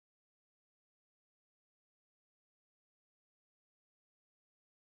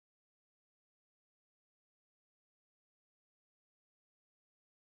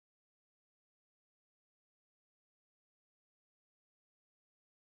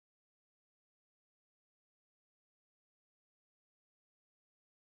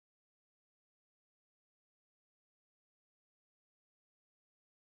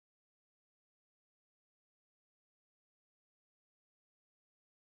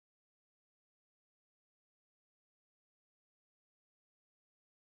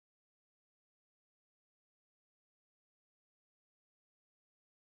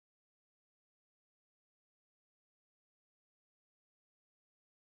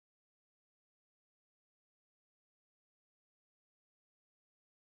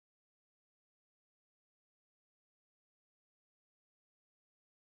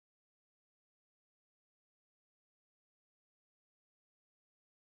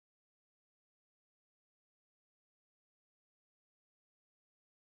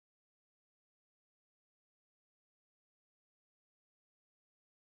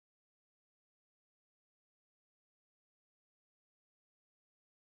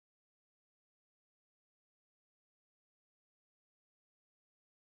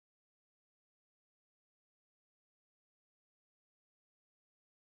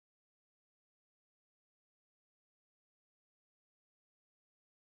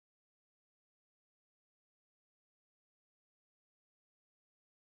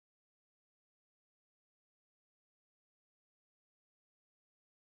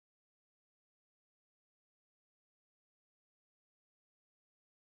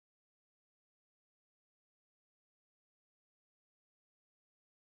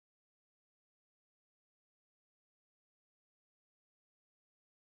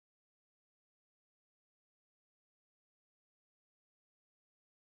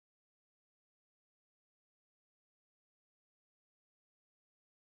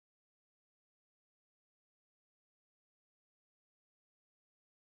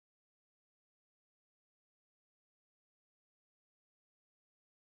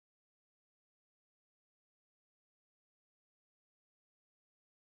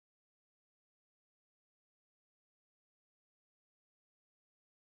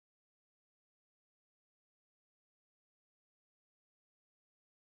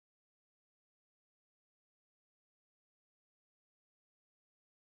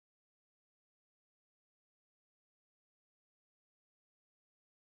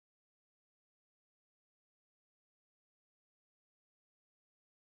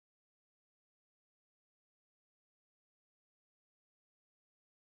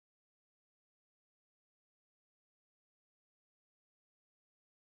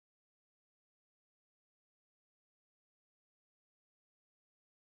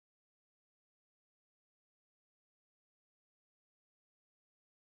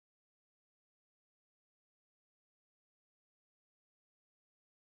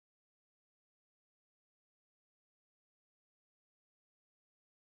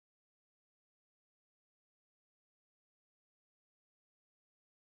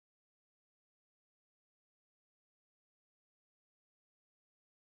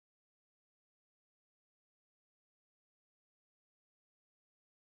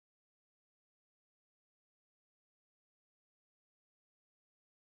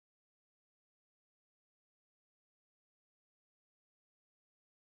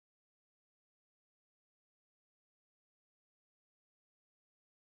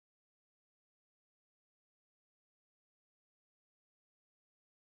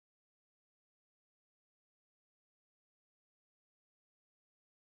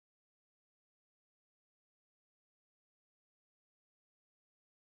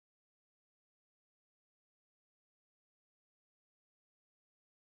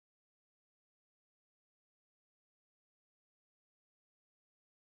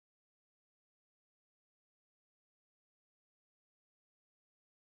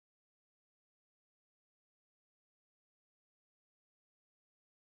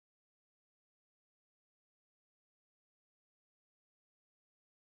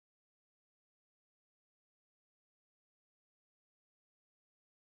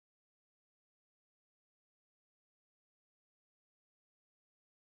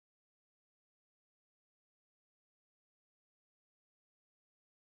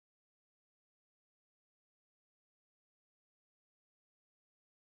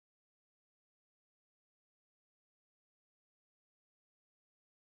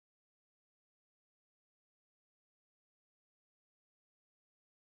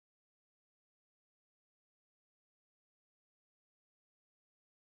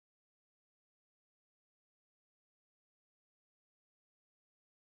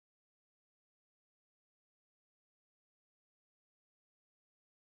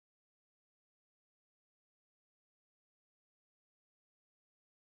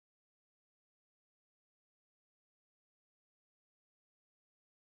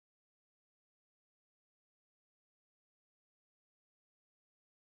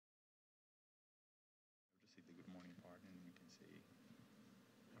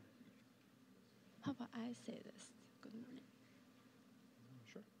I say this? Good morning.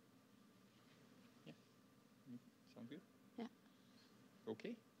 Sure. Yeah. Sound good? Yeah.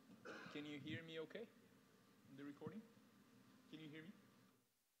 Okay. Can you hear me okay? In the recording? Can you hear me?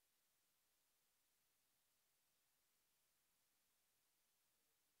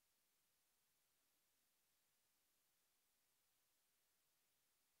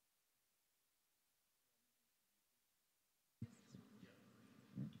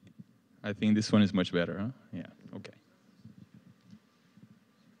 I think this one is much better, huh? Yeah, okay.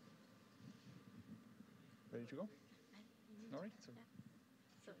 Ready to go? All right. So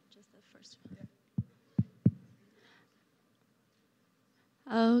just the first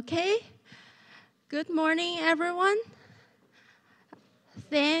one. Okay. Good morning, everyone.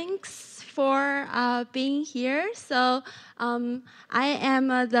 Thanks for being here. So I am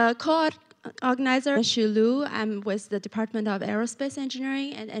the co-organizer, Xu Lu. I'm with the Department of Aerospace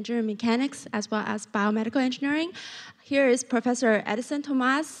Engineering and Engineering Mechanics, as well as Biomedical Engineering. Here is Professor Edison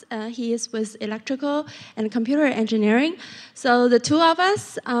Tomas. He is with Electrical and Computer Engineering. So the two of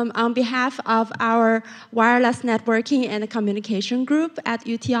us, on behalf of our Wireless Networking and Communication Group at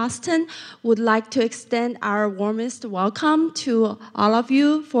UT Austin, would like to extend our warmest welcome to all of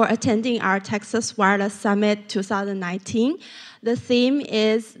you for attending our Texas Wireless Summit 2019. The theme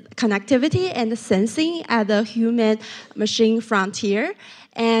is connectivity and sensing at the human-machine frontier.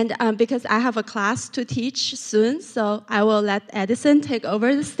 And because I have a class to teach soon, so I will let Edison take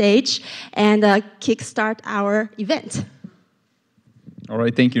over the stage and kickstart our event. All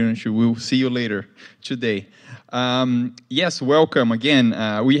right, thank you, Nishu. We'll see you later today. Yes, welcome again.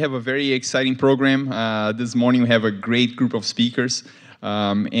 We have a very exciting program. This morning we have a great group of speakers.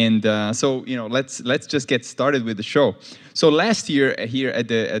 So let's just get started with the show. So last year here at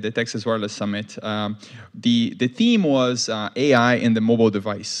the Texas Wireless Summit, the theme was AI and the mobile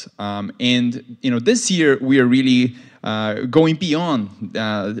device. This year we are really going beyond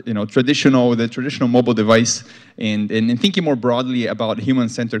the traditional mobile device and thinking more broadly about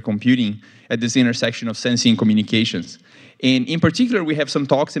human-centered computing at this intersection of sensing and communications. And in particular, we have some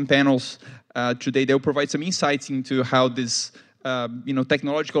talks and panels today that will provide some insights into how this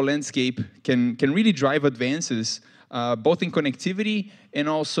technological landscape can really drive advances both in connectivity and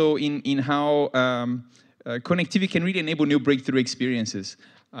also in how connectivity can really enable new breakthrough experiences.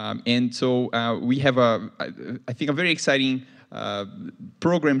 So we have, I think, a very exciting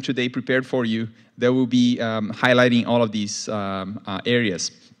program today prepared for you that will be highlighting all of these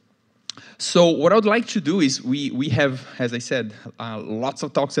areas. So what I would like to do is we have, as I said, lots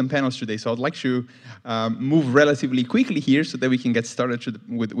of talks and panels today. So I'd like to move relatively quickly here so that we can get started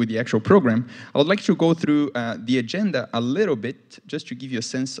with the actual program. I would like to go through the agenda a little bit just to give you a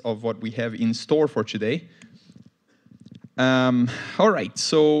sense of what we have in store for today. All right,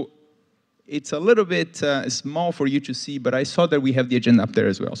 so it's a little bit small for you to see, but I saw that we have the agenda up there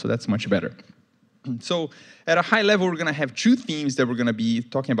as well, so that's much better. So at a high level, we're going to have two themes that we're going to be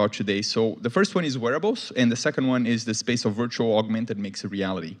talking about today. So the first one is wearables, and the second one is the space of virtual augmented mixed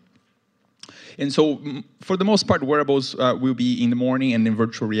reality. And so for the most part, wearables will be in the morning and in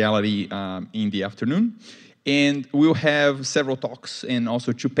virtual reality in the afternoon. And we'll have several talks and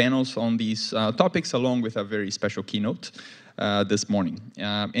also two panels on these topics, along with a very special keynote this morning.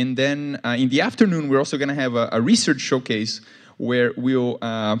 And then in the afternoon, we're also going to have a research showcase where we'll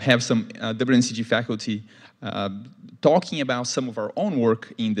have some WNCG faculty talking about some of our own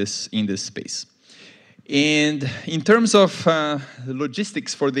work in this space. And in terms of the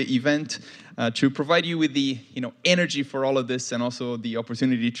logistics for the event, to provide you with the energy for all of this and also the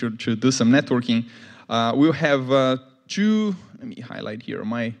opportunity to do some networking, we'll have two, let me highlight here on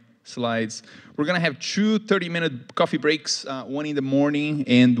my slides. We're going to have two 30-minute coffee breaks, one in the morning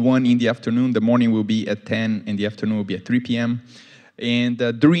and one in the afternoon. The morning will be at 10 and the afternoon will be at 3 p.m. And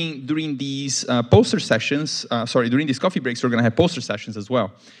during these poster sessions, during these coffee breaks, we're going to have poster sessions as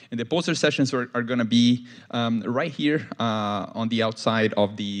well. And the poster sessions are going to be right here on the outside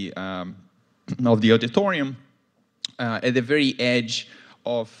of the auditorium at the very edge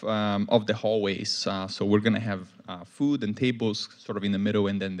of the hallways. So we're going to have food and tables sort of in the middle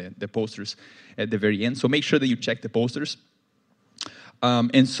and then the posters at the very end. So make sure that you check the posters.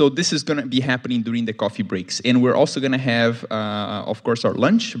 And so this is going to be happening during the coffee breaks. And we're also going to have, of course, our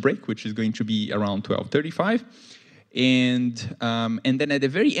lunch break, which is going to be around 12:35. And then at the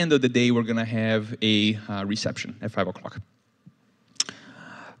very end of the day, we're going to have a reception at 5 o'clock.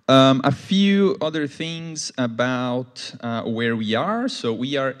 A few other things about where we are. So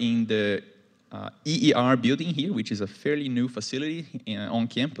we are in the EER building here, which is a fairly new facility on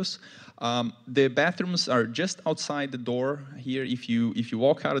campus. The bathrooms are just outside the door here. If you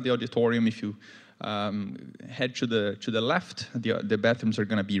walk out of the auditorium, if you head to the left, the bathrooms are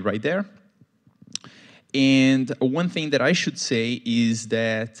going to be right there. And one thing that I should say is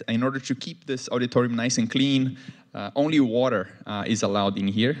that in order to keep this auditorium nice and clean, only water is allowed in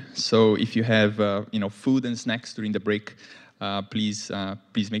here. So if you have food and snacks during the break, please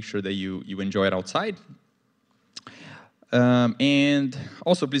make sure that you enjoy it outside. And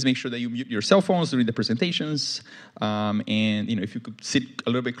also, please make sure that you mute your cell phones during the presentations. And if you could sit a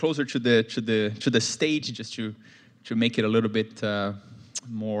little bit closer to the stage, just to make it a little bit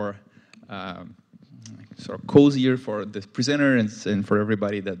more sort of cozier for the presenter and for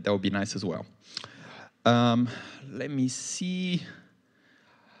everybody, that would be nice as well. Let me see.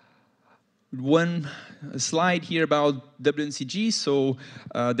 One slide here about WNCG. So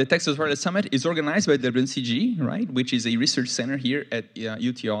the Texas Wireless Summit is organized by WNCG, right, which is a research center here at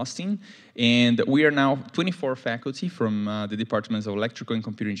UT Austin. And we are now 24 faculty from the departments of electrical and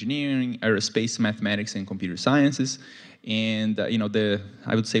computer engineering, aerospace, mathematics, and computer sciences. And I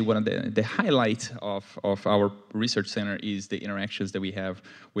would say one of the highlight of our research center is the interactions that we have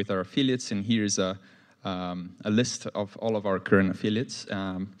with our affiliates. And here's a list of all of our current affiliates.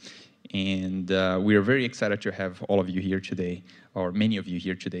 And we are very excited to have all of you here today, or many of you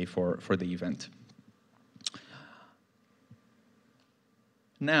here today for the event.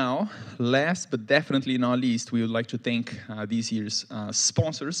 Now, last but definitely not least, we would like to thank this year's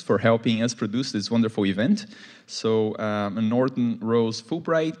sponsors for helping us produce this wonderful event. So Norton Rose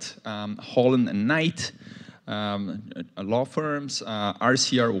Fulbright, Holland and Knight, law firms,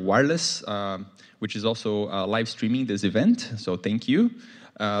 RCR Wireless, which is also live streaming this event, so thank you.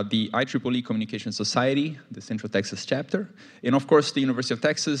 The IEEE Communication Society, the Central Texas chapter, and of course the University of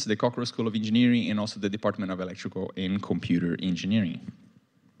Texas, the Cockrell School of Engineering, and also the Department of Electrical and Computer Engineering.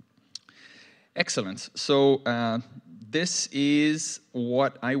 Excellent. So this is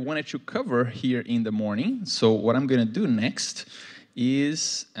what I wanted to cover here in the morning. So what I'm going to do next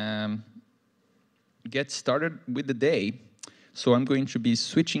is get started with the day. So I'm going to be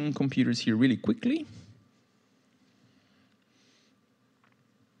switching computers here really quickly.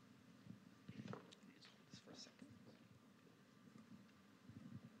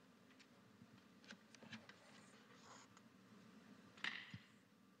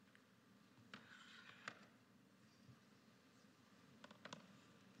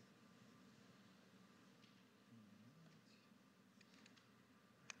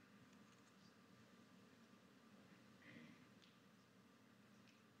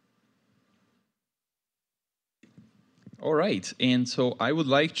 All right, and so I would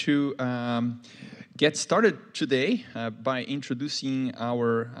like to get started today by introducing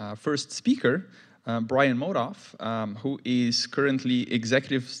our first speaker, Brian Modoff, who is currently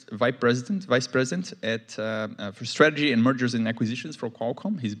Executive Vice President at for Strategy and Mergers and Acquisitions for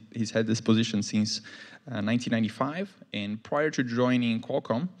Qualcomm. He's had this position since 1995, and prior to joining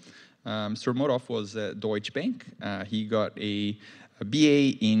Qualcomm, Mr. Modoff was at Deutsche Bank. He got a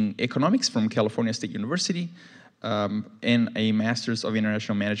BA in Economics from California State University, and a Master's of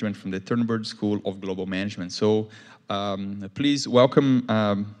International Management from the Turnberg School of Global Management. So please welcome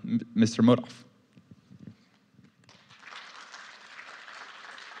Mr. Modoff.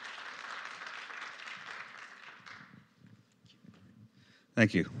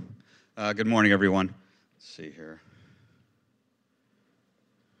 Thank you. Good morning, everyone. Let's see here.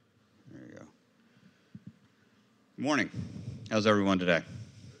 There you go. Good morning. How's everyone today?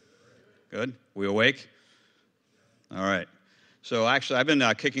 Good? We awake? All right. So actually, I've been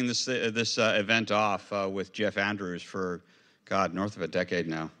kicking this event off with Jeff Andrews for, God, north of a decade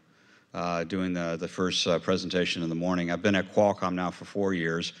now, doing the first presentation in the morning. I've been at Qualcomm now for 4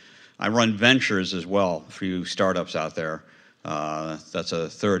 years. I run ventures as well, a few startups out there. That's a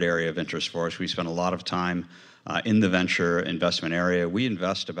third area of interest for us. We spend a lot of time in the venture investment area. We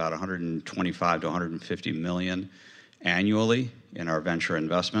invest about 125 to 150 million annually in our venture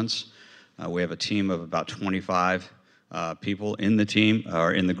investments. We have a team of about 25 people in the team,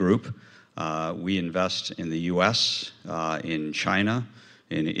 or in the group. We invest in the US, in China,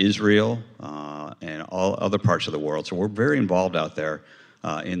 in Israel, and all other parts of the world. So we're very involved out there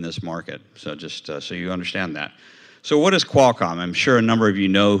in this market. So just so you understand that. So what is Qualcomm? I'm sure a number of you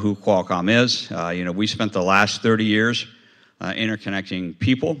know who Qualcomm is. We spent the last 30 years interconnecting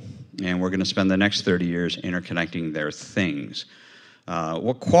people, and we're going to spend the next 30 years interconnecting their things.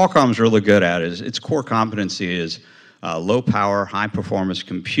 What Qualcomm's really good at is its core competency is low power, high performance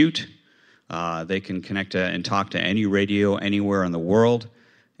compute. They can connect and talk to any radio anywhere in the world,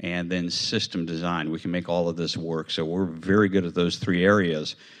 and then system design. We can make all of this work. So we're very good at those three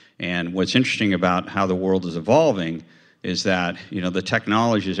areas. And what's interesting about how the world is evolving is that, you know, the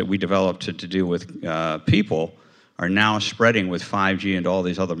technologies that we developed to do with people are now spreading with 5G into all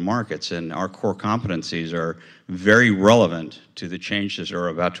these other markets, and our core competencies are very relevant to the changes that are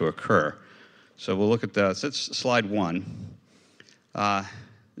about to occur. So we'll look at that. So that's slide one.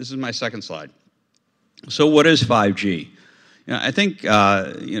 This is my second slide. So what is 5G? You know, I think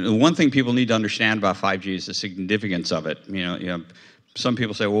one thing people need to understand about 5G is the significance of it. You know, some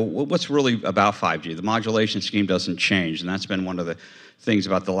people say, well, what's really about 5G? The modulation scheme doesn't change, and that's been one of the things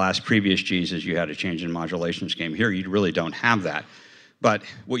about the last previous Gs is you had a change in modulation scheme. Here, you really don't have that. But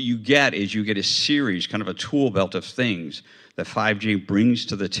what you get is you get a series, kind of a tool belt of things that 5G brings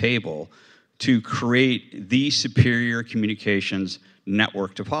to the table to create the superior communications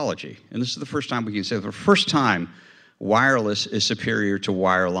network topology. And this is the first time we can say, the first time wireless is superior to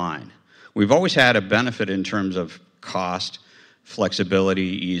wireline. We've always had a benefit in terms of cost,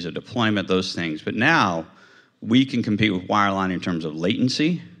 flexibility, ease of deployment, those things. But now we can compete with wireline in terms of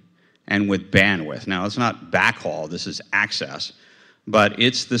latency and with bandwidth. Now, it's not backhaul, this is access, but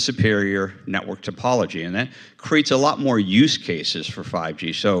it's the superior network topology, and that creates a lot more use cases for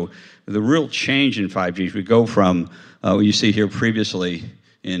 5G. So the real change in 5G is we go from what you see here previously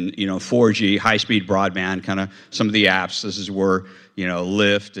in 4G, high-speed broadband, kind of some of the apps. This is where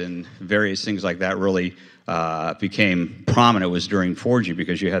Lyft and various things like that really became prominent, was during 4G,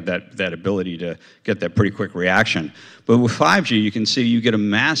 because you had that ability to get that pretty quick reaction. But with 5G, you can see you get a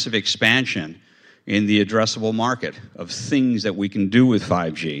massive expansion in the addressable market of things that we can do with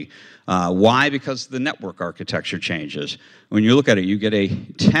 5G. Why? Because the network architecture changes. When you look at it, you get a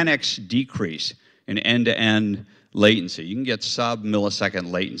 10x decrease in end-to-end latency. You can get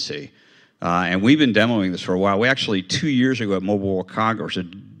sub-millisecond latency. And we've been demoing this for a while. We actually, 2 years ago at Mobile World Congress,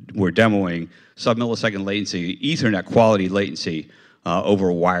 were demoing sub-millisecond latency, Ethernet quality latency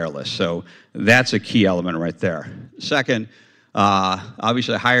over wireless. So that's a key element right there. Second,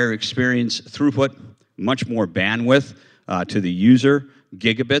 obviously higher experience throughput, much more bandwidth to the user,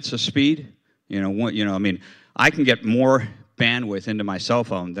 gigabits of speed. I mean, I can get more bandwidth into my cell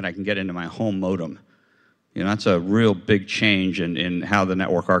phone than I can get into my home modem. That's a real big change in how the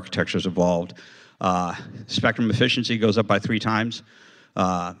network architecture has evolved. Spectrum efficiency goes up by 3 times.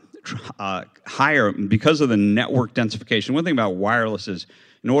 Higher because of the network densification. One thing about wireless is,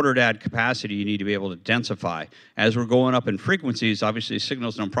 in order to add capacity, you need to be able to densify. As we're going up in frequencies, obviously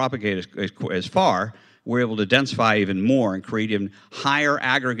signals don't propagate as far. We're able to densify even more and create even higher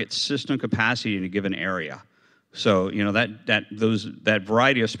aggregate system capacity in a given area. So that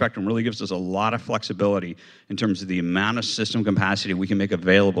variety of spectrum really gives us a lot of flexibility in terms of the amount of system capacity we can make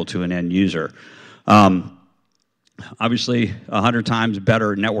available to an end user. Obviously, 100 times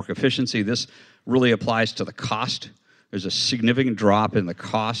better network efficiency. This really applies to the cost. There's a significant drop in the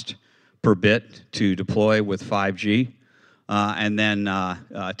cost per bit to deploy with 5G. And then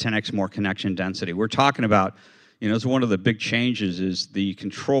 10x more connection density. We're talking about, it's one of the big changes is the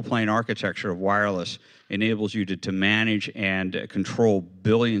control plane architecture of wireless enables you to manage and control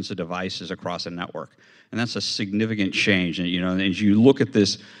billions of devices across a network. And that's a significant change. And, as you look at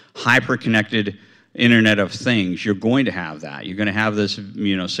this hyper-connected Internet of Things, you're going to have that. You're going to have this,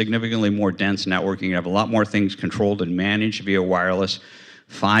 significantly more dense networking. You have a lot more things controlled and managed via wireless.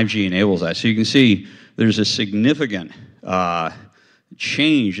 5G enables that. So you can see there's a significant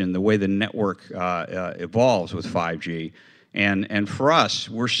change in the way the network evolves with 5G. And for us,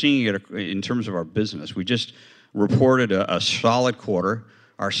 we're seeing it in terms of our business. We just reported a solid quarter.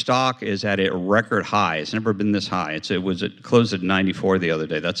 Our stock is at a record high. It's never been this high. It closed at 94 the other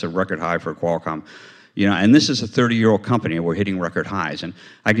day. That's a record high for Qualcomm. And this is a 30-year-old company, and we're hitting record highs. And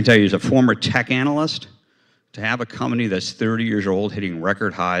I can tell you, as a former tech analyst, to have a company that's 30 years old hitting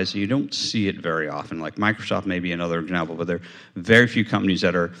record highs, you don't see it very often. Like Microsoft may be another example, but there are very few companies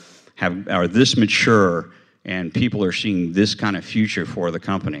that are this mature, and people are seeing this kind of future for the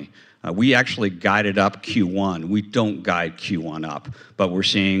company. We actually guided up Q1. We don't guide Q1 up, but we're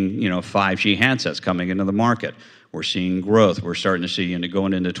seeing 5G handsets coming into the market. We're seeing growth. We're starting to see,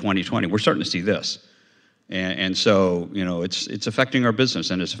 going into 2020, we're starting to see this. And so, it's affecting our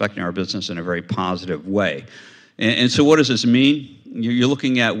business, and it's affecting our business in a very positive way. And so what does this mean? You're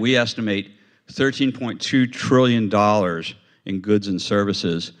looking at, we estimate, $13.2 trillion in goods and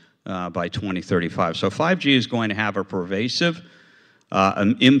services by 2035. So 5G is going to have a pervasive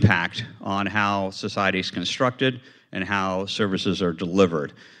impact on how society is constructed and how services are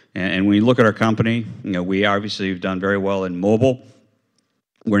delivered. And when you look at our company, we obviously have done very well in mobile.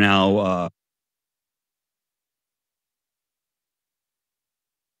 We're now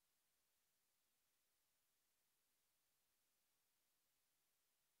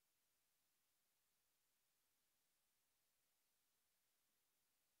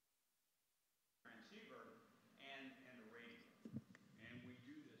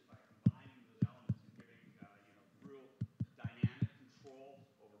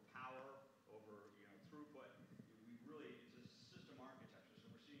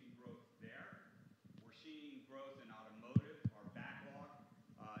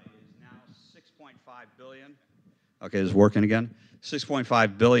 6.5 billion. Okay, is it working again?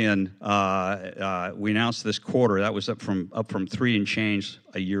 6.5 billion. We announced this quarter. That was up from 3 and change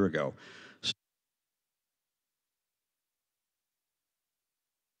a year ago.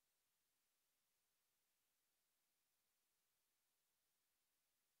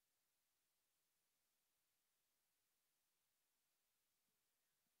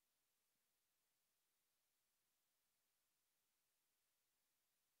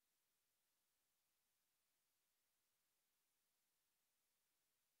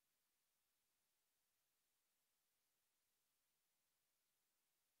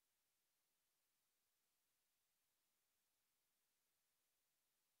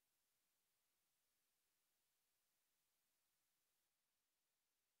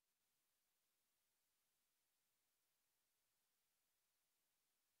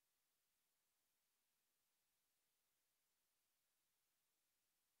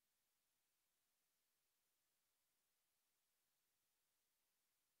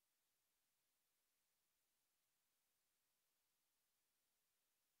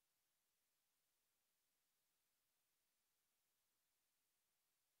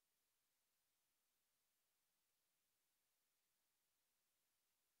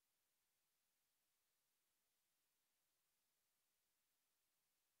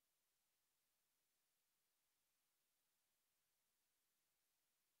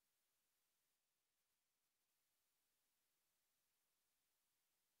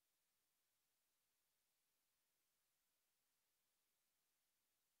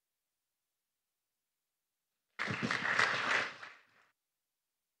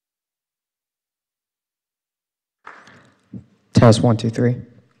 Test 1, 2, 3.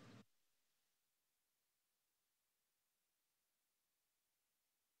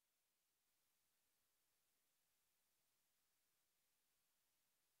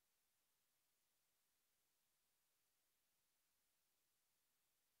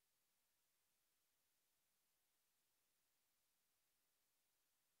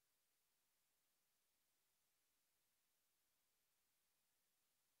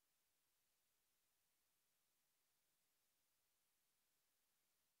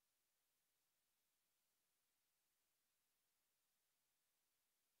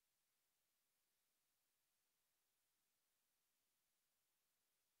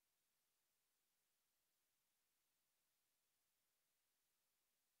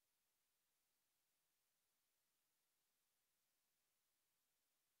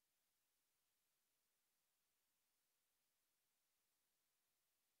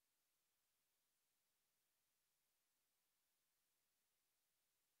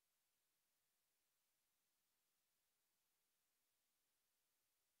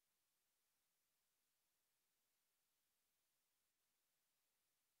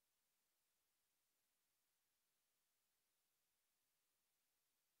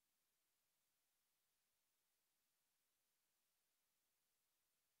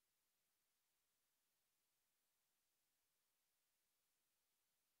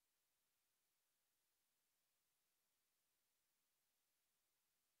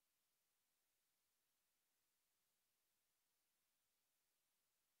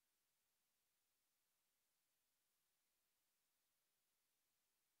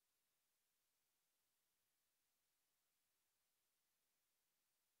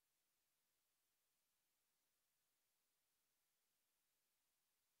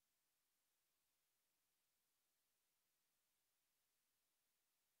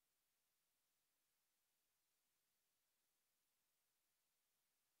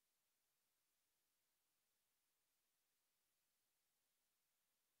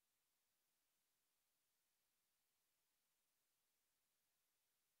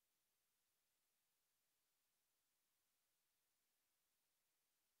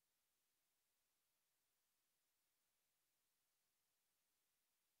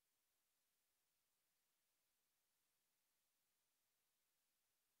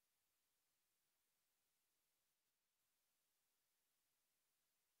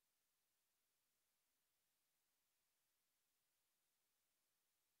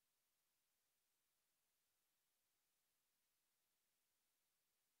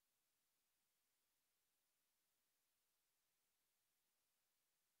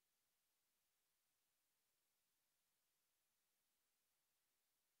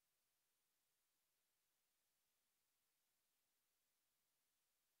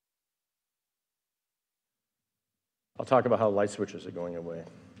 I'll talk about how light switches are going away.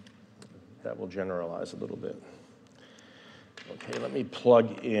 That will generalize a little bit. Okay, let me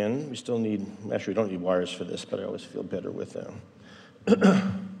plug in. We still need, actually we don't need wires for this, but I always feel better with them.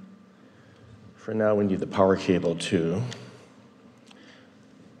 For now, we need the power cable too.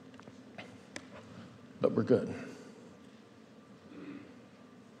 But we're good.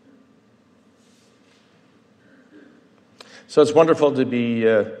 So it's wonderful to be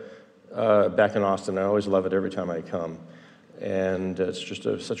back in Austin. I always love it every time I come. And it's just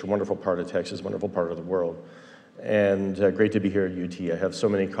such a wonderful part of Texas, wonderful part of the world. And great to be here at UT. I have so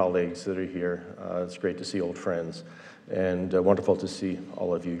many colleagues that are here. It's great to see old friends. And wonderful to see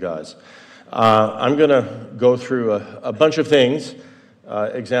all of you guys. I'm going to go through a bunch of things,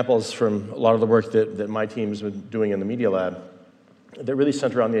 examples from a lot of the work that my team has been doing in the Media Lab that really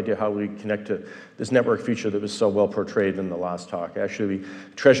center around the idea of how we connect to this network feature that was so well portrayed in the last talk. Actually, we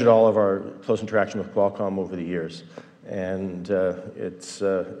treasured all of our close interaction with Qualcomm over the years. And it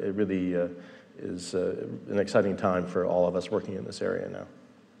really is an exciting time for all of us working in this area now.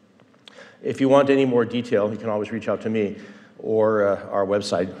 If you want any more detail, you can always reach out to me, or our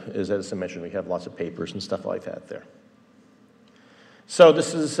website, as Edison mentioned, we have lots of papers and stuff like that there. So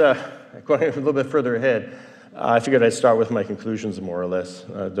this is, going a little bit further ahead, I figured I'd start with my conclusions more or less.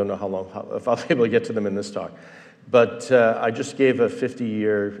 I don't know if I'll be able to get to them in this talk. But I just gave a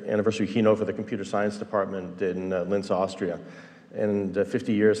 50-year anniversary keynote for the computer science department in Linz, Austria. And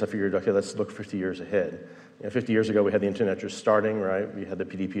 50 years, I figured, okay, let's look 50 years ahead. 50 years ago, we had the internet just starting, right? We had the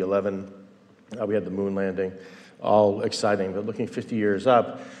PDP-11, we had the moon landing, all exciting. But looking 50 years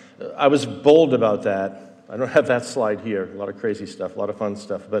up, I was bold about that. I don't have that slide here, a lot of crazy stuff, a lot of fun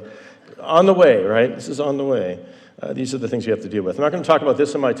stuff. But on the way, right? This is on the way. These are the things you have to deal with. I'm not going to talk about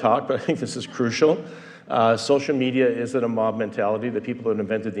this in my talk, but I think this is crucial. Social media is in a mob mentality. The people that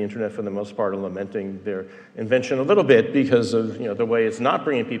invented the internet, for the most part, are lamenting their invention a little bit because of the way it's not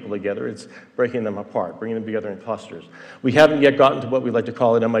bringing people together. It's breaking them apart, bringing them together in clusters. We haven't yet gotten to what we like to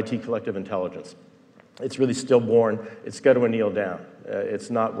call an MIT collective intelligence. It's really stillborn. It's got to kneel down. It's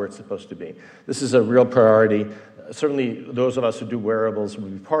not where it's supposed to be. This is a real priority. Certainly, those of us who do wearables will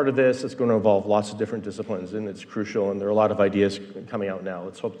be part of this. It's going to involve lots of different disciplines, and it's crucial, and there are a lot of ideas coming out now.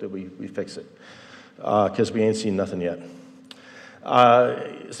 Let's hope that we fix it, because we ain't seen nothing yet.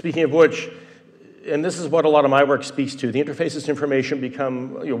 Speaking of which, and this is what a lot of my work speaks to, the interfaces to information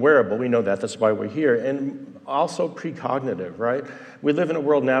become wearable. We know that. That's why we're here. And also precognitive, right? We live in a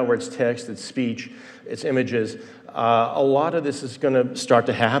world now where it's text, it's speech, it's images. A lot of this is going to start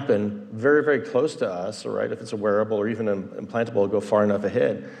to happen very, very close to us, all right? If it's a wearable or even implantable, go far enough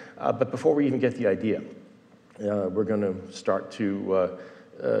ahead. But before we even get the idea, we're going to start to,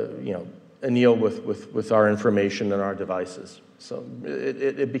 anneal with our information and our devices. So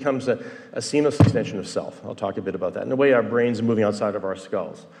it becomes a seamless extension of self. I'll talk a bit about that. And the way our brains are moving outside of our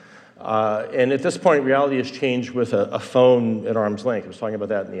skulls. And at this point, reality has changed with a phone at arm's length. I was talking about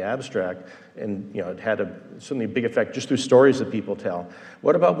that in the abstract, and it had certainly a big effect just through stories that people tell.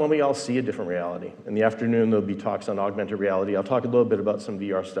 What about when we all see a different reality? In the afternoon, there'll be talks on augmented reality. I'll talk a little bit about some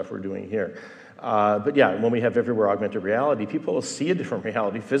VR stuff we're doing here. But yeah, when we have everywhere augmented reality, people will see a different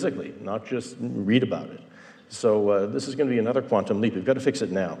reality physically, not just read about it. So this is going to be another quantum leap. We've got to fix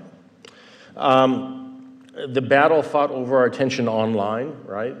it now. The battle fought over our attention online,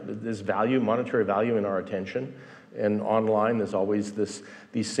 right? There's value, monetary value in our attention. And online, there's always these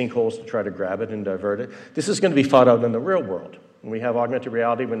sinkholes to try to grab it and divert it. This is going to be fought out in the real world. When we have augmented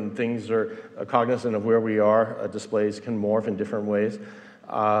reality, when things are cognizant of where we are, displays can morph in different ways.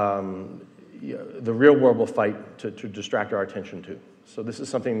 The real world will fight to distract our attention too. So this is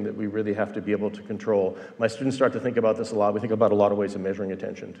something that we really have to be able to control. My students start to think about this a lot. We think about a lot of ways of measuring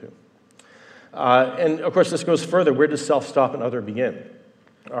attention too. And of course, this goes further. Where does self-stop and other begin?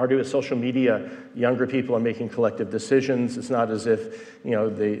 Already with social media, younger people are making collective decisions. It's not as if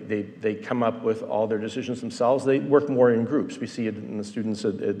they come up with all their decisions themselves. They work more in groups. We see it in the students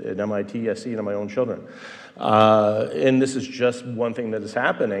at MIT. I see it in my own children. And this is just one thing that is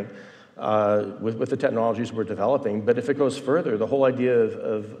happening with the technologies we're developing. But if it goes further, the whole idea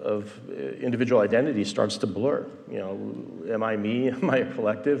of individual identity starts to blur. Am I me? Am I a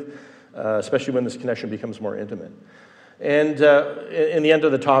collective? Especially when this connection becomes more intimate. And in the end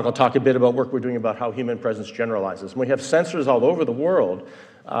of the talk, I'll talk a bit about work we're doing about how human presence generalizes. When we have sensors all over the world,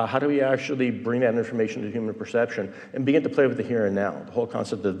 how do we actually bring that information to human perception and begin to play with the here and now, the whole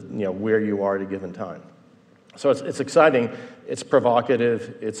concept of where you are at a given time. So it's exciting, it's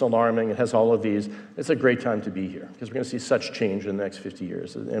provocative, it's alarming, it has all of these. It's a great time to be here because we're going to see such change in the next 50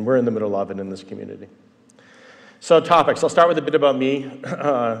 years, and we're in the middle of it in this community. So topics, I'll start with a bit about me.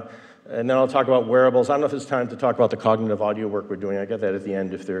 And then I'll talk about wearables. I don't know if it's time to talk about the cognitive audio work we're doing. I get that at the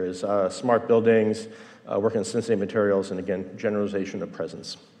end if there is. Smart buildings, work on sensing materials, and again, generalization of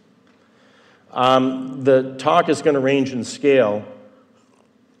presence. The talk is going to range in scale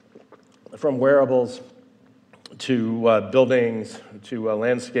from wearables to buildings, to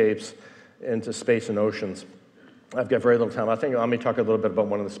landscapes, into space and oceans. I've got very little time. I think I may talk a little bit about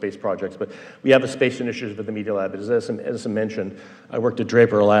one of the space projects, but we have a space initiative at the Media Lab. As I mentioned, I worked at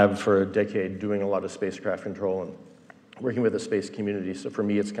Draper Lab for a decade doing a lot of spacecraft control and working with the space community. So for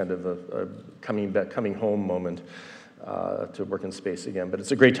me, it's kind of a coming home moment to work in space again. But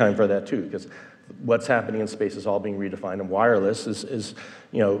it's a great time for that too, because what's happening in space is all being redefined, and wireless is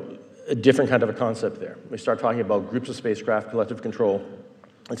a different kind of a concept there. We start talking about groups of spacecraft, collective control.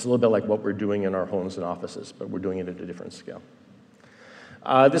 It's a little bit like what we're doing in our homes and offices, but we're doing it at a different scale.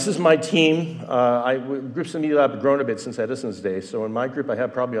 This is my team. Groups in the Media Lab have grown a bit since Edison's day, so in my group I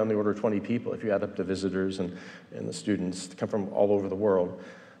have probably on the order of 20 people, if you add up the visitors and the students that come from all over the world.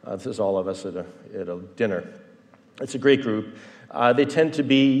 This is all of us at a dinner. It's a great group. They tend to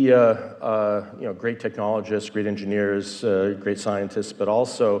be great technologists, great engineers, great scientists, but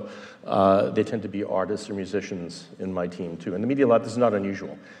also they tend to be artists or musicians in my team too. In the Media Lab, this is not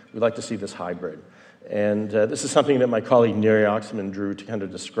unusual. We like to see this hybrid. And this is something that my colleague Neri Oxman drew to kind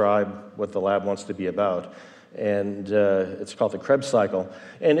of describe what the lab wants to be about. And it's called the Krebs cycle.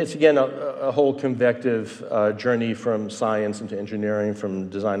 And it's, again, a whole convective journey from science into engineering, from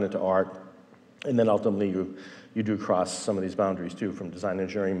design into art. And then ultimately you do cross some of these boundaries too, from design and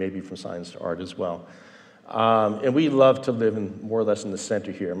engineering, maybe from science to art as well. And we love to live more or less in the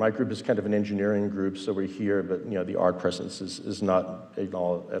center here. My group is kind of an engineering group, so we're here, but the art presence is not at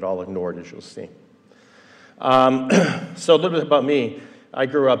all ignored, as you'll see. So a little bit about me. I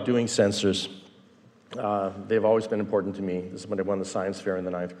grew up doing sensors. They've always been important to me. This is when I won the science fair in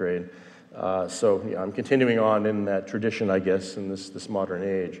the 9th grade. So I'm continuing on in that tradition, I guess, in this modern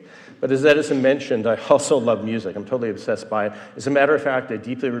age. But as Edison mentioned, I also love music. I'm totally obsessed by it. As a matter of fact, I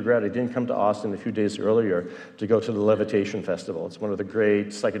deeply regret I didn't come to Austin a few days earlier to go to the Levitation Festival. It's one of the great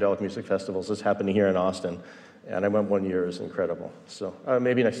psychedelic music festivals that's happening here in Austin. And I went one year. It was incredible. So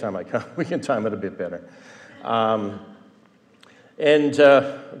maybe next time I come, we can time it a bit better. Of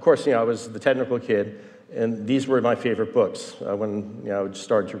course, I was the technical kid. And these were my favorite books when I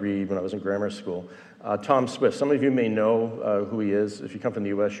started to read when I was in grammar school. Tom Swift, some of you may know who he is. If you come from the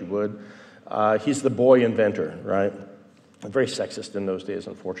US, you would. He's the boy inventor, right? Very sexist in those days,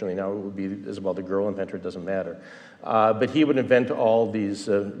 unfortunately. Now it would be as well the girl inventor, it doesn't matter. But he would invent all these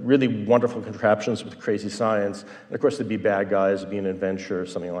really wonderful contraptions with crazy science. And of course, there'd be bad guys, be an adventure,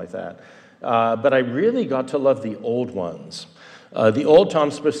 something like that. But I really got to love the old ones. The old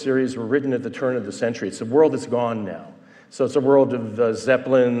Tom Swift series were written at the turn of the century. It's a world that's gone now. So it's a world of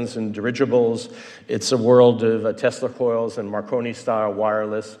Zeppelins and dirigibles. It's a world of Tesla coils and Marconi-style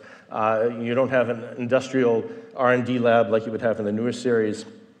wireless. You don't have an industrial R&D lab like you would have in the newer series.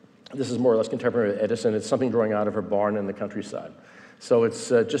 This is more or less contemporary with Edison. It's something growing out of her barn in the countryside. So it's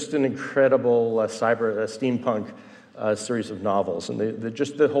just an incredible steampunk series of novels. And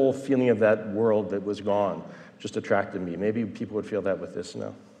just the whole feeling of that world that was gone just attracted me. Maybe people would feel that with this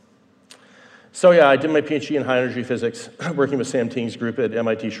now. So yeah, I did my PhD in high energy physics, working with Sam Ting's group at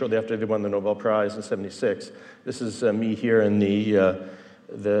MIT shortly after they won the Nobel Prize in '76. This is me here in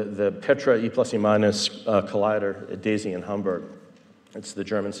the Petra E plus E minus collider at DAISY in Hamburg. It's the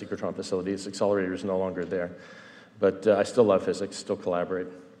German synchrotron facility. Its accelerator is no longer there. But I still love physics, still collaborate.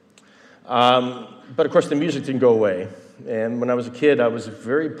 But of course, the music didn't go away. And when I was a kid, I was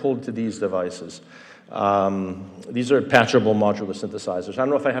very pulled to these devices. These are patchable modular synthesizers. I don't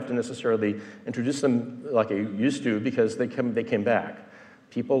know if I have to necessarily introduce them like I used to because they came back.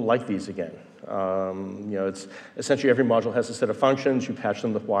 People like these again. It's essentially every module has a set of functions. You patch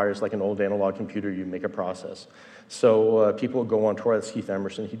them with wires like an old analog computer. You make a process. So people go on tour. That's Keith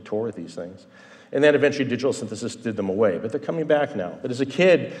Emerson. He toured with these things. And then eventually digital synthesis did them away. But they're coming back now. But as a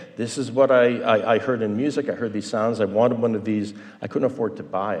kid, this is what I heard in music. I heard these sounds. I wanted one of these. I couldn't afford to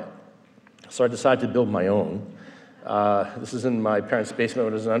buy it. So I decided to build my own. This is in my parents' basement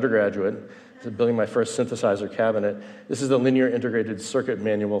when I was an undergraduate. I was building my first synthesizer cabinet. This is the linear integrated circuit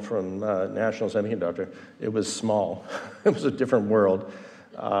manual from National Semiconductor. It was small. It was a different world.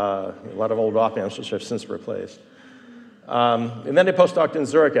 A lot of old op amps, which I've since replaced. And then I postdoced in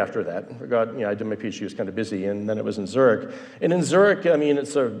Zurich after that. I did my PhD, was kind of busy, and then it was in Zurich. And in Zurich,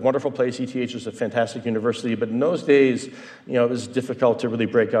 it's a wonderful place. ETH is a fantastic university, but in those days, it was difficult to really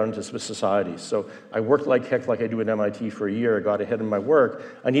break out into Swiss society. So I worked like heck, like I do at MIT for a year. I got ahead in my work.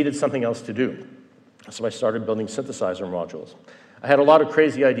 I needed something else to do. So I started building synthesizer modules. I had a lot of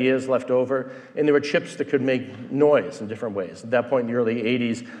crazy ideas left over, and there were chips that could make noise in different ways. At that point in the early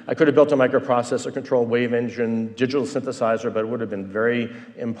 80s, I could have built a microprocessor, controlled wave engine, digital synthesizer, but it would have been very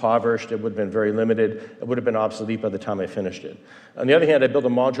impoverished, it would have been very limited, it would have been obsolete by the time I finished it. On the other hand, I built a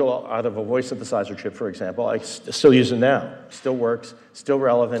module out of a voice synthesizer chip, for example. I still use it now. Still works, still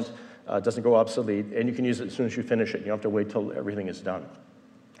relevant, doesn't go obsolete, and you can use it as soon as you finish it. You don't have to wait till everything is done.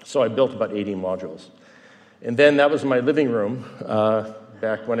 So I built about 80 modules. And then that was my living room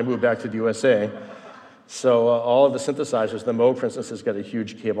back when I moved back to the USA. So all of the synthesizers, the Moog, for instance, has got a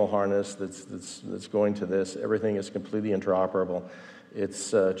huge cable harness that's going to this. Everything is completely interoperable. It's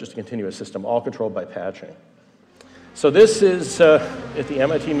just a continuous system, all controlled by patching. So this is at the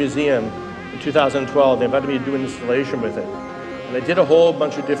MIT Museum in 2012. They invited me to do an installation with it. And I did a whole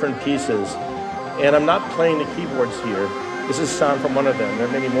bunch of different pieces. And I'm not playing the keyboards here. This is sound from one of them. There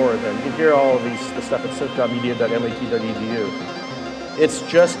are many more of them. You can hear all of the stuff at synth.media.mit.edu. It's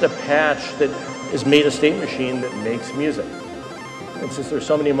just a patch that is made a state machine that makes music. And since there's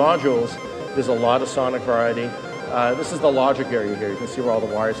so many modules, there's a lot of sonic variety. This is the logic area here. You can see where all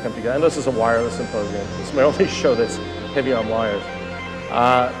the wires come together. And this is a wireless symposium. It's my only show that's heavy on wires.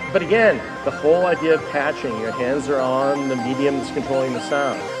 But again, the whole idea of patching, your hands are on the medium that's controlling the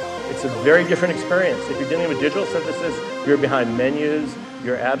sound. It's a very different experience. If you're dealing with digital synthesis, you're behind menus,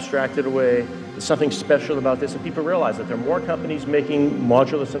 you're abstracted away. There's something special about this, and people realize that there are more companies making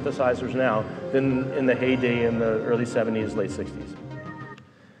modular synthesizers now than in the heyday in the early 70s, late 60s.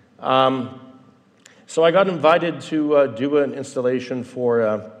 So I got invited to do an installation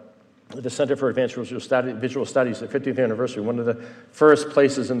for the Center for Advanced Visual Studies, the 50th anniversary, one of the first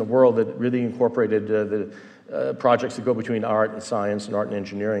places in the world that really incorporated the projects that go between art and science and art and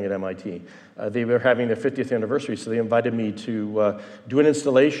engineering at MIT. They were having their 50th anniversary, so they invited me to do an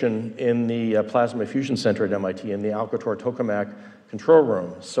installation in the Plasma Fusion Center at MIT in the Alcator Tokamak control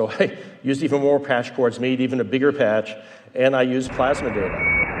room. So I used even more patch cords, made even a bigger patch, and I used plasma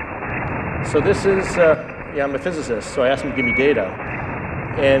data. So this is, I'm a physicist, so I asked them to give me data.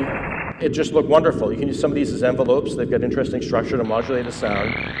 And it just looked wonderful. You can use some of these as envelopes. They've got interesting structure to modulate the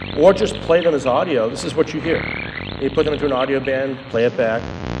sound. Or just play them as audio. This is what you hear. You put them into an audio band, play it back.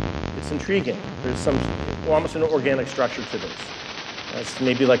 It's intriguing. There's some almost an organic structure to this. It's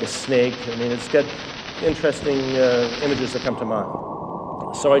maybe like a snake. I mean, it's got interesting images that come to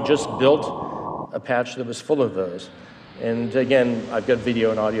mind. So I just built a patch that was full of those. And again, I've got video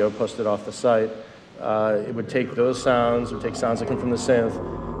and audio posted off the site. It would take those sounds, it would take sounds that come from the synth,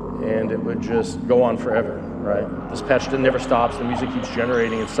 and it would just go on forever, right? This patch never stops. The music keeps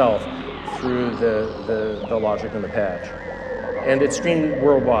generating itself through the logic in the patch. And it's streamed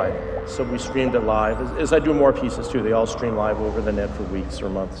worldwide. So we streamed it live. As I do more pieces too, they all stream live over the net for weeks or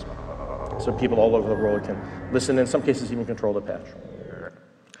months. So people all over the world can listen, in some cases even control the patch.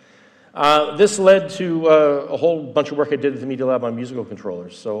 This led to a whole bunch of work I did at the Media Lab on musical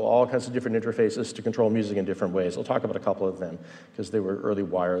controllers. So all kinds of different interfaces to control music in different ways. I'll talk about a couple of them because they were early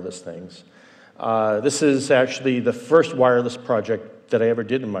wireless things. This is actually the first wireless project that I ever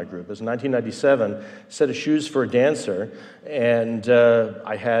did in my group. It was in 1997, a set of shoes for a dancer, and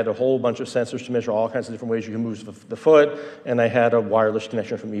I had a whole bunch of sensors to measure all kinds of different ways you can move the foot, and I had a wireless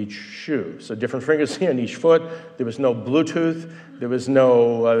connection from each shoe. So different frequency on each foot. There was no Bluetooth. There was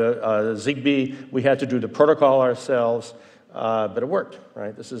no Zigbee. We had to do the protocol ourselves, but it worked,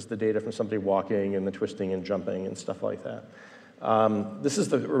 right? This is the data from somebody walking and the twisting and jumping and stuff like that. This is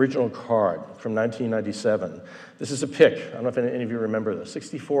the original card from 1997. This is a PIC. I don't know if any of you remember this.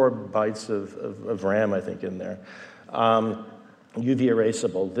 64 bytes of RAM, I think, in there. UV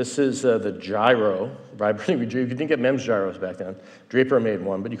erasable. This is the gyro, vibrating. You didn't get MEMS gyros back then. Draper made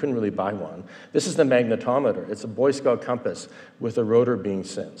one, but you couldn't really buy one. This is the magnetometer. It's a Boy Scout compass with a rotor being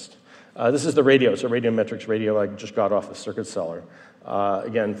sensed. This is the radio. It's a Radiometrics radio I just got off the circuit cellar.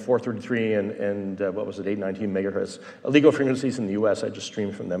 Again, 433 and what was it, 819 megahertz. Illegal frequencies in the US, I just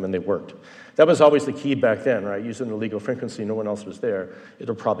streamed from them and they worked. That was always the key back then, right? Using an illegal frequency, no one else was there,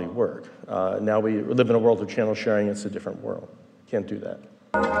 it'll probably work. Now we live in a world of channel sharing, it's a different world. Can't do that.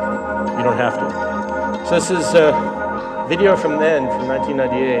 You don't have to. So this is a video from then, from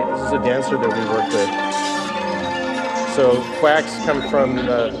 1998. This is a dancer that we worked with. So quacks come from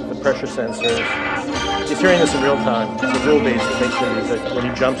the pressure sensors. He's hearing this in real time. It's a rule-based that makes the music. When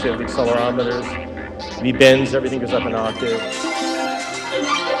he jumps, you have the accelerometers. When he bends, everything goes up an octave.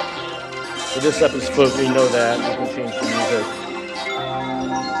 So this up his foot, we know that. We can change the music.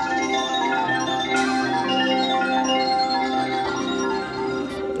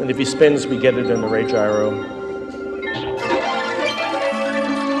 And if he spins, we get it in the ray gyro.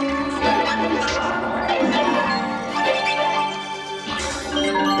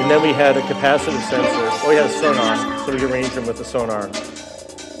 then we had a capacitive sensor. Oh, we had a sonar, so we could range them with the sonar.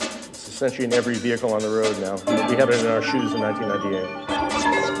 It's essentially in every vehicle on the road now. We had it in our shoes in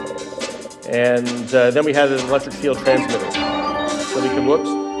 1998. And then we had an electric field transmitter. So we can,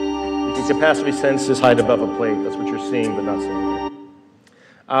 you can capacity sense this height above a plate. That's what you're seeing, but not seeing.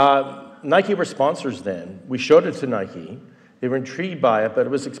 Nike were sponsors then. We showed it to Nike. They were intrigued by it, but it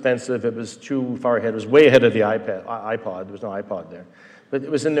was expensive. It was too far ahead. It was way ahead of the iPod. There was no iPod there. But it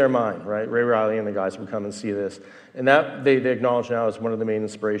was in their mind, right? Ray Riley and the guys would come and see this. And that, they acknowledge now, is one of the main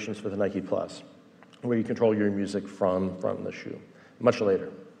inspirations for the Nike Plus, where you control your music from the shoe, much later.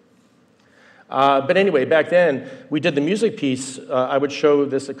 But anyway, back then, we did the music piece. I would show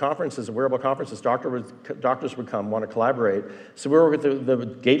this at conferences, wearable conferences. Doctors would come, want to collaborate. So we were with the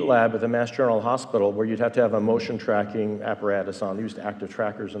Gait Lab at the Mass General Hospital, where you'd have to have a motion tracking apparatus on. They used active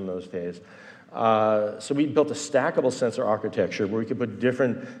trackers in those days. So we built a stackable sensor architecture where we could put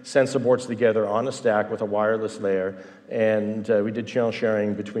different sensor boards together on a stack with a wireless layer, and we did channel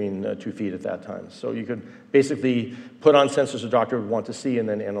sharing between 2 feet at that time. So you could basically put on sensors a doctor would want to see and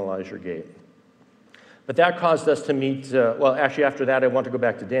then analyze your gait. But that caused us to meet, well, actually after that I wanted to go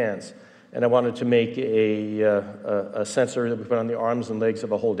back to dance, and I wanted to make a sensor that we put on the arms and legs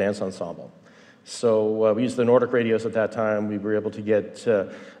of a whole dance ensemble. So we used the Nordic radios at that time. We were able to get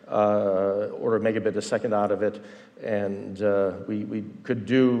order of megabit a second out of it, and we could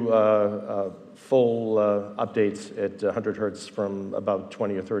do full updates at 100 hertz from about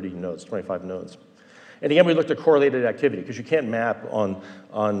 20 or 30 nodes, 25 nodes. And again, we looked at correlated activity, because you can't map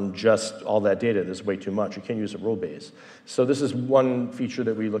on just all that data. There's way too much. You can't use a rule base. So this is one feature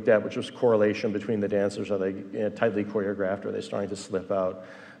that we looked at, which was correlation between the dancers. Are they tightly choreographed? Are they starting to slip out?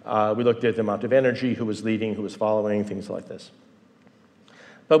 We looked at the amount of energy, who was leading, who was following, things like this.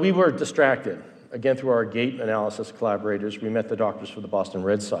 But we were distracted. Again, through our gait analysis collaborators, we met the doctors for the Boston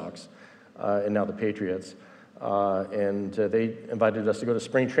Red Sox, and now the Patriots. And they invited us to go to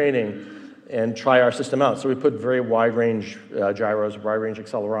spring training and try our system out. So we put very wide-range gyros, wide-range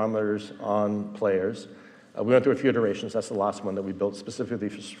accelerometers on players. We went through a few iterations. That's the last one that we built specifically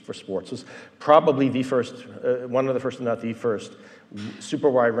for sports. It was probably the first, one of the first, if not the first, super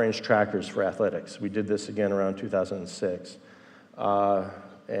wide-range trackers for athletics. We did this again around 2006.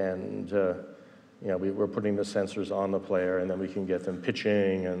 You know, we're putting the sensors on the player, and then we can get them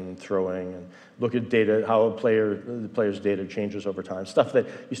pitching and throwing and look at data, how the player's data changes over time, stuff that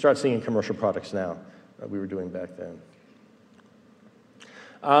you start seeing in commercial products now that we were doing back then.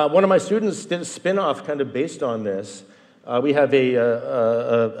 One of my students did a spin-off kind of based on this. We have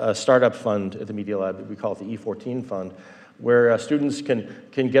a startup fund at the Media Lab. We call it the E14 Fund, where students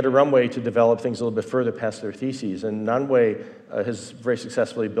can get a runway to develop things a little bit further past their theses. And Nanwei has very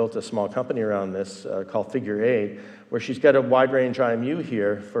successfully built a small company around this called Figure 8, where she's got a wide-range IMU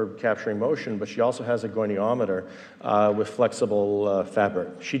here for capturing motion, but she also has a goniometer with flexible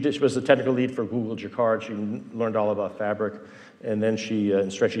fabric. She was the technical lead for Google Jacquard. She learned all about fabric, and then she,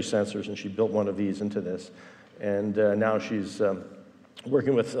 and stretchy sensors, and she built one of these into this. And now she's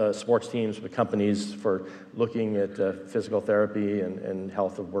working with sports teams, with companies for looking at physical therapy and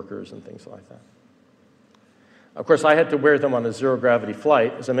health of workers and things like that. Of course, I had to wear them on a zero-gravity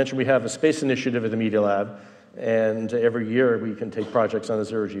flight. As I mentioned, we have a space initiative at the Media Lab, and every year we can take projects on a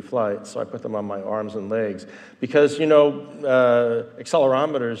zero-G flight, so I put them on my arms and legs. Because, you know,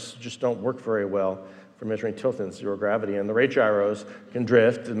 accelerometers just don't work very well for measuring tilt in zero gravity, and the rate gyros can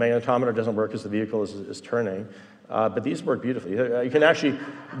drift. The magnetometer doesn't work as the vehicle is turning. But these work beautifully. You can actually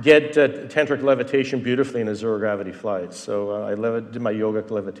get tantric levitation beautifully in a zero-gravity flight. So I did my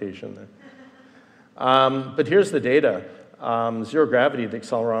yogic levitation there. But here's the data. Zero gravity, the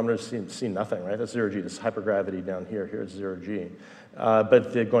accelerometers see nothing, right? That's zero G. This hypergravity down here. Here it's zero G.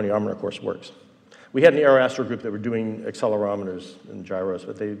 But the goniometer, of course, works. We had an Aeroastro group that were doing accelerometers and gyros,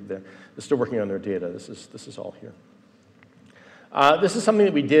 but they're still working on their data. This is all here. This is something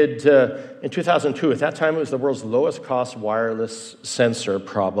that we did in 2002. At that time, it was the world's lowest cost wireless sensor,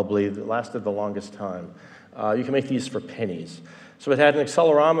 probably, that lasted the longest time. You can make these for pennies. So it had an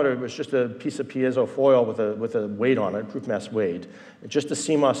accelerometer. It was just a piece of piezo foil with a weight on it, proof mass weight. Just a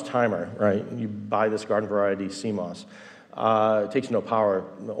CMOS timer, right? You buy this garden variety CMOS. It takes no power,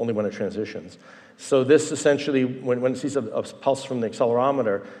 only when it transitions. So this essentially, when it sees a pulse from the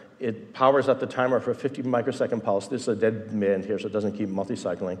accelerometer, it powers up the timer for a 50 microsecond pulse. This is a dead band here, so it doesn't keep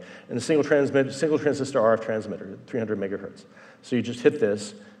multi-cycling. And a single transistor RF transmitter, 300 megahertz. So you just hit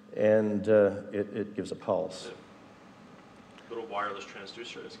this, and it gives a pulse. Little wireless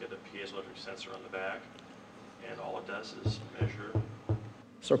transducer. It's got a piezoelectric sensor on the back, and all it does is measure.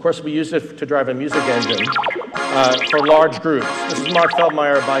 So of course we used it to drive a music engine. for large groups. This is Mark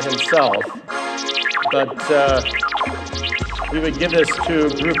Feldmeyer by himself, but we would give this to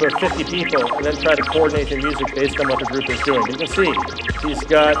a group of 50 people and then try to coordinate the music based on what the group is doing. You can see he's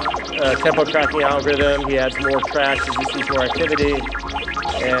got a tempo tracking algorithm, he adds more tracks as he sees more activity,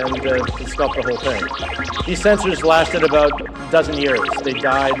 and can sculpt the whole thing. These sensors lasted about a dozen years. They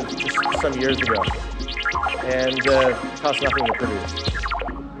died just some years ago, and cost nothing to produce.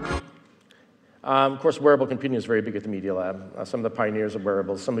 Of course, wearable computing is very big at the Media Lab. Some of the pioneers of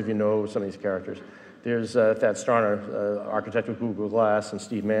wearables, some of you know some of these characters. There's Thad Starner, architect of Google Glass, and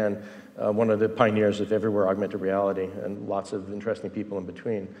Steve Mann, one of the pioneers of everywhere augmented reality, and lots of interesting people in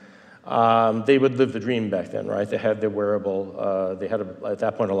between. They would live the dream back then, right? They had their wearable, they had, at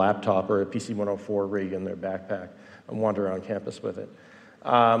that point, a laptop or a PC-104 rig in their backpack and wander around campus with it.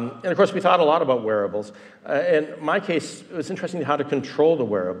 And of course, we thought a lot about wearables. In my case, it was interesting how to control the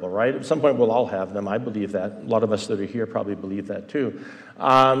wearable, right? At some point, we'll all have them. I believe that. A lot of us that are here probably believe that, too.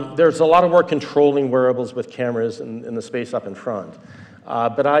 There's a lot of work controlling wearables with cameras in the space up in front.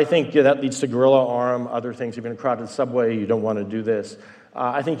 But I think that leads to Gorilla Arm, other things. If you're in a crowded subway, you don't want to do this.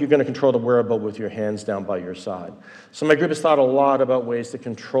 I think you're going to control the wearable with your hands down by your side. So my group has thought a lot about ways to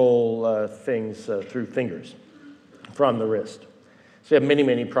control things through fingers from the wrist. So we have many,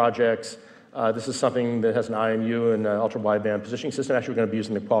 many projects. This is something that has an IMU and ultra-wideband positioning system. Actually, we're going to be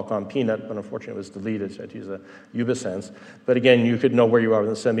using the Qualcomm Peanut, but unfortunately it was deleted, so I had to use a UbiSense. But again, you could know where you are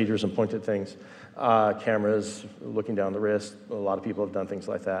within centimeters and point at things. Cameras looking down the wrist. A lot of people have done things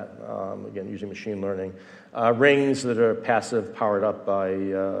like that, again, using machine learning. Rings that are passive, powered up by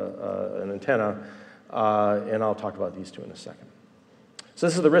an antenna. And I'll talk about these two in a second. So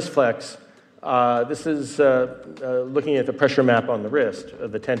this is the wrist flex. This is looking at the pressure map on the wrist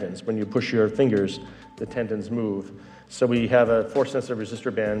of the tendons. When you push your fingers, the tendons move. So we have a force-sensitive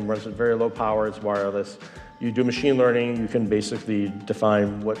resistor band, runs at very low power, it's wireless. You do machine learning, you can basically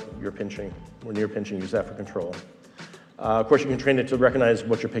define what you're pinching. When you're pinching, use that for control. Of course, you can train it to recognize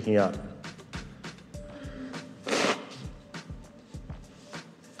what you're picking up.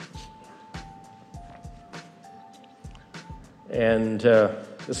 And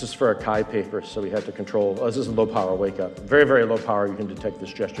this is for a Chi paper, so we had to control. This is a low power wake up. Very, very low power. You can detect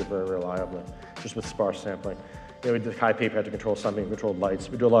this gesture very reliably, just with sparse sampling. You know, we did the Chi paper, had to control something, controlled lights.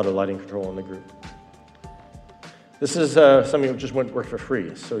 We do a lot of lighting control in the group. This is something that just worked for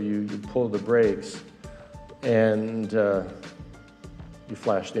free. So you pull the brakes, and you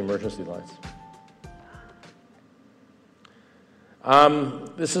flash the emergency lights.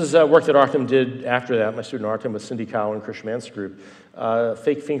 This is work that Artem did after that, my student Artem with Cindy Cow and Chris Schmant's group.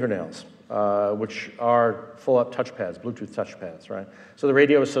 Fake fingernails, which are full-up touchpads, Bluetooth touchpads, right? So the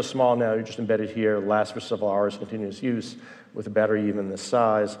radio is so small now, you're just embedded here, lasts for several hours, continuous use, with a battery even this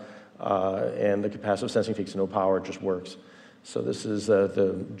size, and the capacitive sensing takes no power, it just works. So this is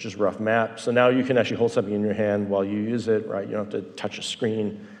the just rough map. So now you can actually hold something in your hand while you use it, right? You don't have to touch a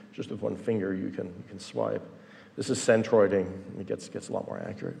screen. Just with one finger, you can swipe. This is centroiding. It gets a lot more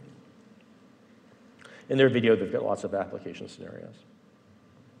accurate. In their video, they've got lots of application scenarios.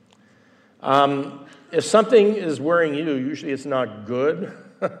 If something is worrying you, usually it's not good.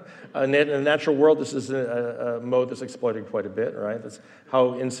 In the natural world, this is a mode that's exploited quite a bit, right? That's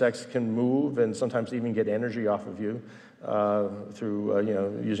how insects can move and sometimes even get energy off of you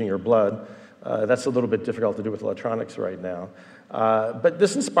through using your blood. That's a little bit difficult to do with electronics right now. But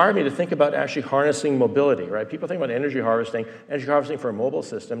this inspired me to think about actually harnessing mobility, right? People think about energy harvesting for a mobile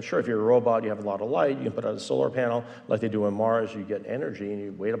system. Sure, if you're a robot, you have a lot of light, you can put out a solar panel like they do on Mars, you get energy, and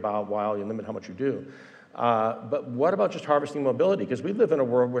you wait about a while, you limit how much you do. But what about just harvesting mobility? Because we live in a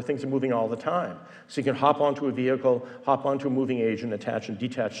world where things are moving all the time. So you can hop onto a vehicle, hop onto a moving agent, attach and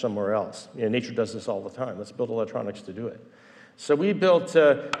detach somewhere else. You know, nature does this all the time. Let's build electronics to do it. So we built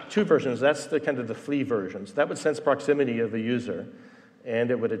two versions. That's the kind of the flea versions. That would sense proximity of the user,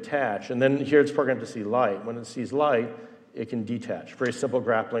 and it would attach. And then here it's programmed to see light. When it sees light, it can detach. Very simple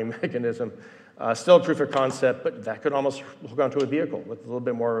grappling mechanism. Still a proof of concept, but that could almost hook onto a vehicle with a little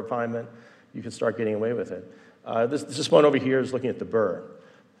bit more refinement. You could start getting away with it. This one over here is looking at the burr.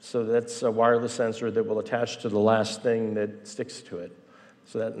 So that's a wireless sensor that will attach to the last thing that sticks to it.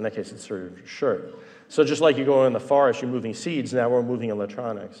 So that, in that case, it's sort of your shirt. So just like you go in the forest, you're moving seeds, now we're moving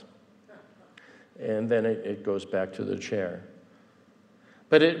electronics. And then it goes back to the chair.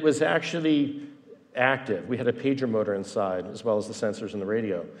 But it was actually active. We had a pager motor inside, as well as the sensors and the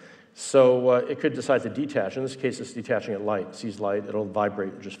radio. So it could decide to detach. In this case, it's detaching at light. It sees light, it'll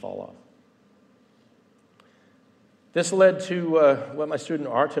vibrate and just fall off. This led to what my student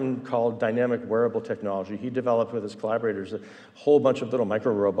Artem called dynamic wearable technology. He developed with his collaborators a whole bunch of little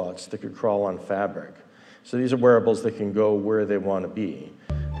micro robots that could crawl on fabric. So these are wearables that can go where they want to be.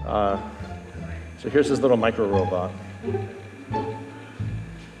 So here's this little micro robot.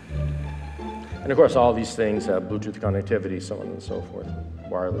 And of course, all these things have Bluetooth connectivity, so on and so forth,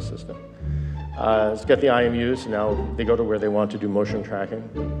 wireless system. It's got the IMUs. Now they go to where they want to do motion tracking.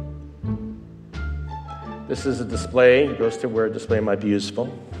 This is a display. It goes to where a display might be useful.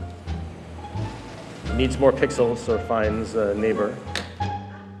 It needs more pixels, so it finds a neighbor.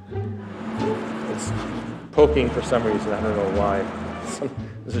 It's poking for some reason. I don't know why.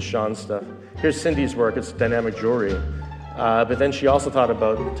 This is Sean's stuff. Here's Cindy's work. It's dynamic jewelry. But then she also thought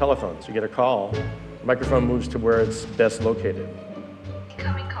about telephones. You get a call. The microphone moves to where it's best located.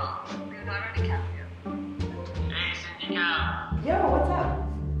 Incoming call. Leonardo DiCaprio. Hey, Cindy Cow. Yo, what's up?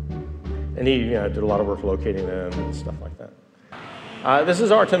 And he did a lot of work locating them and stuff like that. This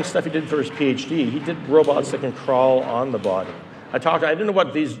is Artem's stuff he did for his PhD. He did robots that can crawl on the body. I didn't know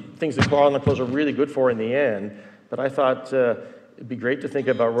what these things that crawl on the clothes are really good for in the end, but I thought it'd be great to think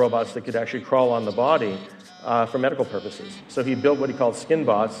about robots that could actually crawl on the body for medical purposes. So he built what he called skin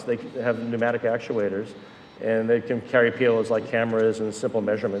bots. They have pneumatic actuators, and they can carry payloads like cameras and simple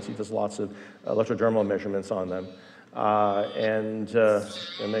measurements. He does lots of electrodermal measurements on them. And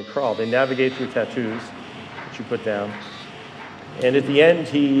they crawl. They navigate through tattoos that you put down. And at the end,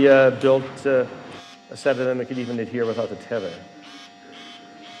 he built a set of them that could even adhere without the tether.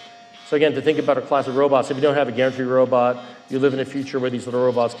 So again, to think about a class of robots, if you don't have a gantry robot, you live in a future where these little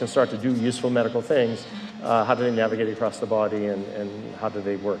robots can start to do useful medical things. How do they navigate across the body, and how do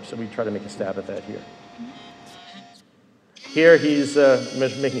they work? So we try to make a stab at that here. Here he's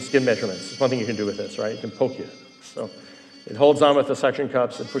making skin measurements. There's one thing you can do with this, right? It can poke you. So it holds on with the suction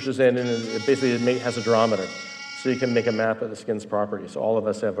cups, it pushes in, and it basically has a durometer. So you can make a map of the skin's properties. So all of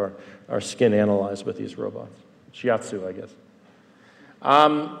us have our skin analyzed with these robots. Shiatsu, I guess.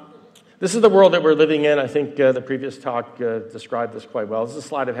 This is the world that we're living in. I think the previous talk described this quite well. This is a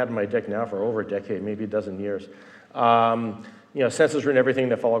slide I've had in my deck now for over a decade, maybe a dozen years. Sensors are in everything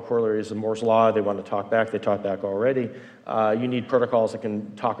that follow corollaries of Moore's Law. They want to talk back. They talk back already. You need protocols that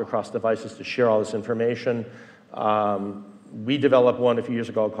can talk across devices to share all this information. We developed one a few years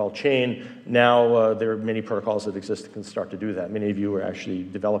ago called Chain. Now there are many protocols that exist that can start to do that. Many of you are actually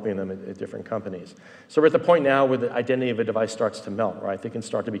developing them at different companies. So we're at the point now where the identity of a device starts to melt, right? They can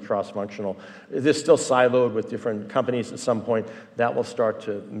start to be cross-functional. They're still siloed with different companies. At some point, that will start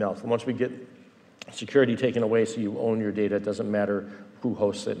to melt. And once we get security taken away so you own your data, it doesn't matter who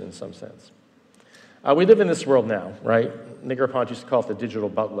hosts it in some sense. We live in this world now, right? Negroponte used to call it the digital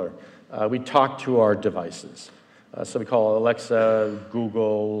butler. We talk to our devices. So we call Alexa,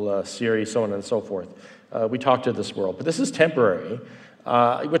 Google, Siri, so on and so forth. We talk to this world. But this is temporary.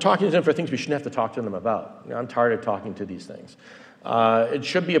 We're talking to them for things we shouldn't have to talk to them about. I'm tired of talking to these things. It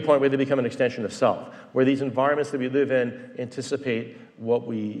should be a point where they become an extension of self, where these environments that we live in anticipate what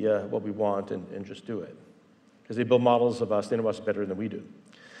we want and just do it. Because they build models of us, they know us better than we do.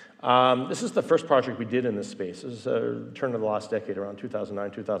 This is the first project we did in this space. This is turn of the last decade, around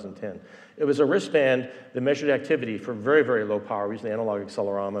 2009, 2010. It was a wristband that measured activity for very, very low power. We used an analog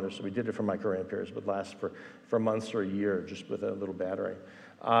accelerometer, so we did it for microamperes. It would last for months or a year just with a little battery.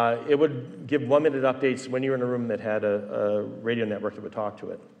 It would give 1-minute updates when you were in a room that had a radio network that would talk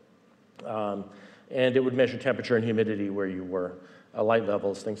to it. And it would measure temperature and humidity where you were, light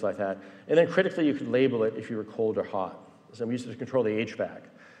levels, things like that. And then critically, you could label it if you were cold or hot. So we used it to control the HVAC.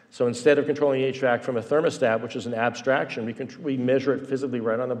 So instead of controlling HVAC from a thermostat, which is an abstraction, we measure it physically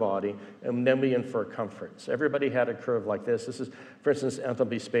right on the body, and then we infer comfort. So everybody had a curve like this. This is, for instance,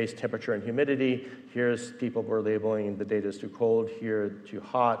 enthalpy, space, temperature, and humidity. Here's people were labeling the data is too cold, here too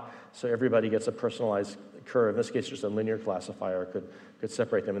hot. So everybody gets a personalized curve. In this case, just a linear classifier could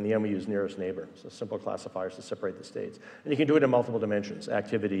separate them. In the end, we use nearest neighbor, so simple classifiers to separate the states. And you can do it in multiple dimensions,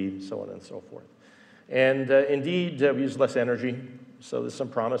 activity, so on and so forth. And indeed, we use less energy. So there's some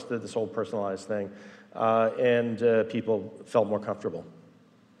promise to this whole personalized thing. And people felt more comfortable.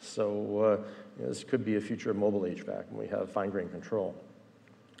 So this could be a future of mobile HVAC when we have fine-grained control.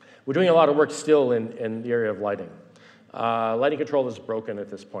 We're doing a lot of work still in the area of lighting. Lighting control is broken at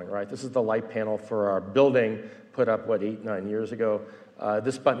this point, right? This is the light panel for our building, put up, 8, 9 years ago.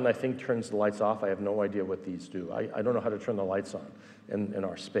 This button, I think, turns the lights off. I have no idea what these do. I don't know how to turn the lights on in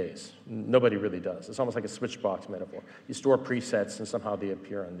our space. Nobody really does. It's almost like a switchbox metaphor. You store presets, and somehow they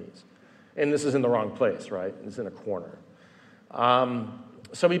appear on these. And this is in the wrong place, right? It's in a corner.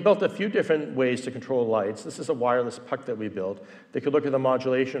 So we built a few different ways to control lights. This is a wireless puck that we built. They could look at the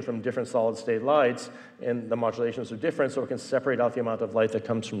modulation from different solid-state lights, and the modulations are different, so it can separate out the amount of light that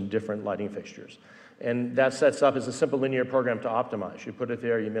comes from different lighting fixtures. And that sets up as a simple linear program to optimize. You put it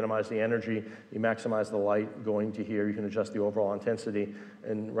there, you minimize the energy, you maximize the light going to here, you can adjust the overall intensity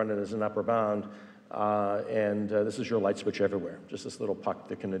and run it as an upper bound. This is your light switch everywhere, just this little puck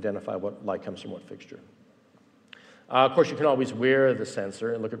that can identify what light comes from what fixture. Of course, you can always wear the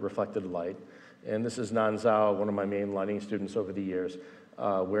sensor and look at reflected light. And this is Nan Zhao, one of my main lighting students over the years,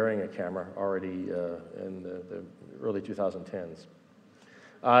 wearing a camera already in the early 2010s.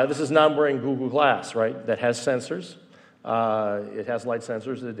 This is Nan wearing Google Glass, right, that has sensors. It has light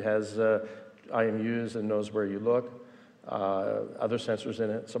sensors. It has IMUs and knows where you look. Other sensors in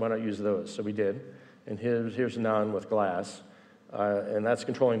it, so why not use those? So we did. And here's Nan with glass. And that's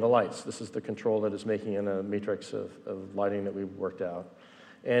controlling the lights. This is the control that is making in a matrix of lighting that we've worked out.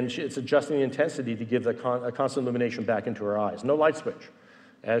 And it's adjusting the intensity to give a constant illumination back into her eyes. No light switch.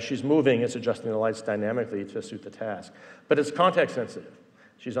 As she's moving, it's adjusting the lights dynamically to suit the task. But it's context sensitive.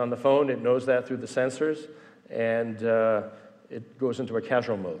 She's on the phone, it knows that through the sensors, and it goes into a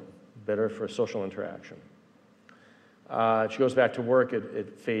casual mode, better for social interaction. She goes back to work,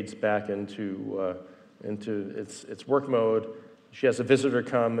 it fades back into its work mode. She has a visitor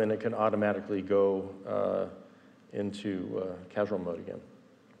come, and it can automatically go into casual mode again.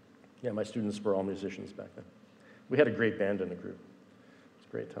 Yeah, my students were all musicians back then. We had a great band in the group. It was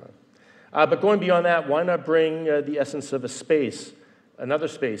a great time. But going beyond that, why not bring the essence of a space, another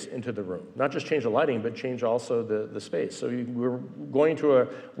space, into the room? Not just change the lighting, but change also the space. So we're going to a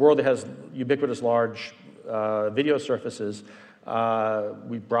world that has ubiquitous large video surfaces.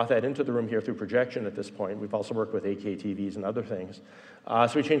 We brought that into the room here through projection at this point. We've also worked with 8K TVs and other things.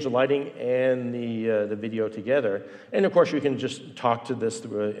 So we changed the lighting and the video together. And of course, you can just talk to this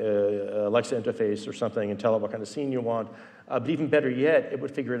through a Alexa interface or something and tell it what kind of scene you want. But even better yet, it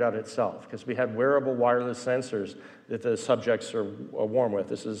would figure it out itself, because we had wearable wireless sensors that the subjects are warm with.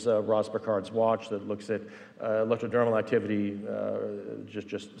 This is Roz Picard's watch that looks at electrodermal activity,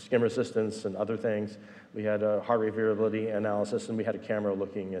 just skin resistance and other things. We had heart rate variability analysis, and we had a camera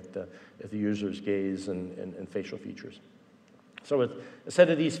looking at the user's gaze and facial features. So with a set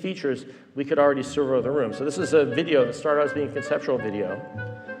of these features, we could already servo the room. So this is a video that started out as being a conceptual video.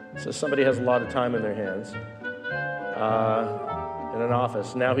 So somebody has a lot of time in their hands in an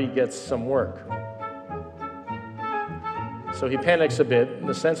office. Now he gets some work. So he panics a bit, and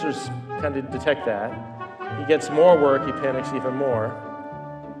the sensors kind of detect that. He gets more work, he panics even more.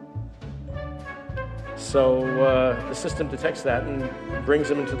 So the system detects that and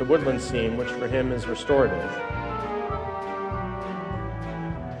brings him into the woodland scene, which for him is restorative.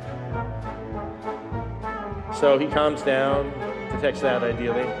 So he calms down, detects that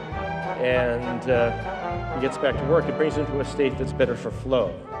ideally, and he gets back to work. It brings him to a state that's better for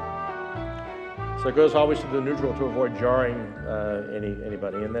flow. So it goes always to the neutral to avoid jarring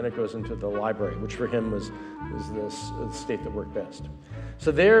anybody, and then it goes into the library, which for him was the state that worked best.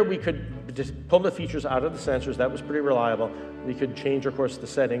 So there we could just pull the features out of the sensors. That was pretty reliable. We could change, of course, the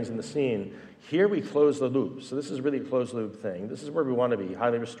settings in the scene. Here we close the loop. So this is really a closed loop thing. This is where we want to be,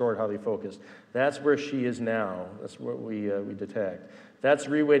 highly restored, highly focused. That's where she is now. That's what we detect. That's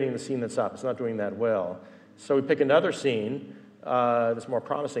reweighting the scene that's up. It's not doing that well. So we pick another scene that's more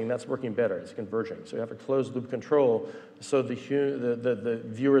promising. That's working better. It's converging. So you have a closed loop control, so the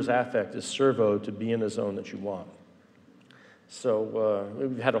viewer's affect is servoed to be in the zone that you want. So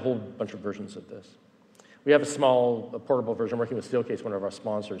we've had a whole bunch of versions of this. We have a small portable version working with Steelcase, one of our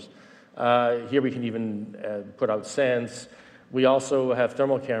sponsors. Here we can even put out scents. We also have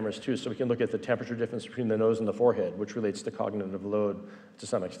thermal cameras too, so we can look at the temperature difference between the nose and the forehead, which relates to cognitive load to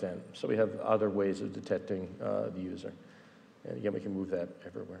some extent. So we have other ways of detecting the user. And again, we can move that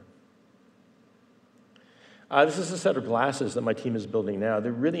everywhere. This is a set of glasses that my team is building now.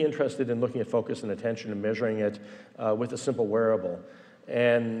 They're really interested in looking at focus and attention and measuring it with a simple wearable.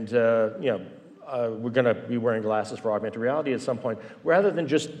 And we're going to be wearing glasses for augmented reality at some point. Rather than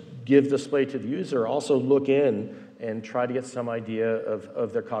just give display to the user, also look in and try to get some idea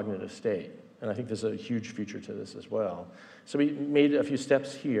of their cognitive state. And I think there's a huge future to this as well. So we made a few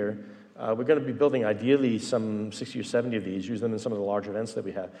steps here. We're going to be building, ideally, some 60 or 70 of these, use them in some of the large events that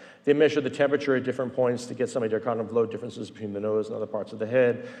we have. They measure the temperature at different points to get some idea of cognitive load differences between the nose and other parts of the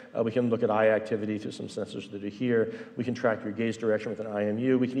head. We can look at eye activity through some sensors that are here. We can track your gaze direction with an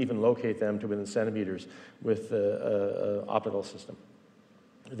IMU. We can even locate them to within centimeters with an optical system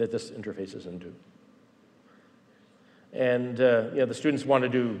that this interfaces into. And the students want to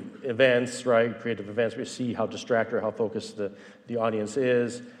do events, right? Creative events. We see how distracted or how focused the audience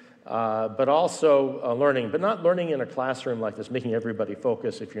is. But also learning, but not learning in a classroom like this, making everybody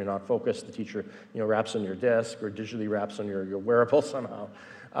focus. If you're not focused, the teacher wraps on your desk or digitally wraps on your wearable somehow.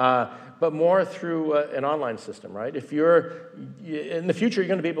 But more through an online system, right? If in the future, you're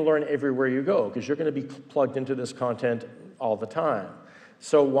going to be able to learn everywhere you go because you're going to be plugged into this content all the time.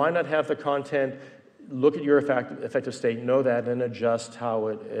 So why not have the content look at your effective state, know that, and adjust how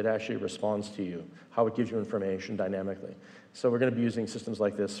it actually responds to you, how it gives you information dynamically. So we're going to be using systems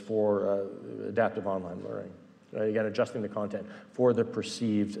like this for adaptive online learning. Again, adjusting the content for the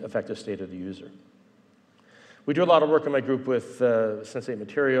perceived effective state of the user. We do a lot of work in my group with Sense8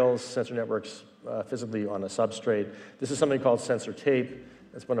 materials, sensor networks physically on a substrate. This is something called sensor tape.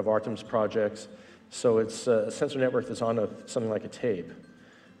 That's one of Artem's projects. So it's a sensor network that's on something like a tape.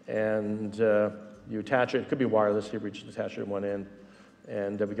 And you attach it. It could be wireless. Here we just attach it at one end.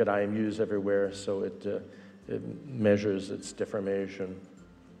 And we've got IMUs everywhere, so it measures its deformation,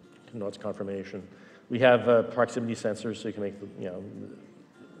 its conformation. We have proximity sensors, so you can make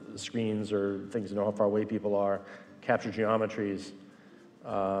the screens or things to know how far away people are, capture geometries.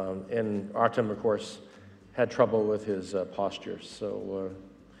 And Artem, of course, had trouble with his posture, so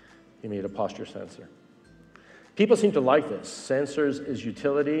he made a posture sensor. People seem to like this. Sensors is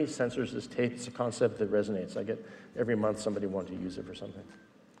utility, sensors is tape. It's a concept that resonates. I get every month somebody wanting to use it for something.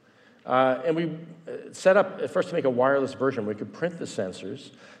 And we set up, at first, to make a wireless version. We could print the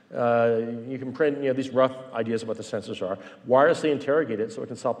sensors. You can print these rough ideas of what the sensors are, wirelessly interrogate it so it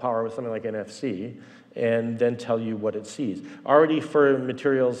can sell power with something like NFC, and then tell you what it sees. Already for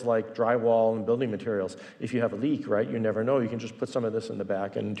materials like drywall and building materials, if you have a leak, right, you never know. You can just put some of this in the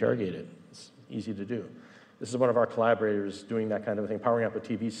back and interrogate it. It's easy to do. This is one of our collaborators doing that kind of thing, powering up with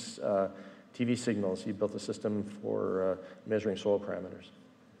TV signals. He built a system for measuring soil parameters.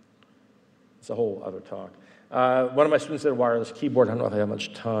 It's a whole other talk. One of my students did a wireless keyboard. I don't know if I have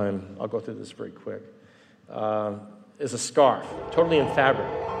much time. I'll go through this very quick. Is a scarf, totally in fabric.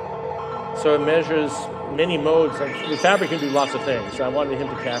 So it measures many modes. The fabric can do lots of things. So I wanted him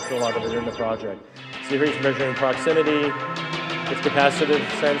to capture a lot of it in the project. So here he's measuring proximity, it's capacitive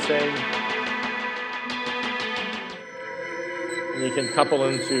sensing. And you can couple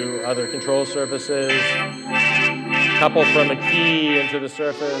into other control surfaces, couple from a key into the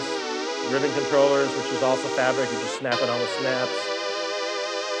surface, ribbon controllers, which is also fabric. You just snap it on with snaps.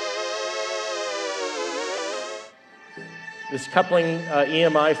 This coupling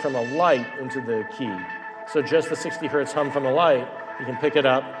EMI from a light into the key. So just the 60 hertz hum from the light, you can pick it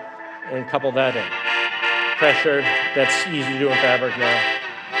up and couple that in. Pressure, that's easy to do in fabric now.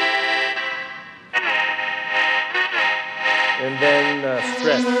 And then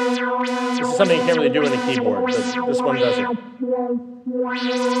stretch. This is something you can't really do in a keyboard, but this one does it.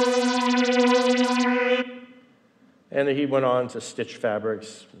 And he went on to stitch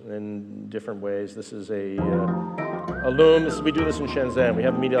fabrics in different ways. This is a loom. We do this in Shenzhen. We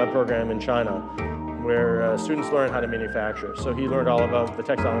have a Media Lab program in China where students learn how to manufacture. So he learned all about the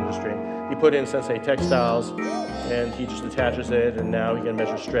textile industry. He put in Sense8 textiles, and he just attaches it, and now he can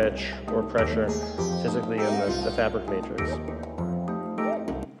measure stretch or pressure physically in the fabric matrix.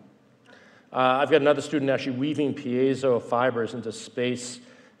 I've got another student actually weaving piezo fibers into space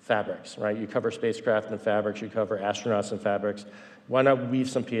fabrics, right? You cover spacecraft in fabrics, you cover astronauts in fabrics. Why not weave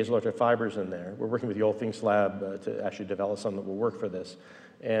some piezoelectric fibers in there? We're working with the Old Things Lab to actually develop something that will work for this.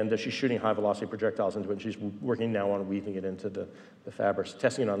 And she's shooting high-velocity projectiles into it, and she's working now on weaving it into the fabrics,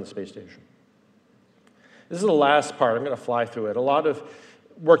 testing it on the space station. This is the last part. I'm going to fly through it. A lot of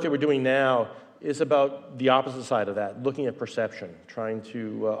work that we're doing now is about the opposite side of that, looking at perception, trying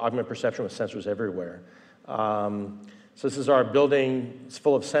to augment perception with sensors everywhere. So this is our building. It's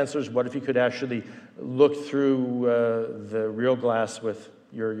full of sensors. What if you could actually look through the real glass with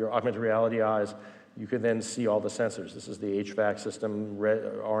your augmented reality eyes? You could then see all the sensors. This is the HVAC system.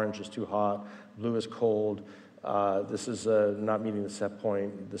 Orange is too hot. Blue is cold. This is not meeting the set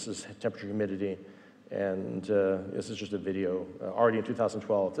point. This is temperature, humidity. And this is just a video, already in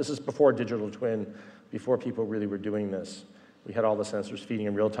 2012. This is before digital twin, before people really were doing this. We had all the sensors feeding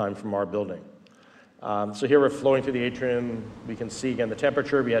in real time from our building. So here we're flowing through the atrium. We can see, again, the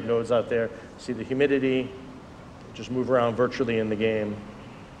temperature. We had nodes out there. See the humidity. Just move around virtually in the game.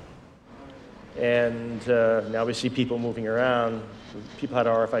 And now we see people moving around. People had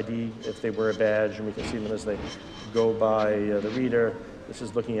RFID if they wear a badge, and we can see them as they go by the reader. This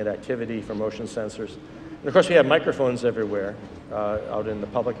is looking at activity for motion sensors. And of course, we have microphones everywhere out in the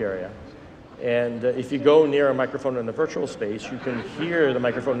public area. And if you go near a microphone in the virtual space, you can hear the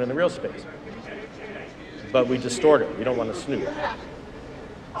microphone in the real space. but we distort it. We don't want to snoop.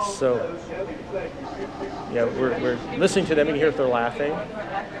 So, we're listening to them and hear if they're laughing,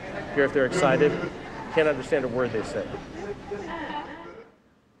 hear if they're excited. Can't understand a word they say.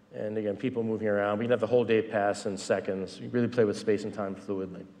 And again, people moving around. We can have the whole day pass in seconds. You really play with space and time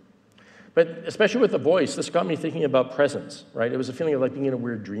fluidly. But especially with the voice, this got me thinking about presence, right? It was a feeling of like being in a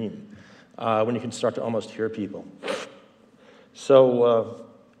weird dream when you can start to almost hear people. So,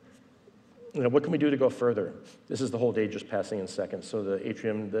 what can we do to go further? This is the whole day just passing in seconds. So the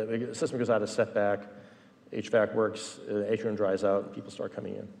atrium, the system goes out of setback, HVAC works, the atrium dries out, people start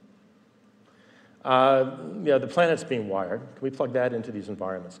coming in. The planet's being wired. Can we plug that into these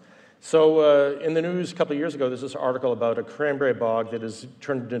environments? So in the news a couple of years ago, there's this article about a cranberry bog that is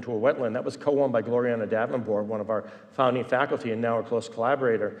turned into a wetland. That was co-owned by Gloriana Davenport, one of our founding faculty and now a close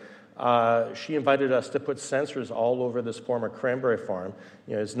collaborator. She invited us to put sensors all over this former cranberry farm.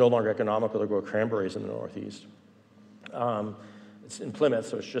 It's no longer economical to grow cranberries in the Northeast. It's in Plymouth,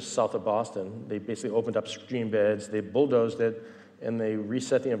 so it's just south of Boston. They basically opened up stream beds, they bulldozed it, and they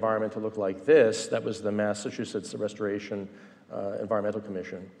reset the environment to look like this. That was the Massachusetts Restoration Environmental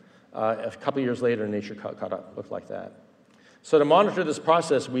Commission. A couple years later, Nature caught up, looked like that. So to monitor this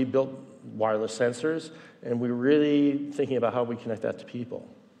process, we built wireless sensors, and we were really thinking about how we connect that to people.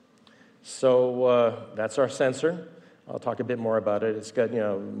 So that's our sensor. I'll talk a bit more about it. It's got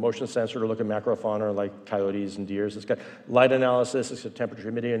motion sensor to look at macrofauna like coyotes and deers. It's got light analysis. It's got temperature,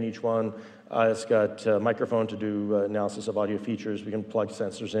 humidity on each one. It's got a microphone to do analysis of audio features. We can plug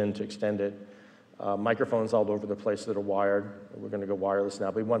sensors in to extend it. Microphones all over the place that are wired. We're going to go wireless now,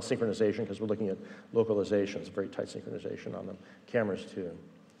 but we want synchronization because we're looking at localization. It's very tight synchronization on them. Cameras too.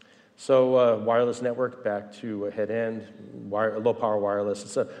 So wireless network back to head end, low power wireless.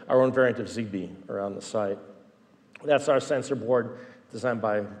 It's our own variant of Zigbee around the site. That's our sensor board designed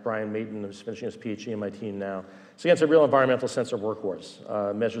by Brian Mayton, who's finishing his PhD at MIT now. So again, it's a real environmental sensor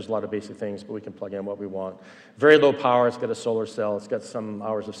workhorse. Measures a lot of basic things, but we can plug in what we want. Very low power. It's got a solar cell. It's got some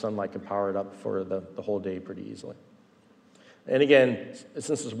hours of sunlight, can power it up for the whole day pretty easily. And again,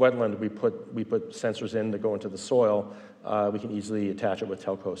 since it's wetland, we put sensors in that go into the soil. We can easily attach it with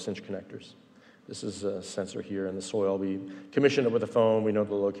telco cinch connectors. This is a sensor here in the soil. We commission it with a phone. We know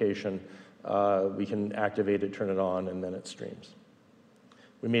the location. We can activate it, turn it on, and then it streams.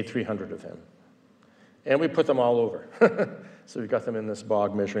 We made 300 of them. And we put them all over. So we've got them in this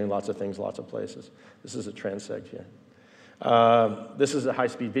bog measuring lots of things, lots of places. This is a transect here. This is a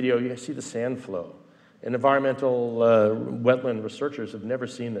high-speed video. You see the sand flow. And environmental wetland researchers have never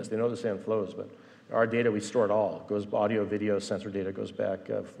seen this. They know the sand flows, but our data, we store it all. It goes audio, video, sensor data goes back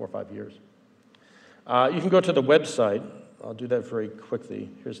 4 or 5 years. You can go to the website. I'll do that very quickly.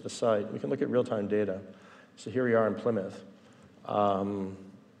 Here's the site. We can look at real-time data. So here we are in Plymouth.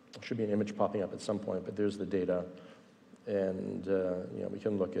 There should be an image popping up at some point, but there's the data. And we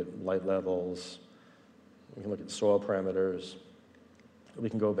can look at light levels. We can look at soil parameters. We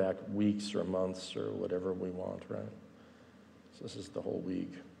can go back weeks or months or whatever we want, right? So this is the whole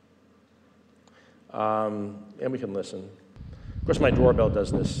week. And we can listen. Of course, my doorbell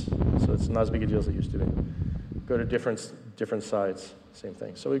does this, so it's not as big a deal as it used to be. Go to different sites, same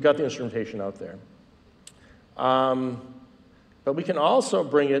thing. So we've got the instrumentation out there. But we can also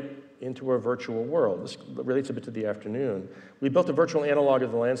bring it into a virtual world. This relates a bit to the afternoon. We built a virtual analog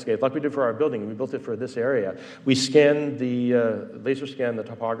of the landscape, like we did for our building. We built it for this area. We scanned laser scan the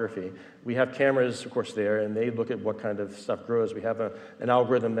topography. We have cameras, of course, there, and they look at what kind of stuff grows. We have an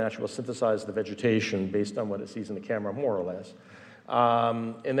algorithm that will synthesize the vegetation based on what it sees in the camera, more or less.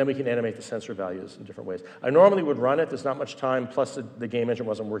 And then we can animate the sensor values in different ways. I normally would run it. There's not much time, plus the game engine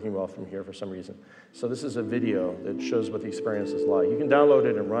wasn't working well from here for some reason. So this is a video that shows what the experience is like. You can download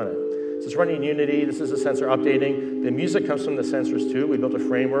it and run it. So it's running in Unity. This is a sensor updating. The music comes from the sensors too. We built a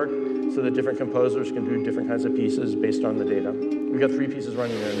framework so that different composers can do different kinds of pieces based on the data. We've got 3 pieces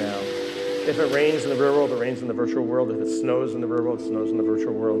running there now. If it rains in the real world, it rains in the virtual world. If it snows in the real world, it snows in the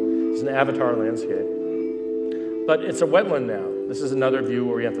virtual world. It's an avatar landscape. But it's a wetland now. This is another view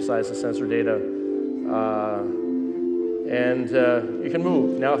where we emphasize the sensor data. You can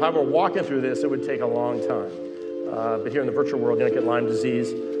move. Now, if I were walking through this, it would take a long time. But here in the virtual world, you don't get Lyme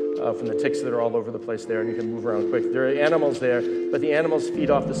disease from the ticks that are all over the place there, and you can move around quick. There are animals there, but the animals feed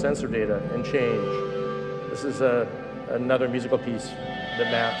off the sensor data and change. This is another musical piece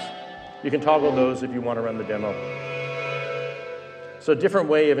that maps. You can toggle those if you want to run the demo. So a different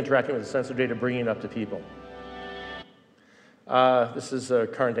way of interacting with the sensor data, bringing it up to people. This is a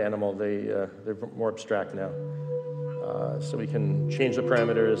current animal. They're more abstract now. So we can change the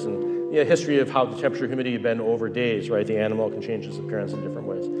parameters and history of how the temperature, humidity have been over days, right? The animal can change its appearance in different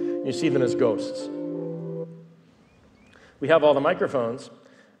ways. You see them as ghosts. We have all the microphones,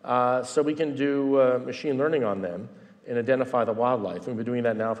 so we can do machine learning on them and identify the wildlife. We've been doing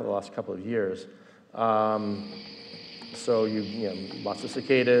that now for the last couple of years. So lots of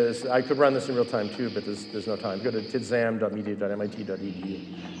cicadas. I could run this in real time too, but there's no time. Go to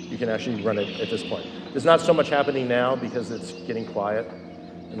tidzam.media.mit.edu. You can actually run it at this point. There's not so much happening now because it's getting quiet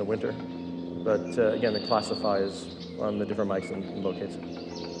in the winter. But again, it classifies on the different mics and locates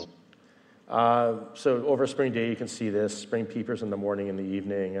it. So over a spring day, you can see this. Spring peepers in the morning and the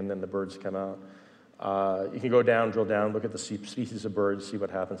evening, and then the birds come out. You can go down, drill down, look at the species of birds, see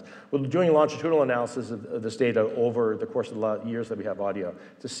what happens. We're doing a longitudinal analysis of this data over the course of the years that we have audio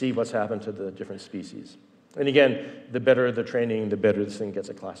to see what's happened to the different species. And again, the better the training, the better this thing gets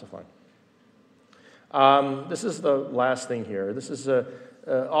at classifying. This is the last thing here. This is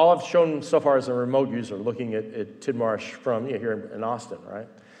all I've shown so far is a remote user looking at Tidmarsh from here in Austin, right?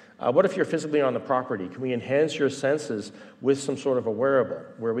 What if you're physically on the property? Can we enhance your senses with some sort of a wearable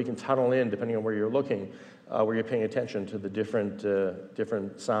where we can tunnel in, depending on where you're looking, where you're paying attention to the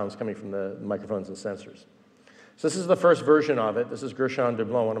different sounds coming from the microphones and sensors? So this is the first version of it. This is Gershon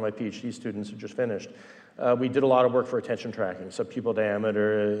Deblon, one of my PhD students who just finished. We did a lot of work for attention tracking, so pupil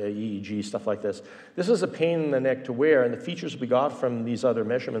diameter, EEG, stuff like this. This was a pain in the neck to wear, and the features we got from these other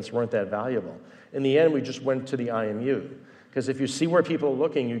measurements weren't that valuable. In the end, we just went to the IMU. Because if you see where people are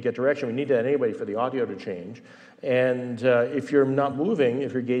looking, you get direction. We need that anyway for the audio to change. And if you're not moving,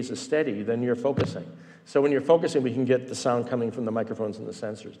 if your gaze is steady, then you're focusing. So when you're focusing, we can get the sound coming from the microphones and the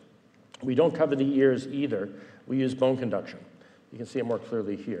sensors. We don't cover the ears either. We use bone conduction. You can see it more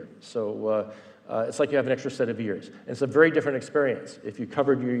clearly here. So it's like you have an extra set of ears. And it's a very different experience. If you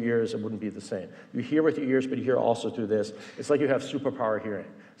covered your ears, it wouldn't be the same. You hear with your ears, but you hear also through this. It's like you have superpower hearing.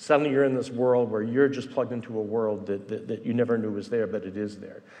 Suddenly you're in this world where you're just plugged into a world that you never knew was there, but it is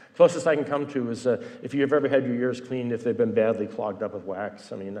there. Closest I can come to is if you've ever had your ears cleaned, if they've been badly clogged up with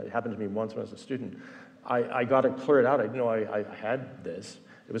wax. I mean, it happened to me once when I was a student. I got it cleared out. I didn't know I had this.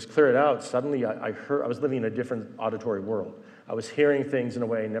 It was cleared out. Suddenly I was living in a different auditory world. I was hearing things in a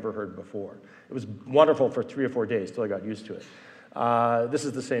way I never heard before. It was wonderful for 3 or 4 days till I got used to it. This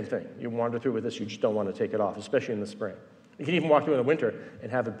is the same thing. You wander through with this, you just don't want to take it off, especially in the spring. You can even walk through in the winter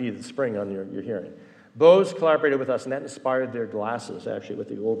and have it be the spring on your hearing. Bose collaborated with us, and that inspired their glasses, actually, with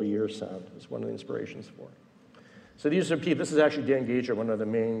the over-ear sound. It's one of the inspirations for it. So these are people. This is actually Dan Gager, one of the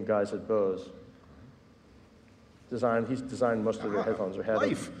main guys at Bose. He's designed most of their headphones, or had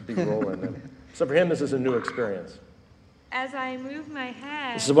a big role in them. So for him, this is a new experience. As I move my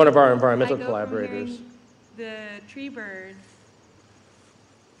head, this is one of our environmental collaborators. From the tree birds,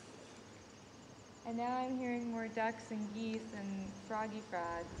 and now I'm hearing more ducks and geese and froggy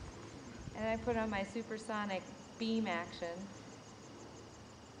frogs. And I put on my supersonic beam action.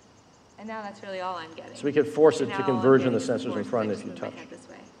 And now that's really all I'm getting. So we could force it to converge in the sensors in front if you touch. This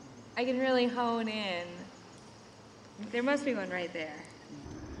way. I can really hone in. There must be one right there.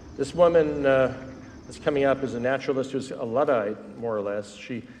 This woman that's coming up is a naturalist who's a Luddite, more or less.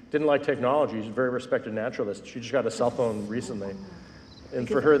 She didn't like technology. She's a very respected naturalist. She just got a cell phone recently. And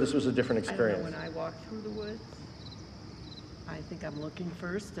for her, this was a different experience. I know when I walk through the woods, I think I'm looking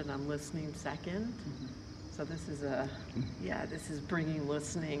first and I'm listening second. So this is this is bringing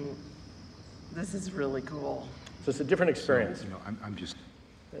listening. This is really cool. So it's a different experience. So, I'm just...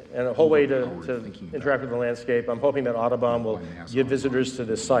 And a whole way to interact with the landscape. I'm hoping that Audubon will give visitors to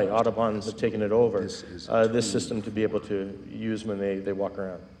this site. Audubon has taken it over, this system to be able to use when they walk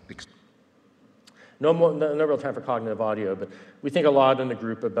around. No real time for cognitive audio, but we think a lot in the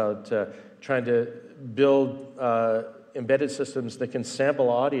group about trying to build embedded systems that can sample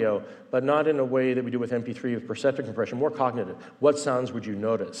audio, but not in a way that we do with MP3 with perceptive compression, more cognitive. What sounds would you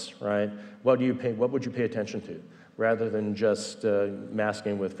notice, right? What would you pay attention to? Rather than just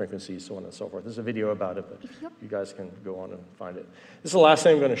masking with frequencies, so on and so forth. There's a video about it, but you guys can go on and find it. This is the last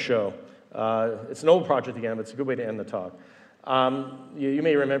thing I'm going to show. It's an old project again, but it's a good way to end the talk. You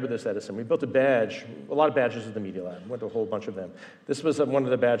may remember this, Edison. We built a badge, a lot of badges at the Media Lab. Went to a whole bunch of them. This was one of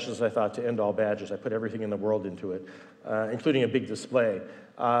the badges I thought to end all badges. I put everything in the world into it, including a big display.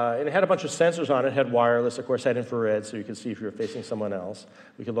 And it had a bunch of sensors on it. It had wireless, of course, had infrared, so you could see if you were facing someone else.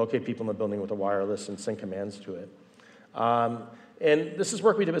 We could locate people in the building with a wireless and send commands to it. And this is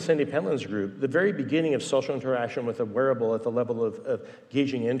work we did with Cindy Pentland's group, the very beginning of social interaction with a wearable at the level of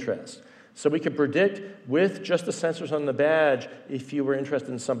gauging interest. So we could predict with just the sensors on the badge if you were interested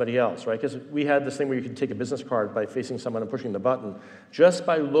in somebody else, right? Because we had this thing where you could take a business card by facing someone and pushing the button. Just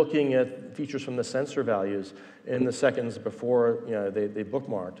by looking at features from the sensor values in the seconds before they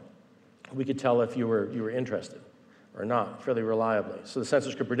bookmarked, we could tell if you were interested or not fairly reliably. So the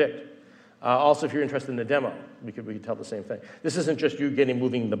sensors could predict. Also, if you're interested in the demo, we could tell the same thing. This isn't just you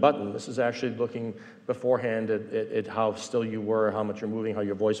moving the button. This is actually looking beforehand at how still you were, how much you're moving, how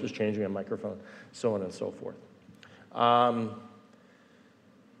your voice was changing on microphone, so on and so forth.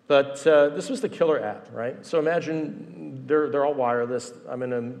 But this was the killer app, right? So imagine they're all wireless. I'm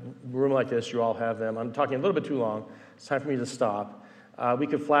in a room like this. You all have them. I'm talking a little bit too long. It's time for me to stop. We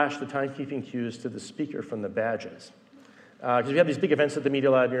could flash the timekeeping cues to the speaker from the badges. Because we have these big events at the Media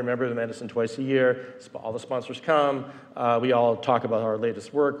Lab. You remember the Medicine twice a year. All the sponsors come. We all talk about our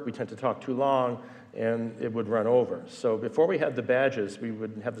latest work. We tend to talk too long, and it would run over. So before we had the badges, we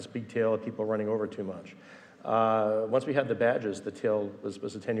would have this big tail of people running over too much. Once we had the badges, the tail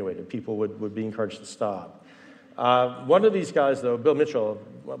was attenuated. People would be encouraged to stop. One of these guys, though, Bill Mitchell,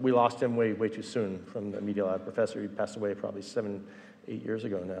 we lost him way too soon from the Media Lab professor. He passed away probably 7-8 years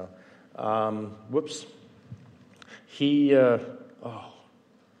ago now. Whoops. He, it's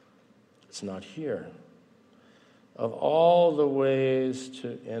not here. Of all the ways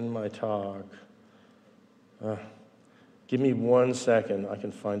to end my talk, give me 1 second. I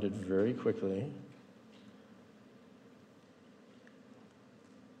can find it very quickly.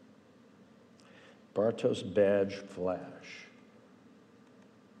 Bartos badge flash.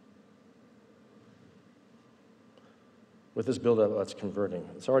 With this build-up, it's converting.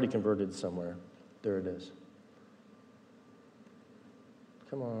 It's already converted somewhere. There it is.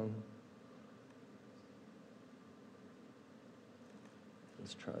 Come on.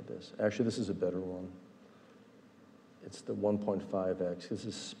 Let's try this. Actually, this is a better one. It's the 1.5x. This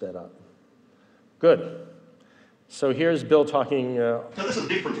is sped up. Good. So here's Bill talking. So this is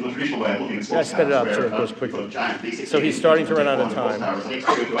different from the traditional way of looking at sports. I sped it up so it goes quickly. So he's starting to run out of time. He's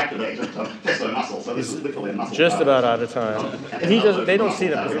just about out of time. And he doesn't. They don't see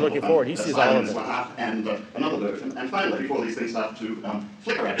them because they're looking forward. He sees all of them. And another version. And finally, before these things start to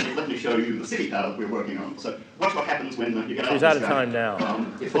flicker at you, let me show you the city card that we're working on. So watch what happens when you get out. He's out of time now,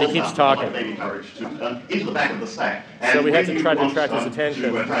 but he keeps talking. Into the back of the stack. So we had to try to attract his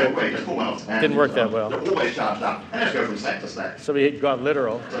attention. Didn't work that well. Always charged up. And let's go from stack to stack. So we got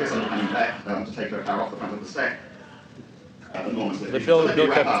literal. So coming back to take her car off the front of the stack. The Bill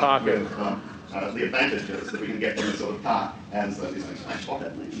kept talking. The advantages that we can get from this sort of car as these things flash off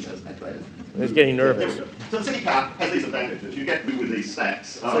at me as activated. He's getting nervous. So the city car has these advantages. You get with these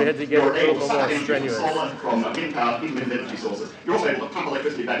stacks. So you had to get a little bit more strenuous. Solar from in-car, in-wind energy sources. You're also able to pump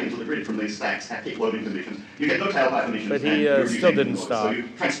electricity back into the grid from these stacks at peak loading conditions. You get no tailpipe emissions. But he still didn't stop. So you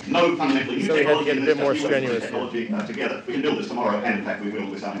no fundamentally new so we had to get a bit more strenuous strenuous here. Together. We can build this tomorrow, and in fact we will.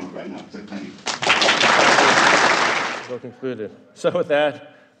 We're starting on right now. So thank you. So concluded. So with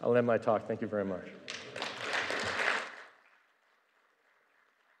that, I'll end my talk. Thank you very much.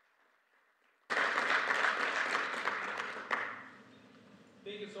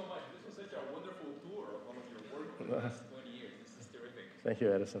 Thank you so much. This was such a wonderful tour of all of your work for the last 20 years. This is terrific. Thank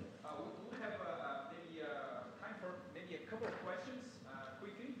you, Edison. We'll have maybe time for maybe a couple of questions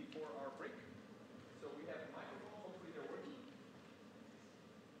quickly before our break. So we have microphones. Hopefully they're working.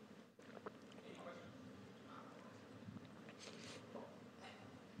 Any questions?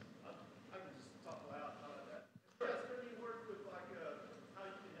 I can just talk loud about that. Has there any work with like how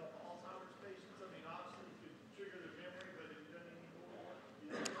you can help Alzheimer's patients? I mean, obviously you could trigger their memory, but have you done any more work?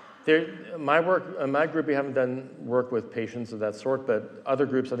 My group, we haven't done work with patients of that sort, but other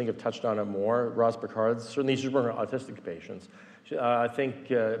groups I think have touched on it more. Roz Picard, certainly she's working on autistic patients. I think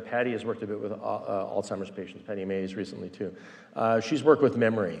Patty has worked a bit with Alzheimer's patients, Patty Mays recently too. She's worked with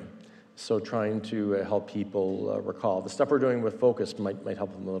memory, so trying to help people recall. The stuff we're doing with Focus might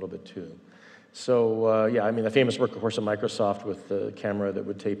help them a little bit too. So yeah, I mean, the famous work, of course, of Microsoft with the camera that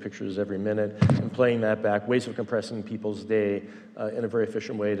would take pictures every minute and playing that back, ways of compressing people's day in a very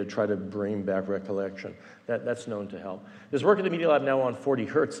efficient way to try to bring back recollection. That's known to help. There's work at the Media Lab now on 40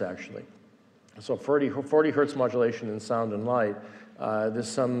 hertz, actually. So 40 hertz modulation in sound and light. There's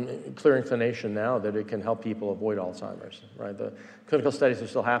some clear inclination now that it can help people avoid Alzheimer's, right? The clinical studies are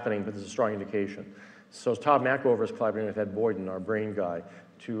still happening, but there's a strong indication. So Todd Mackover is collaborating with Ed Boyden, our brain guy,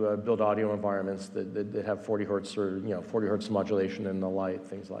 to build audio environments that have 40 hertz or 40 hertz modulation in the light,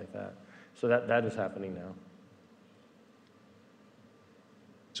 things like that. So that is happening now.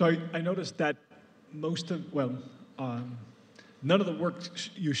 So I noticed that none of the work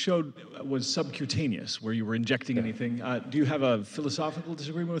you showed was subcutaneous, where you were injecting anything. Do you have a philosophical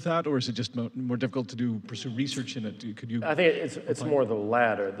disagreement with that, or is it just more difficult to pursue research in it? Could you? I think it's more the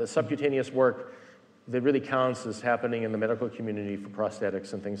latter. The subcutaneous work that really counts as happening in the medical community for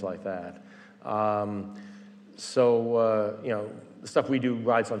prosthetics and things like that. the stuff we do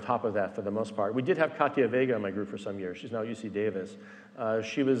rides on top of that for the most part. We did have Katia Vega in my group for some years. She's now at UC Davis.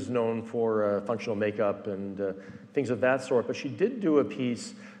 She was known for functional makeup and things of that sort, but she did do a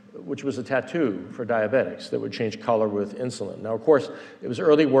piece which was a tattoo for diabetics that would change color with insulin. Now, of course, it was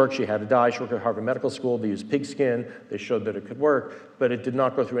early work. She had to die. She worked at Harvard Medical School. They used pig skin. They showed that it could work, but it did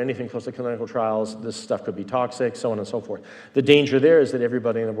not go through anything close to clinical trials. This stuff could be toxic, so on and so forth. The danger there is that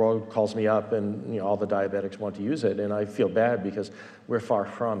everybody in the world calls me up and all the diabetics want to use it, and I feel bad because we're far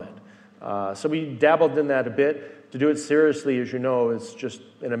from it. So we dabbled in that a bit. To do it seriously, as you know, is just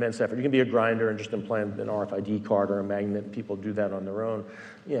an immense effort. You can be a grinder and just implant an RFID card or a magnet. People do that on their own.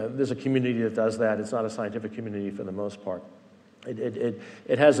 There's a community that does that. It's not a scientific community for the most part.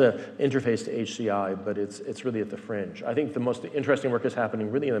 It has an interface to HCI, but it's really at the fringe. I think the most interesting work is happening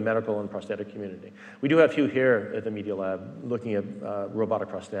really in the medical and prosthetic community. We do have Hugh here at the Media Lab looking at robotic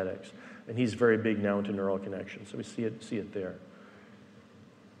prosthetics, and he's very big now into neural connections, so we see it there.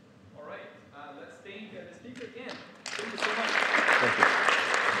 All right, let's thank the speaker again. Thank you so much. Thank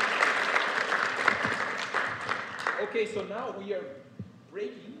you. Okay, so now we are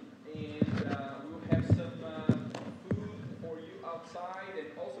breaking, and we will have some food for you outside, and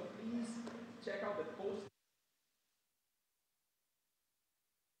also please check out the post.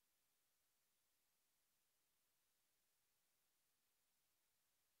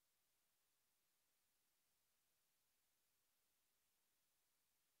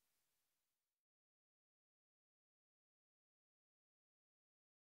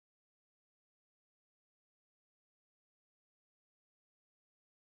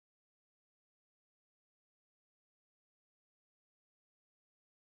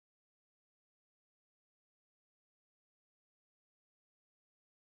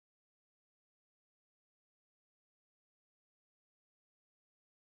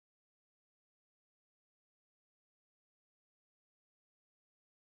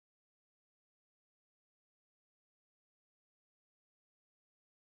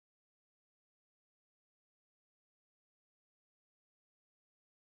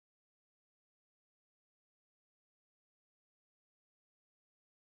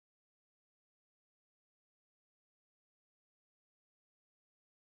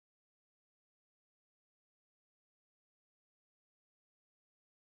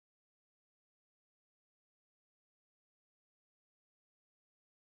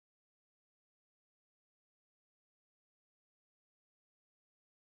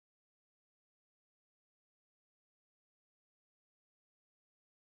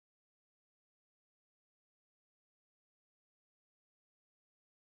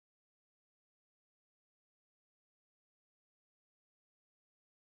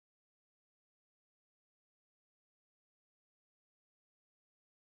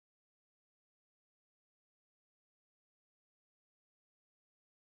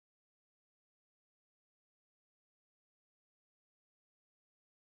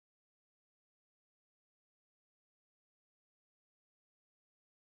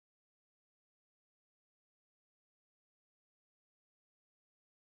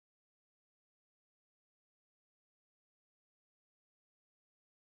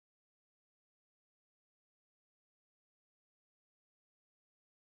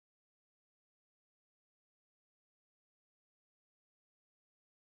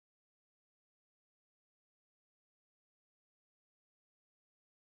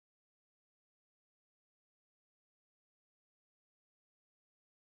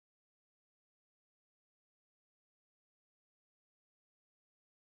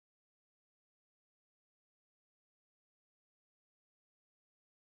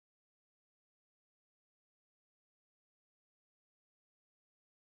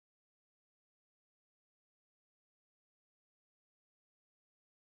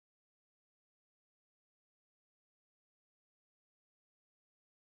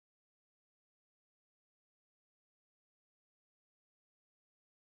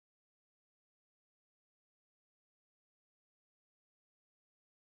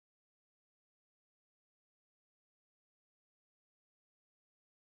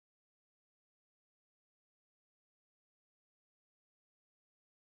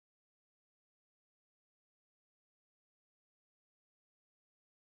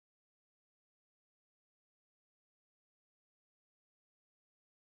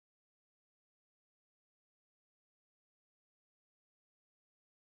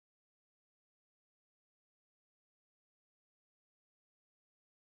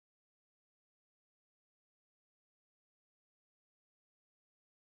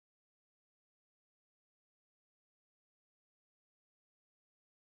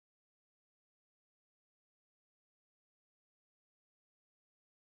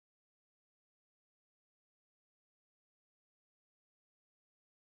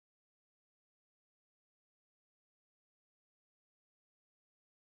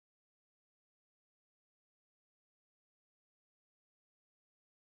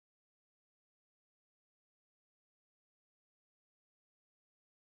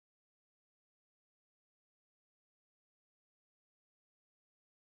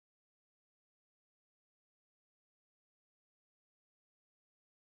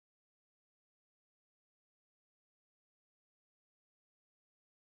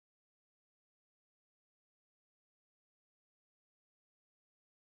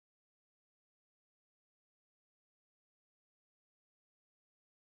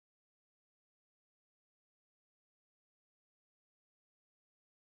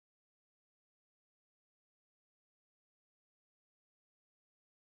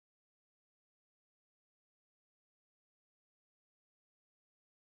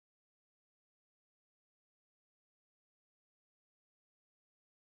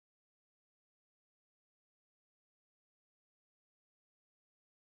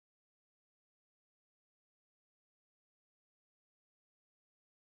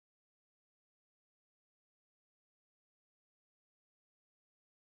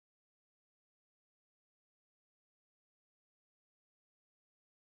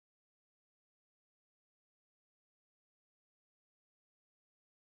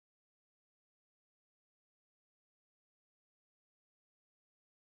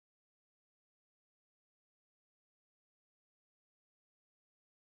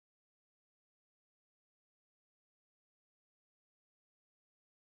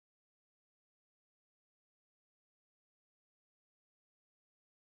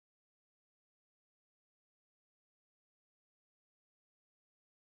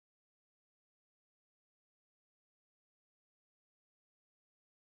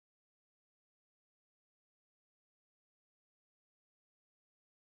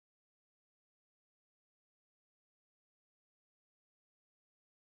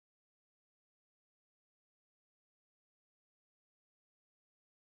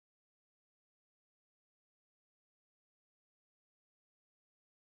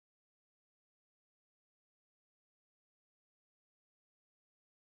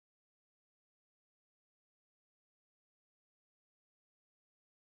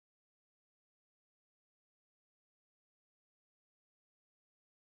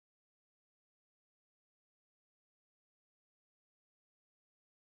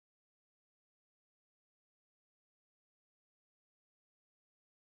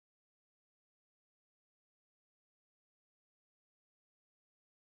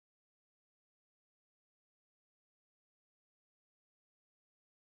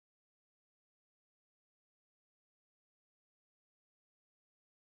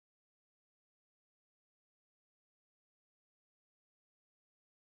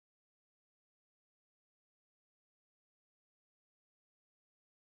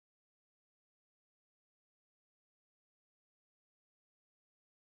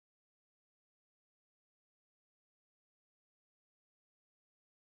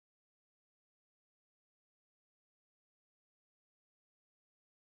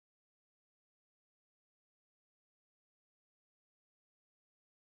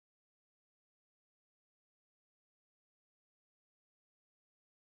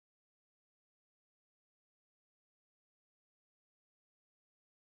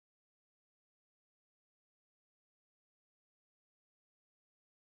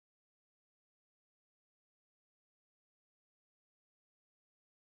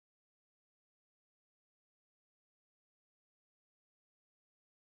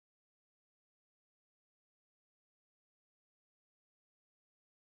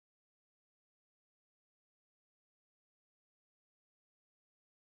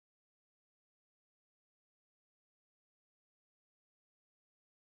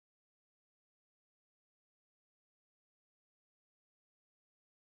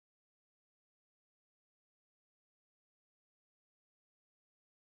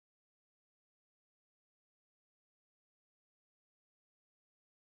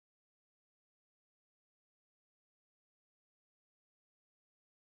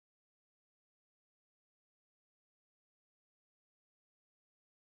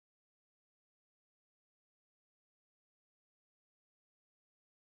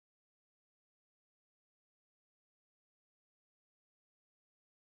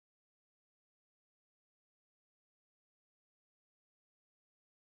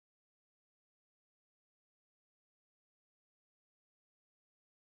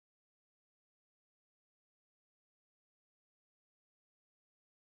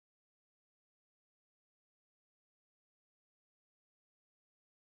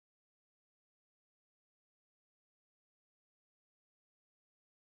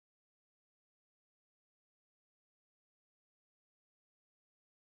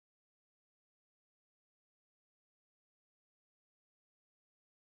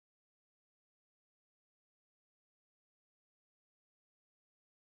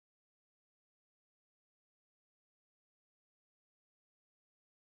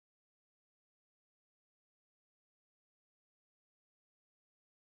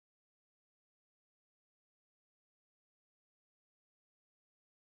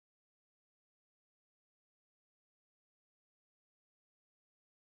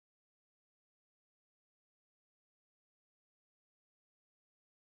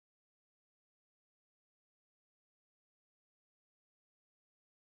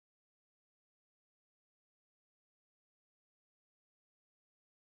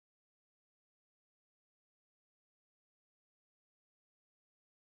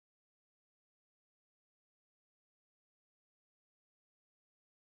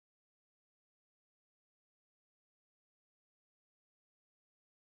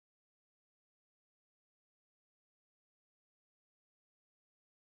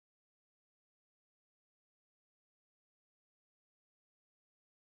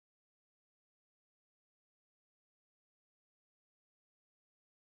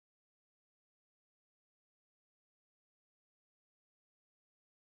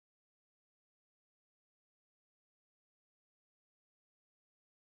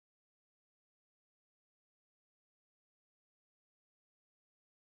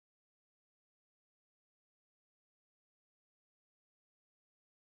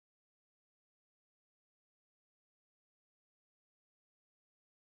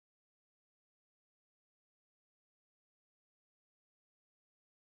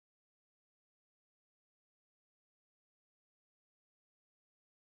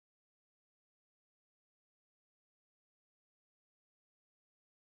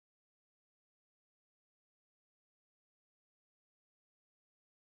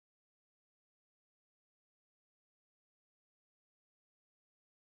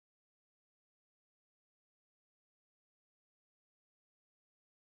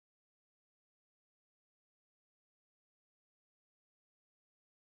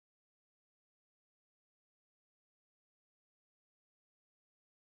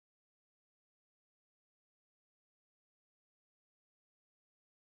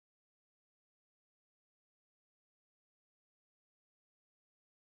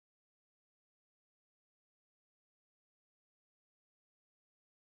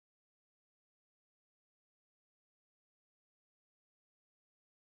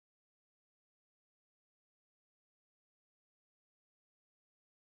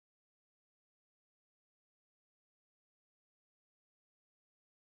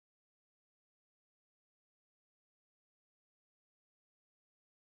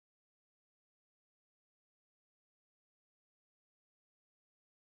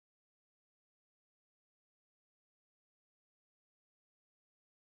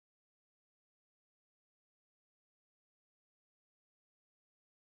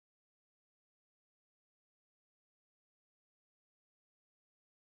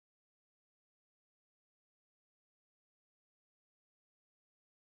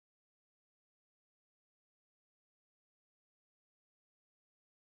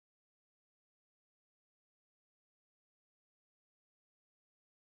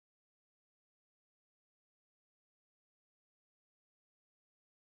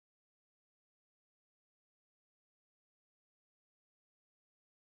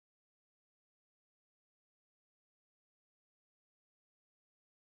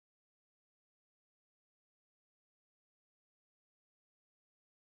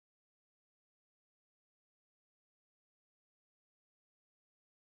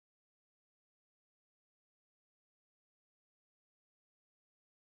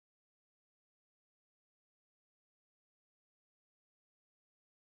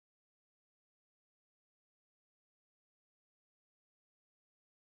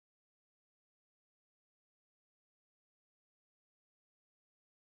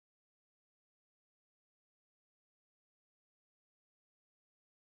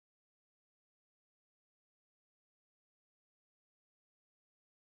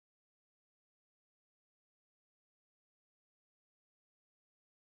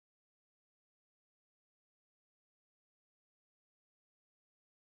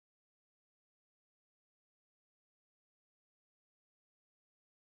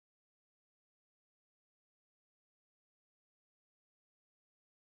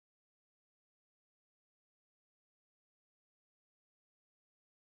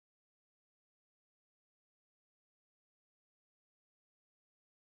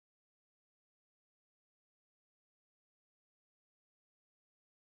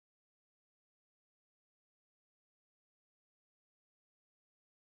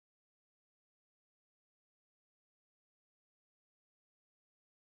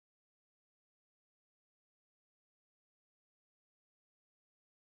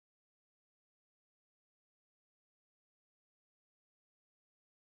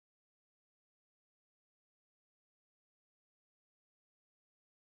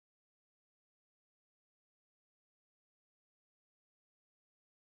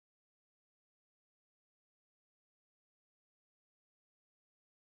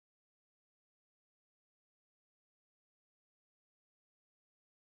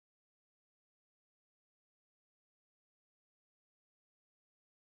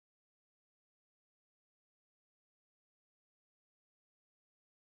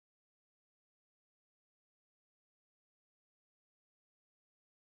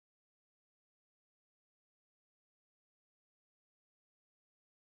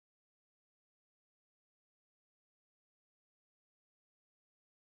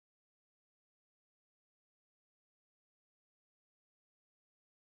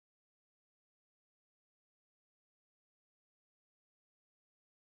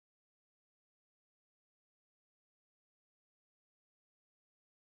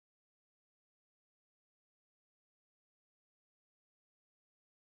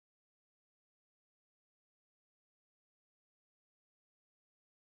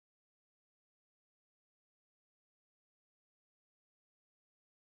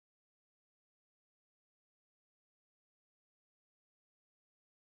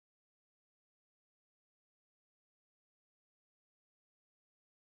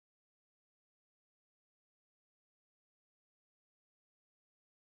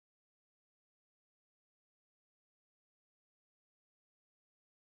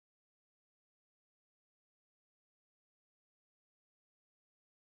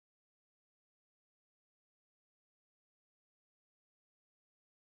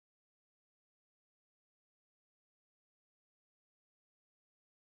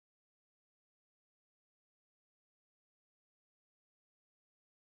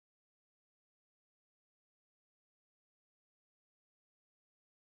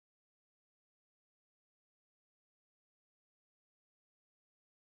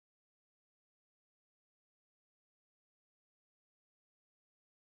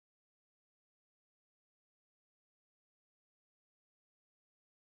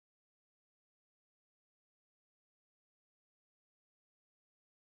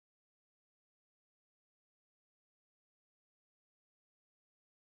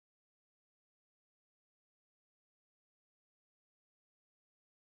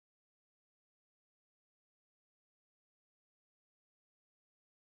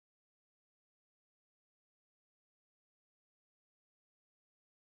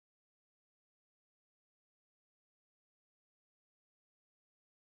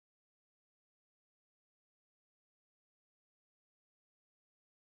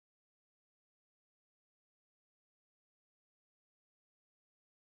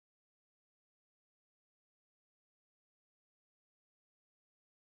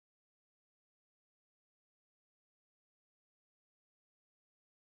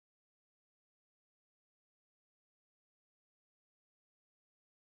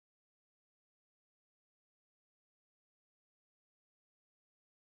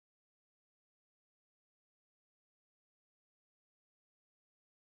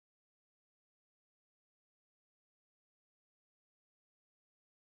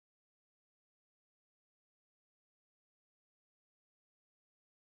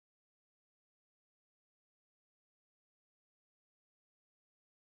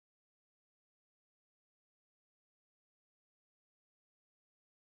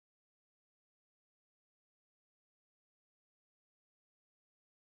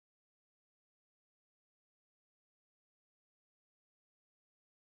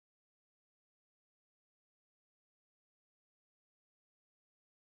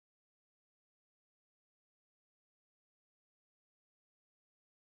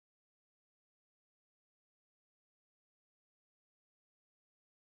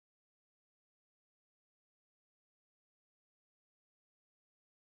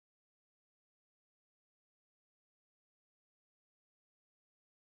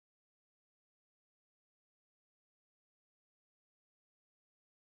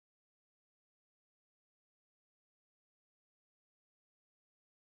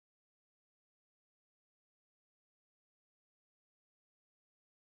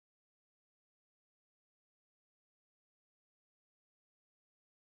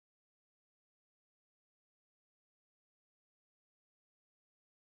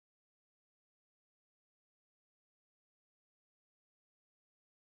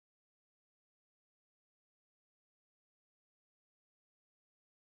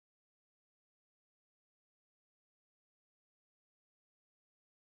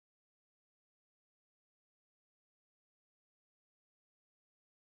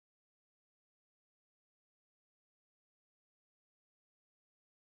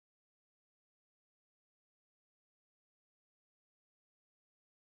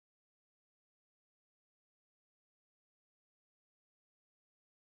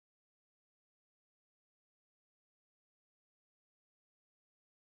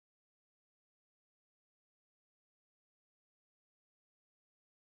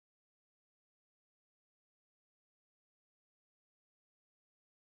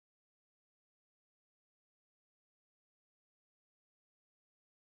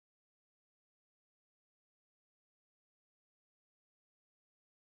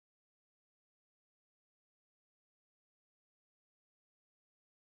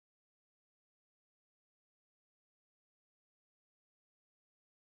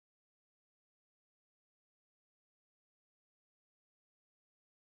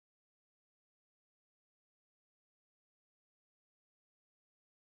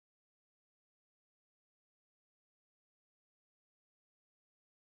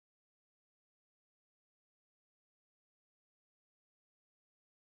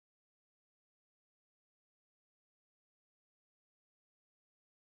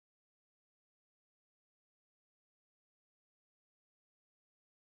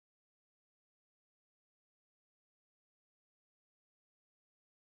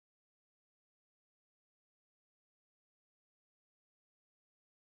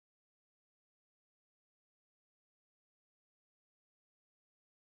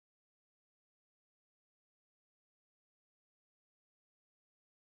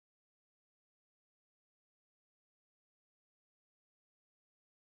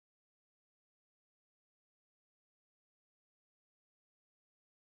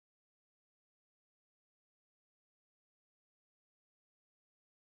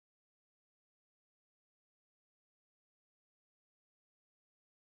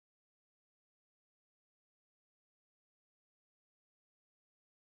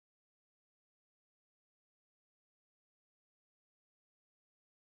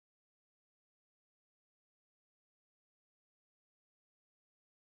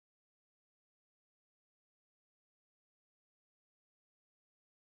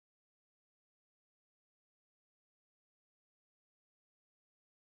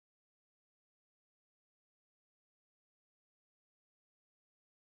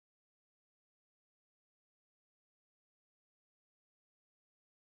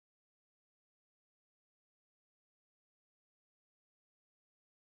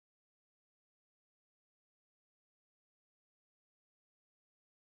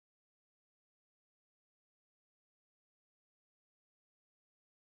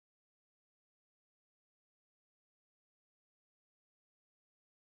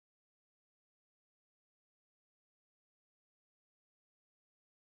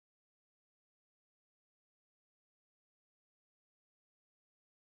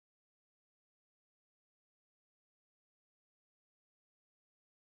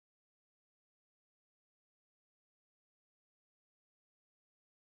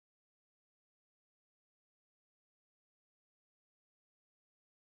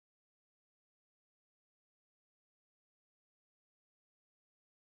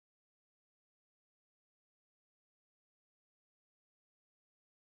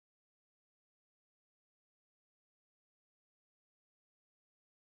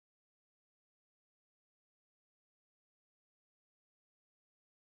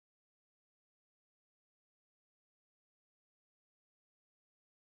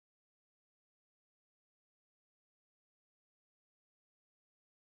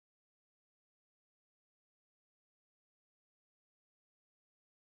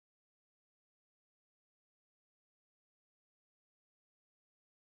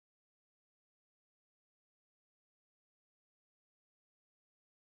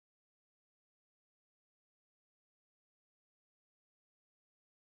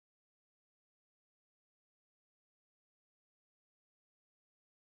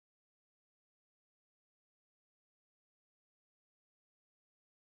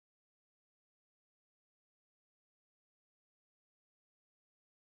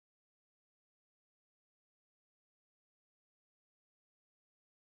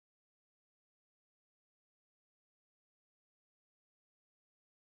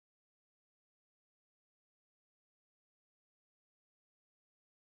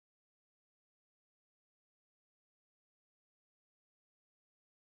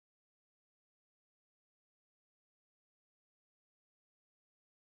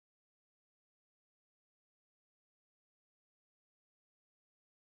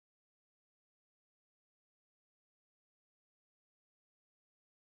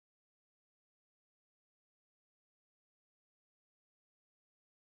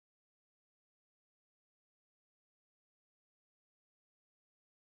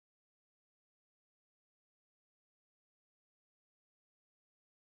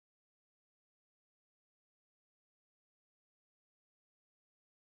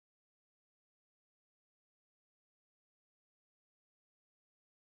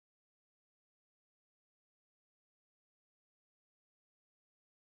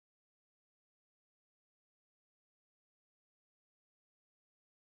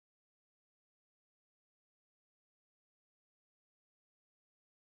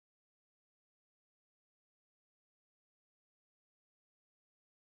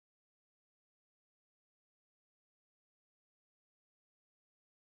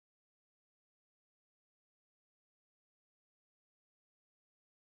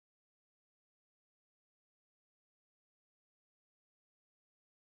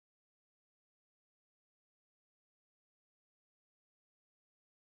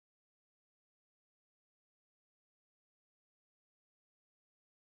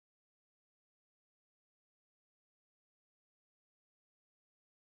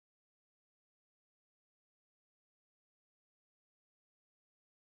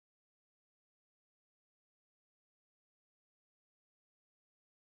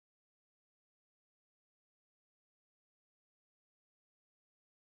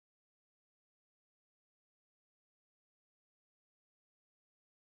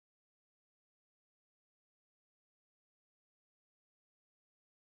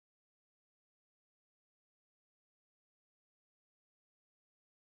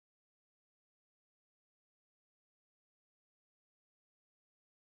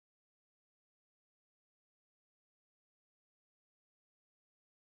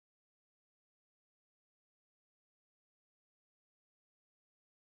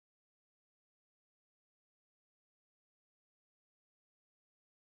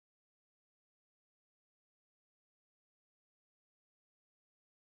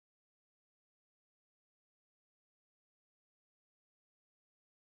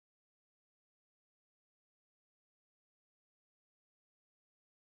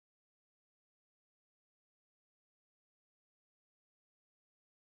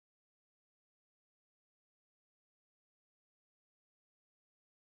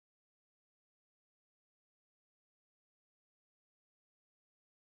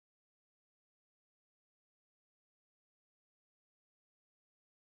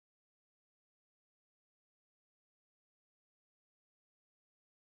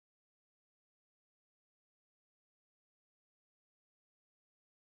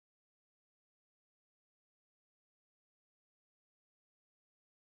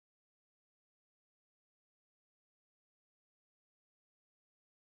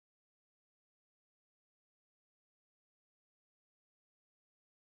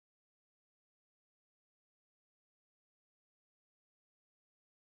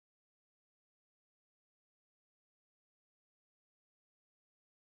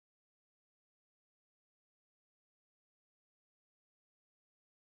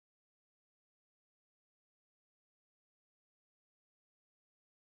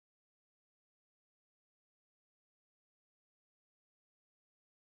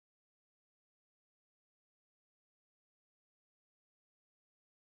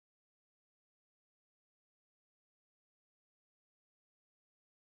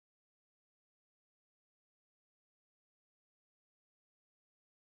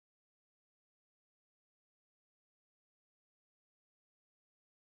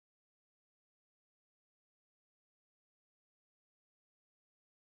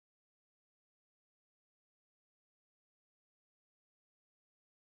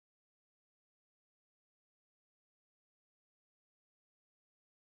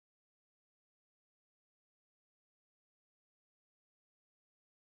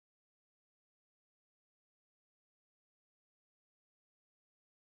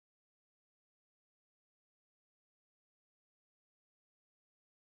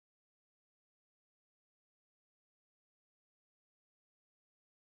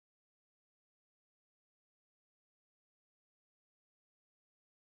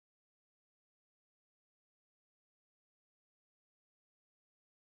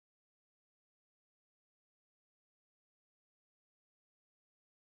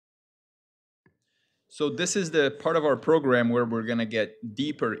 So this is the part of our program where we're going to get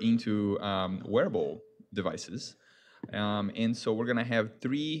deeper into wearable devices. And so we're going to have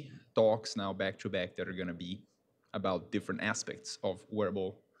 3 talks now back-to-back that are going to be about different aspects of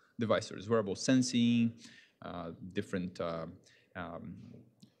wearable devices, wearable sensing, different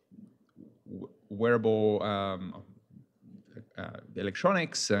wearable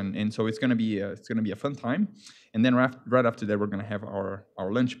electronics, and so it's going to be a fun time. And then right after that, we're going to have our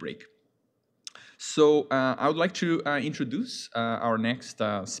lunch break. So I would like to introduce our next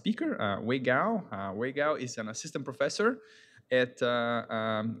speaker, Wei Gao. Wei Gao is an assistant professor at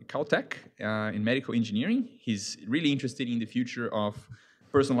Caltech in medical engineering. He's really interested in the future of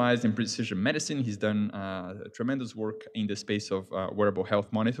personalized and precision medicine. He's done tremendous work in the space of wearable health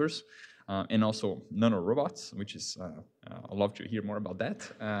monitors and also nanorobots, which is, I'd love to hear more about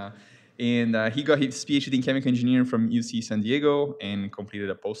that. And he got his PhD in chemical engineering from UC San Diego and completed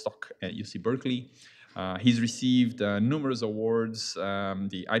a postdoc at UC Berkeley. He's received numerous awards,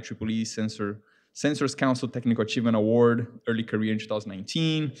 the IEEE Sensors Council Technical Achievement Award, early career in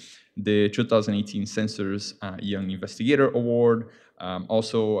 2019, the 2018 Sensors Young Investigator Award.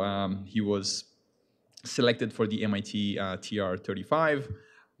 Also, he was selected for the MIT TR35,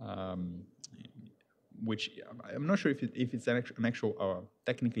 which I'm not sure if it's an actual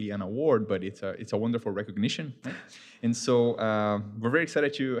technically an award, but it's a wonderful recognition. Right? And so we're very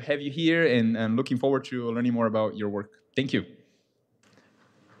excited to have you here and looking forward to learning more about your work. Thank you.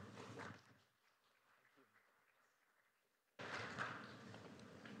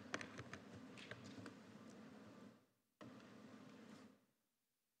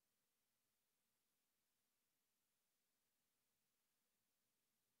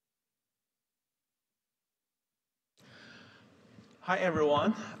 Hi,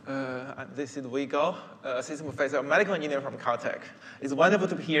 everyone. This is Wei Gao, Assistant Professor of Medical Engineering from Caltech. It's wonderful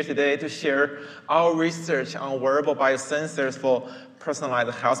to be here today to share our research on wearable biosensors for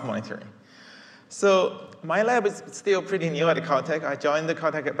personalized health monitoring. So my lab is still pretty new at Caltech. I joined the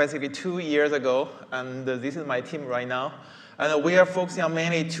Caltech basically 2 years ago, and this is my team right now. And we are focusing on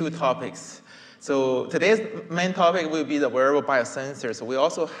mainly 2 topics. So today's main topic will be the wearable biosensors. We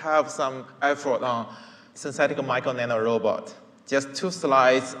also have some effort on synthetic micro-nanorobot. Just 2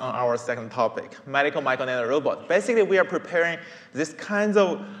 slides on our second topic, medical micro-nanorobot. Basically, we are preparing this kinds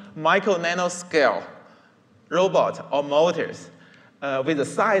of micro-nanoscale robot or motors with the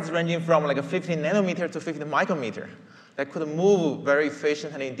size ranging from like a 50 nanometer to 50 micrometer that could move very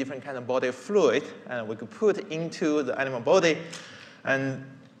efficiently in different kinds of body fluid, and we could put into the animal body and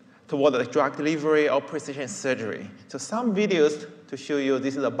toward the drug delivery or precision surgery. So some videos to show you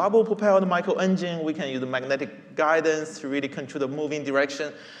this is a bubble-propelled micro-engine. We can use the magnetic guidance to really control the moving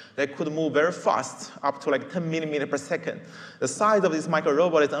direction that could move very fast, up to like 10 millimeters per second. The size of this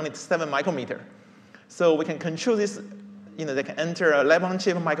micro-robot is only 7 micrometer. So we can control this, they can enter a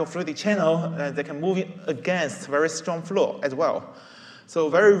lab-on-chip microfluidic channel, and they can move against very strong flow as well. So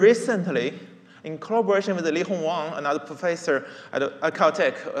very recently, in collaboration with Li Hong Wang, another professor at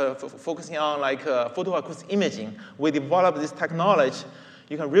Caltech, focusing on photoacoustic imaging, we developed this technology.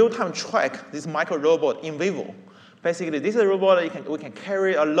 You can real-time track this micro-robot in vivo. Basically, this is a robot we can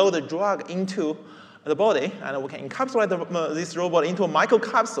carry a loaded drug into the body, and we can encapsulate this robot into a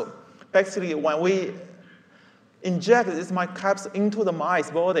microcapsule. Basically, when we inject this microcapsule into the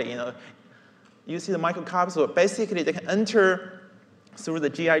mice body, you see the microcapsule. Basically, they can enter through the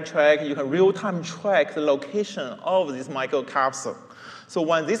GI tract. You can real-time track the location of this microcapsule. So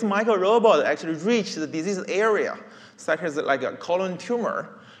when this micro-robot actually reaches the disease area, such as like a colon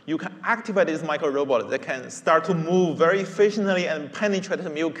tumor, you can activate this micro-robot that can start to move very efficiently and penetrate the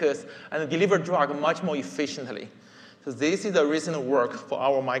mucus and deliver drug much more efficiently. So this is the recent work for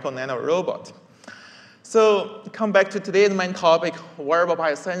our micro-nanorobot. So come back to today's main topic, wearable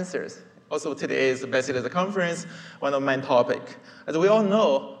biosensors. Also today is basically the conference, one of the main topic. As we all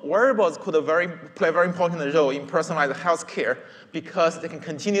know, wearables could play a very important role in personalized healthcare because they can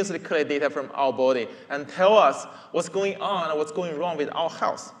continuously collect data from our body and tell us what's going on and what's going wrong with our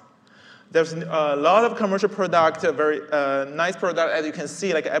health. There's a lot of commercial product, very nice product, as you can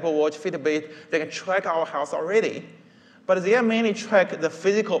see, like Apple Watch, Fitbit, they can track our health already. But they mainly track the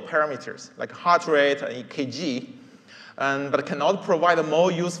physical parameters, like heart rate and EKG, but cannot provide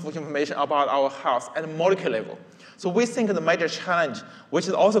more useful information about our health at a molecular level. So we think the major challenge, which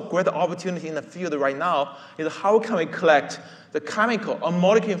is also a great opportunity in the field right now, is how can we collect the chemical or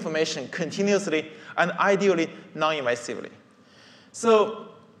molecular information continuously and ideally non-invasively. So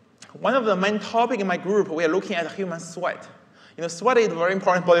one of the main topics in my group, we are looking at human sweat. Sweat is a very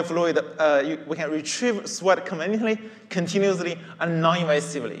important body fluid. We can retrieve sweat conveniently, continuously, and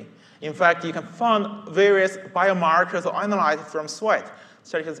non-invasively. In fact, you can find various biomarkers or analytes from sweat,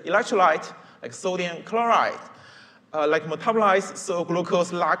 such as electrolyte, like sodium chloride, like metabolized so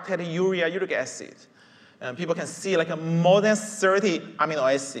glucose, lactate, urea, uric acid. And people can see like more than 30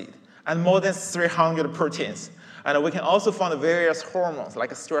 amino acids and more than 300 proteins. And we can also find various hormones,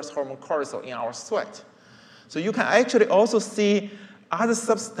 like stress hormone cortisol, in our sweat. So you can actually also see other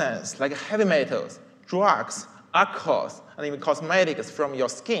substances, like heavy metals, drugs, alcohols, and even cosmetics from your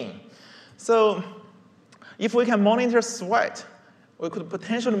skin. So if we can monitor sweat, we could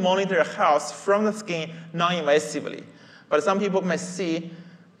potentially monitor health from the skin non-invasively. But some people may see,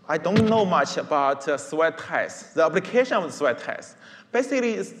 I don't know much about sweat tests, the application of the sweat test.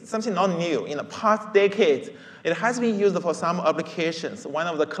 Basically, it's something not new. In the past decades, it has been used for some applications. One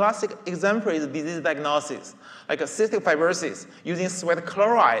of the classic examples is disease diagnosis, like cystic fibrosis, using sweat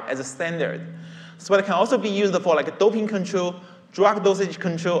chloride as a standard. Sweat can also be used for like doping control, drug dosage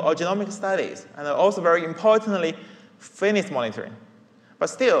control, or genomic studies, and also very importantly, fitness monitoring. But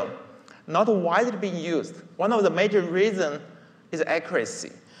still, not widely being used. One of the major reasons is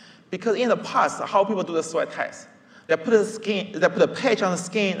accuracy. Because in the past, how people do the sweat test, they put a patch on the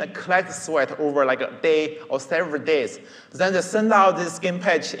skin and collect the sweat over like a day or several days. Then they send out this skin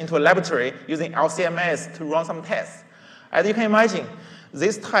patch into a laboratory using LC-MS to run some tests. As you can imagine,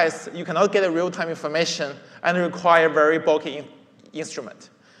 these tests, you cannot get real-time information and require very bulky instrument.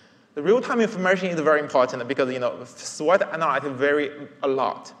 The real-time information is very important because sweat analytes vary a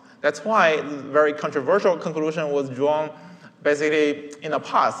lot. That's why very controversial conclusion was drawn basically in the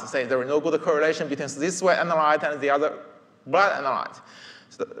past, say there is no good correlation between this sweat analyte and the other blood analyte.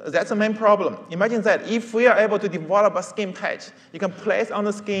 So that's the main problem. Imagine that if we are able to develop a skin patch, you can place on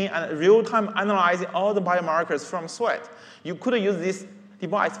the skin and real-time analyzing all the biomarkers from sweat. You could use this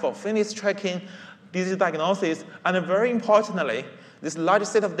device for fitness tracking, disease diagnosis, and very importantly, this large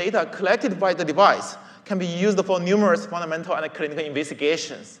set of data collected by the device can be used for numerous fundamental and clinical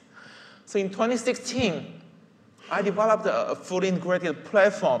investigations. So in 2016, I developed a fully integrated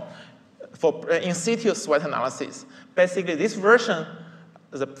platform for in situ sweat analysis. Basically, this version,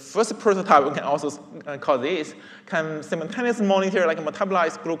 the first prototype, we can also call this, can simultaneously monitor like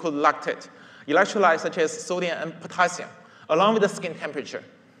metabolized glucose, lactate, electrolytes such as sodium and potassium, along with the skin temperature.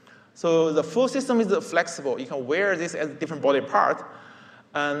 So the full system is flexible. You can wear this as a different body part.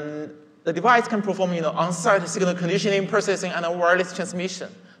 And the device can perform on-site signal conditioning, processing, and wireless transmission.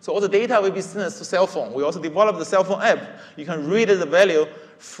 So all the data will be sent to cell phone. We also developed the cell phone app. You can read the value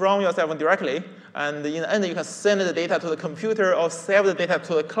from your cell phone directly, and in the end, you can send the data to the computer or save the data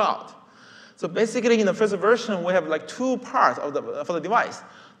to the cloud. So basically, in the first version, we have like two parts for the device.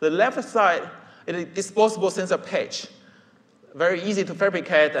 The left side is a disposable sensor patch. Very easy to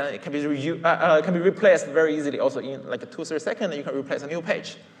fabricate, and it can be replaced very easily. Also, in like 2-3 seconds, you can replace a new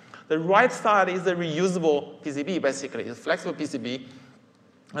patch. The right side is a reusable PCB, basically. It's a flexible PCB.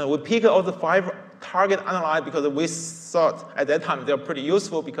 And we picked all the 5 target analytes because we thought at that time they're pretty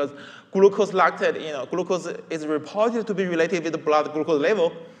useful because glucose, lactate, glucose is reported to be related with the blood glucose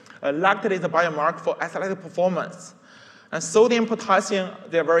level. Lactate is a biomarker for athletic performance. And sodium, potassium,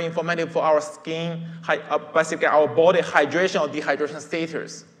 they're very informative for our skin, basically our body hydration or dehydration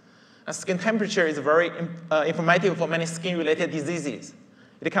status. And skin temperature is very informative for many skin-related diseases.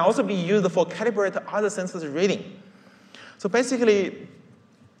 It can also be used for calibrate other sensors reading. So basically,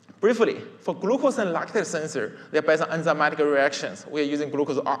 briefly, for glucose and lactate sensor, they're based on enzymatic reactions. We are using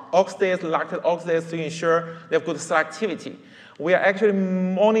glucose oxidase, lactate oxidase to ensure they have good selectivity. We are actually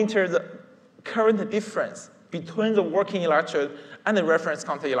monitor the current difference between the working electrode and the reference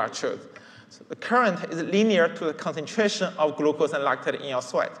contact electrode. So the current is linear to the concentration of glucose and lactate in your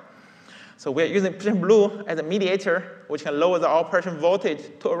sweat. So we are using Precision Blue as a mediator, which can lower the operation voltage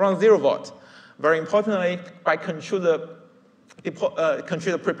to around 0 volt. Very importantly, by control the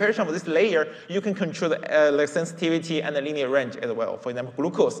preparation of this layer, you can control the sensitivity and the linear range as well. For example,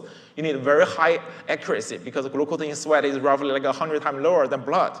 glucose, you need very high accuracy because glucose in sweat is roughly like 100 times lower than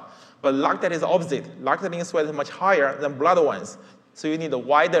blood. But lactate is opposite. Lactate in sweat is much higher than blood ones. So you need a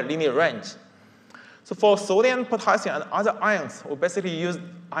wider linear range. So for sodium, potassium, and other ions, we basically use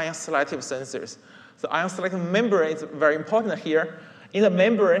ion selective sensors. The ion selective membrane is very important here. In the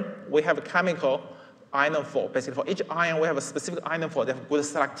membrane, we have a chemical ionophore. Basically, for each ion, we have a specific ionophore that have good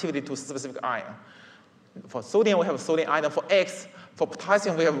selectivity to specific ion. For sodium, we have a sodium ionophore X. For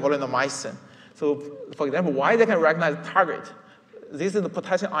potassium, we have valinomycin. So, for example, why they can recognize the target? This is the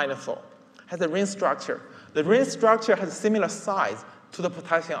potassium ionophore. It has a ring structure. The ring structure has a similar size to the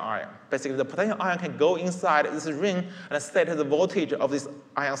potassium ion. Basically, the potassium ion can go inside this ring and set the voltage of this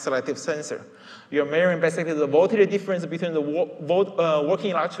ion selective sensor. You're measuring basically the voltage difference between the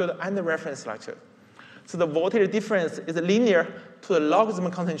working electrode and the reference electrode. So the voltage difference is linear to the logarithm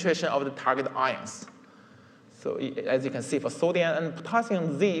concentration of the target ions. So as you can see, for sodium and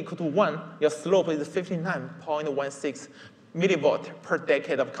potassium Z equal to 1, your slope is 59.16 millivolt per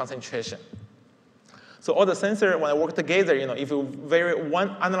decade of concentration. So all the sensors, when they work together, if you vary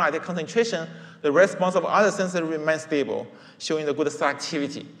one analytic concentration, the response of other sensors remains stable, showing the good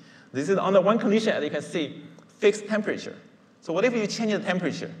selectivity. This is under one condition, as you can see, fixed temperature. So what if you change the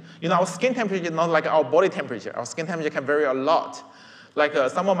temperature? Our skin temperature is not like our body temperature. Our skin temperature can vary a lot. Like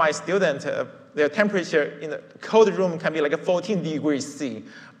some of my students, their temperature in the cold room can be like 14 degrees C.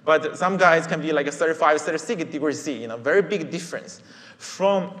 But some guys can be like 35, 36 degrees C, very big difference.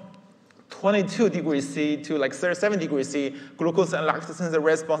 From 22 degrees C to like 37 degrees C, glucose and lactose sensor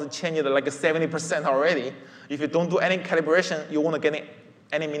response changed like 70% already. If you don't do any calibration, you won't get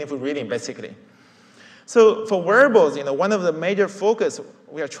any meaningful reading, basically. So for wearables, one of the major focus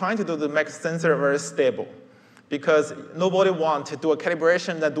we are trying to do to make sensor very stable, because nobody wants to do a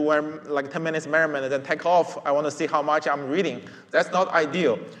calibration that do like 10 minutes measurement and then take off. I want to see how much I'm reading. That's not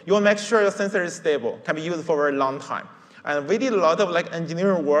ideal. You want to make sure your sensor is stable, can be used for a very long time. And we did a lot of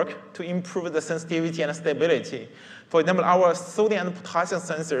engineering work to improve the sensitivity and stability. For example, our sodium and potassium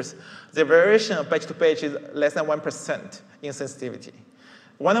sensors, the variation of batch to batch is less than 1% in sensitivity.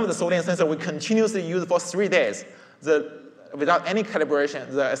 One of the sodium sensors we continuously use for 3 days. Without any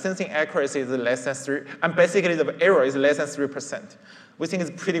calibration, the sensing accuracy is less than 3, and basically the error is less than 3%. We think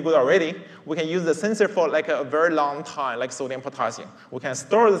it's pretty good already. We can use the sensor for a very long time, like sodium, potassium. We can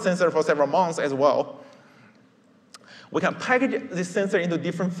store the sensor for several months as well. We can package this sensor into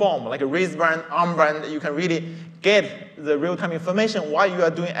different form, like a wristband, armband. You can really get the real-time information while you are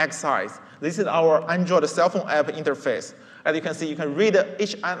doing exercise. This is our Android cell phone app interface. As you can see, you can read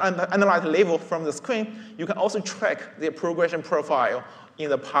each analyte label from the screen. You can also track the progression profile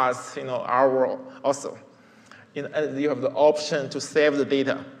in the past hour also. You have the option to save the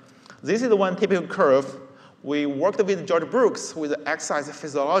data. This is one typical curve. We worked with George Brooks with exercise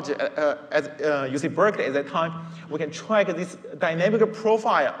physiology at UC Berkeley at that time. We can track this dynamic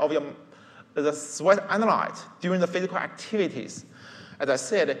profile of the sweat analyte during the physical activities. As I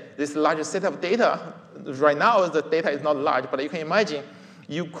said, this large set of data, right now the data is not large, but you can imagine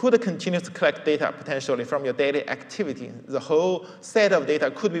you could continue to collect data potentially from your daily activity. The whole set of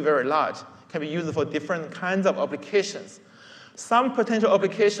data could be very large, can be used for different kinds of applications. Some potential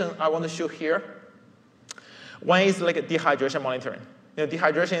applications I want to show here. One is dehydration monitoring.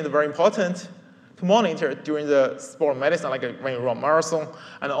 Dehydration is very important to monitor during the sport medicine, like when you run marathon,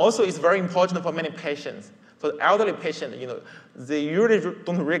 and also it's very important for many patients. For the elderly patient, they usually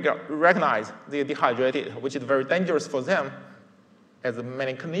don't recognize they're dehydrated, which is very dangerous for them, as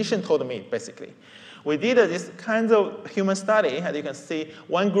many clinicians told me, basically. We did this kind of human study, and you can see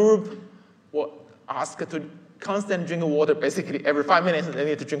one group was asked to constantly drink water, basically every 5 minutes they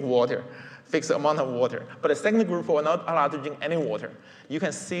need to drink water, fixed amount of water. But the second group were not allowed to drink any water. You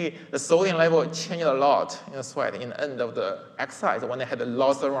can see the sodium level changed a lot in the sweat in the end of the exercise when they had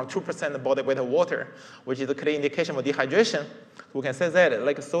lost around 2% body weight of water, which is a clear indication of dehydration. We can say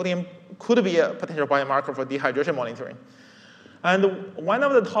that sodium could be a potential biomarker for dehydration monitoring. And one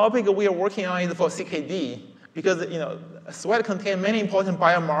of the topics we are working on is for CKD, because sweat contains many important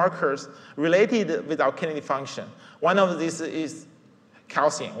biomarkers related with our kidney function. One of these is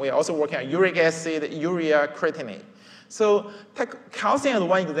calcium. We are also working on uric acid, urea, creatinine. So take calcium as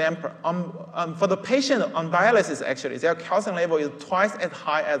one example. For the patient on dialysis, actually, their calcium level is twice as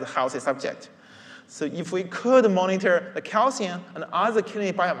high as a healthy subject. So if we could monitor the calcium and other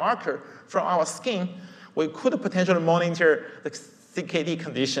kidney biomarker from our skin, we could potentially monitor the CKD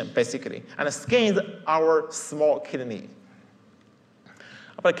condition, basically. And the skin is our small kidney.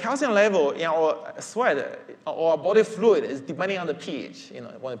 But calcium level in our sweat or body fluid is depending on the pH.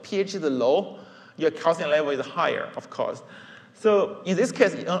 When the pH is low, your calcium level is higher, of course. So in this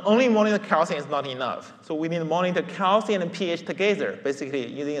case, only monitor calcium is not enough. So we need to monitor calcium and pH together, basically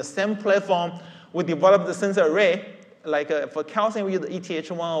using the same platform. We developed the sensor array. For calcium, we use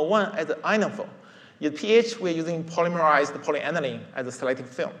ETH101 as an ionophore. In pH, we're using polymerized polyaniline as a selective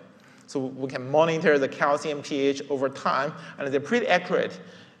film. So we can monitor the calcium pH over time, and they're pretty accurate.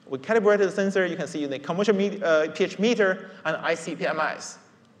 We calibrated the sensor. You can see the commercial pH meter and ICP-MS.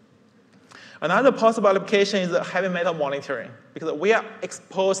 Another possible application is heavy metal monitoring, because we are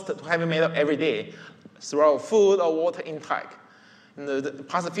exposed to heavy metal every day through our food or water intake. In the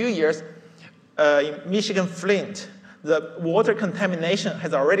past few years, in Michigan Flint, the water contamination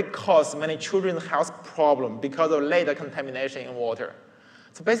has already caused many children's health problems because of lead contamination in water.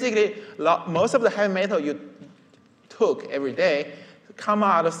 So basically, most of the heavy metal you took every day come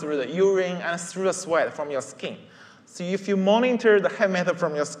out through the urine and through the sweat from your skin. So if you monitor the heavy metal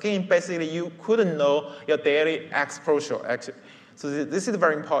from your skin, basically you couldn't know your daily exposure, actually. So this is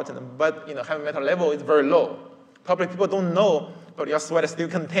very important, but heavy metal level is very low. Probably people don't know, but your sweat still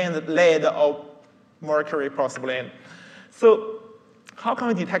contains lead or mercury possibly. So how can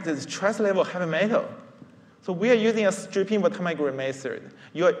we detect the stress level of heavy metal? So we are using a stripping voltammetry method.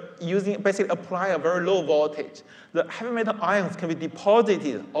 You are basically apply a very low voltage. The heavy metal ions can be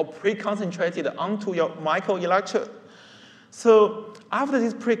deposited or pre-concentrated onto your microelectrode. So after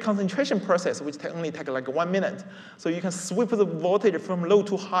this pre-concentration process, which only takes like 1 minute, so you can sweep the voltage from low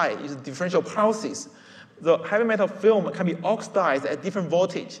to high using differential pulses. The heavy metal film can be oxidized at different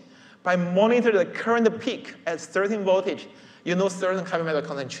voltage. By monitoring the current peak at certain voltage, you know certain heavy metal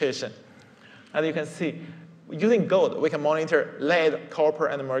concentration. As you can see, using gold, we can monitor lead, copper,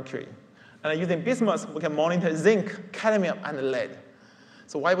 and mercury. And using bismuth, we can monitor zinc, cadmium, and lead.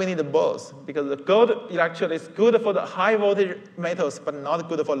 So why we need both? Because the gold electrode is good for the high voltage metals, but not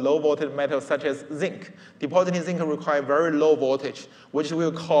good for low voltage metals such as zinc. Depositing zinc requires very low voltage, which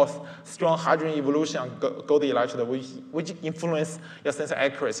will cause strong hydrogen evolution on gold electrode, which influence your sensor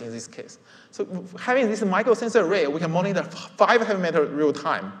accuracy in this case. So having this microsensor array, we can monitor 5 heavy metals real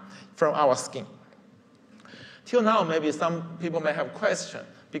time from our skin. Till now, maybe some people may have a question,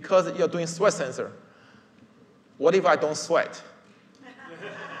 because you're doing sweat sensor. What if I don't sweat?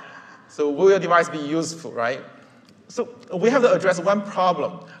 So will your device be useful, right? So we have to address one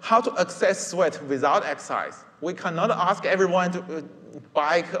problem, how to access sweat without exercise. We cannot ask everyone to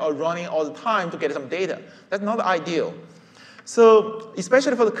bike or running all the time to get some data. That's not ideal. So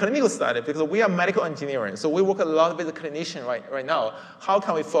especially for the clinical study, because we are medical engineering, so we work a lot with the clinician right now. How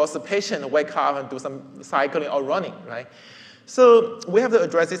can we force the patient to wake up and do some cycling or running, right? So we have to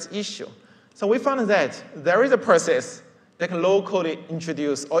address this issue. So we found that there is a process that can locally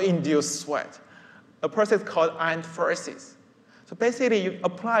introduce or induce sweat, a process called iontophoresis. So basically, you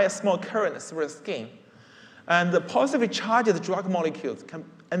apply a small current through the skin, and the positively charged drug molecules can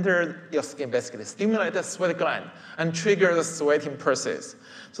enter your skin, basically, stimulate the sweat gland, and trigger the sweating process.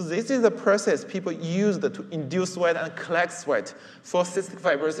 So this is the process people use to induce sweat and collect sweat for cystic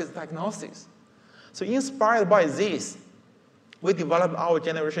fibrosis diagnosis. So inspired by this, we developed our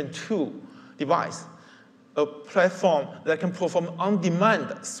Generation 2 device, a platform that can perform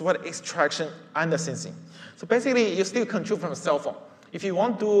on-demand sweat extraction and sensing. So basically, you still control from a cell phone. If you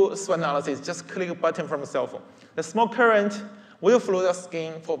want to do sweat analysis, just click a button from a cell phone. The small current will flow your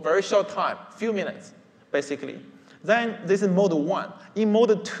skin for a very short time, few minutes, basically. Then this is mode 1. In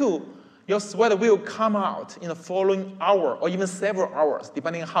mode 2, your sweat will come out in the following hour or even several hours,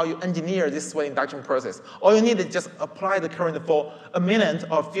 depending on how you engineer this sweat induction process. All you need is just apply the current for a minute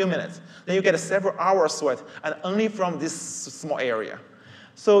or a few minutes. Then you get a several hours sweat, and only from this small area.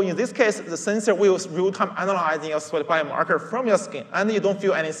 So in this case, the sensor will real-time analyzing your sweat biomarker from your skin, and you don't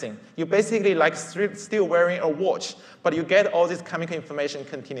feel anything. You basically like still wearing a watch, but you get all this chemical information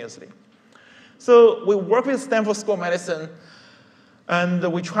continuously. So we work with Stanford School of Medicine,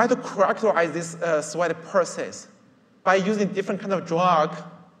 and we try to characterize this sweat process by using different kind of drug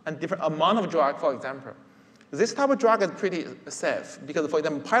and different amount of drug, for example. This type of drug is pretty safe because, for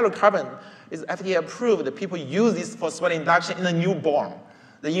example, pilocarpine is FDA approved. People use this for sweat induction in a newborn,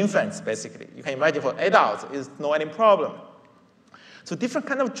 the infants, basically. You can imagine for adults, it's no any problem. So different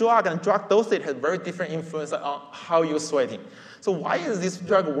kind of drug and drug dosage has very different influence on how you're sweating. So why is this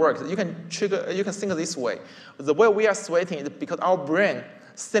drug work? You can think this way. The way we are sweating is because our brain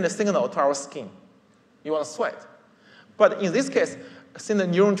sends a signal to our skin. You want to sweat. But in this case, send a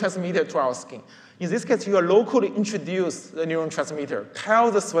neurotransmitter to our skin. In this case, you are locally introduce the neurotransmitter, tell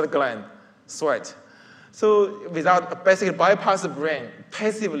the sweat gland, sweat. So without basically bypass the brain,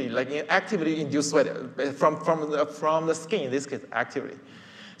 passively, like actively induce sweat from the skin, in this case, actively.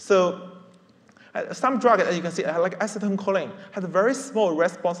 So some drugs, as you can see, like acetylcholine, has a very small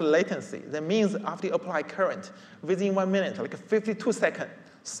response latency. That means after you apply current, within 1 minute, like 52 seconds,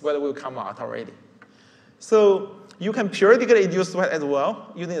 sweat will come out already. So you can periodically induce sweat as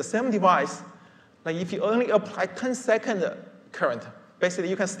well using the same device. Like if you only apply 10-second current, basically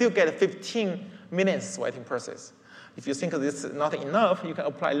you can still get a 15 minutes sweating process. If you think this is not enough, you can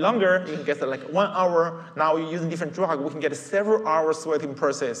apply longer. You can get like 1 hour. Now you're using different drug. We can get a several hour sweating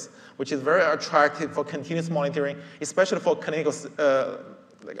process, which is very attractive for continuous monitoring, especially for clinical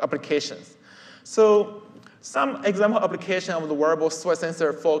applications. So some example application of the wearable sweat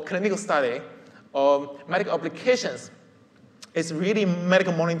sensor for clinical study or medical applications is really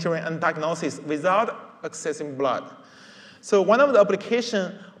medical monitoring and diagnosis without accessing blood. So one of the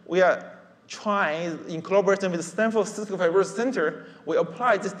applications we are trying in collaboration with Stanford Cystic Fibrosis Center, we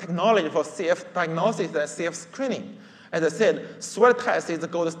apply this technology for CF diagnosis and CF screening. As I said, sweat test is the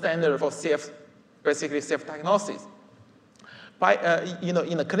gold standard for CF, basically CF diagnosis.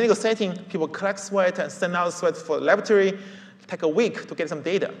 In a clinical setting, people collect sweat and send out sweat for the laboratory, take a week to get some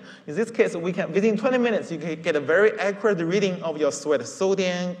data. In this case, we can, within 20 minutes, you can get a very accurate reading of your sweat,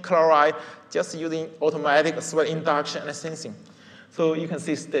 sodium, chloride, just using automatic sweat induction and sensing. So you can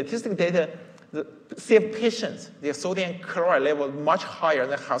see statistical data, the CF patients, their sodium chloride level much higher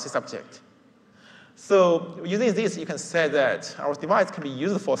than healthy subject. So using this, you can say that our device can be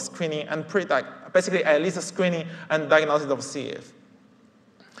used for screening and basically at least screening and diagnosis of CF.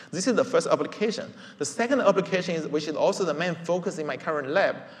 This is the first application. The second application, which is also the main focus in my current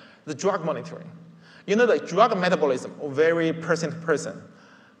lab, the drug monitoring. You know, the drug metabolism vary person to person.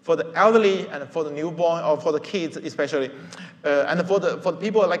 For the elderly and for the newborn, or for the kids especially, and for the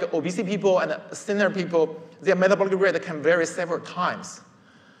people like obese people and senior people, their metabolic rate can vary several times.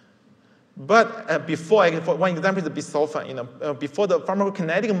 But for one example is the bisulfan. Before the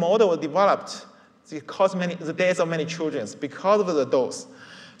pharmacokinetic model was developed, it caused the deaths of many children because of the dose.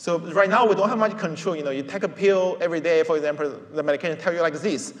 So right now we don't have much control. You take a pill every day, for example, the medication tells you like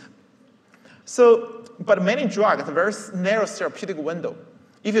this. So, but many drugs have a very narrow therapeutic window.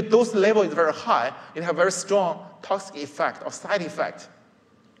 If your dose level is very high, it has a very strong toxic effect or side effect.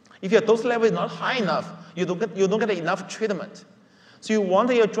 If your dose level is not high enough, you don't get enough treatment. So you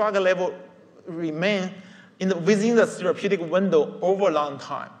want your drug level remain within the therapeutic window over a long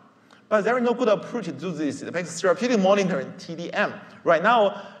time. But there is no good approach to do this. Because therapeutic monitoring, TDM, right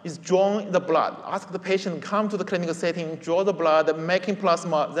now is drawing the blood. Ask the patient to come to the clinical setting, draw the blood, making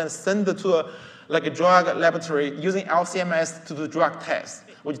plasma, then send it to a drug laboratory using LCMS to do drug test,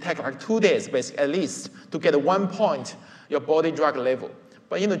 which take like 2 days, basically, at least, to get 1 point your body drug level.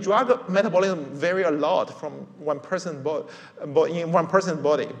 But drug metabolism vary a lot from one person's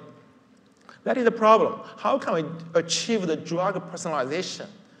body. That is the problem. How can we achieve the drug personalization?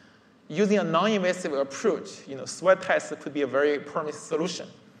 Using a non-invasive approach, sweat test could be a very promising solution.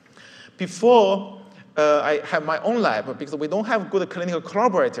 Before I have my own lab, because we don't have good clinical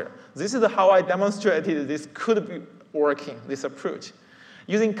collaborator, this is how I demonstrated this could be working, this approach,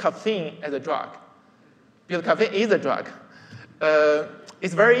 using caffeine as a drug. Because caffeine is a drug.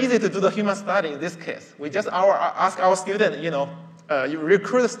 It's very easy to do the human study in this case. We just ask our student, you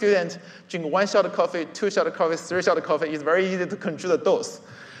recruit a student, drink 1 shot of coffee, 2 shot of coffee, 3 shot of coffee. It's very easy to control the dose.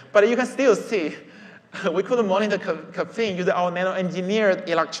 But you can still see, we could monitor caffeine using our nano-engineered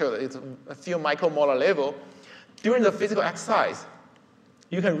electrode. It's a few micromolar level. During the physical exercise,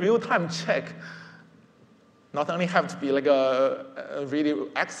 you can real-time check. Not only have to be like a really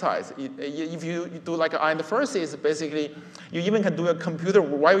exercise. If you do like iontophoresis, basically, you even can do a computer,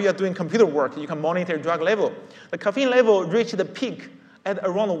 while you are doing computer work, you can monitor drug level. The caffeine level reached the peak at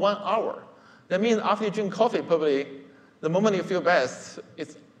around 1 hour. That means after you drink coffee, probably, the moment you feel best,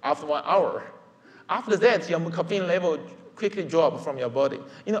 it's after 1 hour. After that, your caffeine level quickly drops from your body.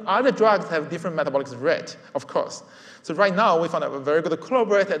 Other drugs have different metabolic rate, of course. So right now, we found a very good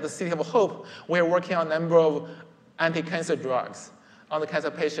collaborator at the City of Hope. We're working on a number of anti-cancer drugs on the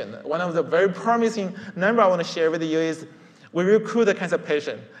cancer patient. One of the very promising number I want to share with you is we recruit a cancer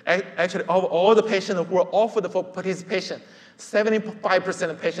patient. Actually, of all the patients who were offered for participation, 75%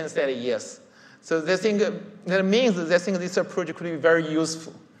 of patients said yes. So that means they think this approach could be very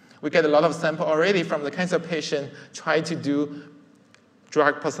useful. We get a lot of sample already from the cancer patient trying to do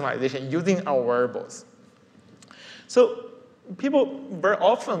drug personalization using our wearables. So people very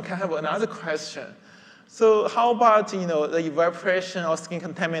often can have another question. So how about the evaporation or skin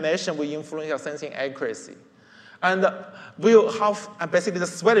contamination will influence your sensing accuracy? And basically the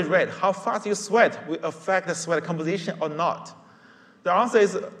sweat rate, how fast you sweat will affect the sweat composition or not? The answer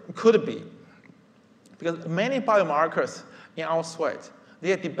is could be. Because many biomarkers in our sweat,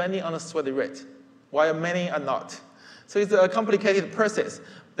 they are depending on the sweat rate, while many are not. So it's a complicated process.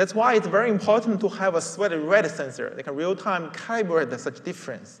 That's why it's very important to have a sweat rate sensor that can real-time calibrate such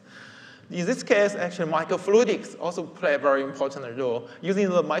difference. In this case, actually, microfluidics also play a very important role. Using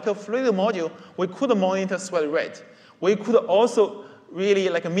the microfluidic module, we could monitor sweat rate. We could also really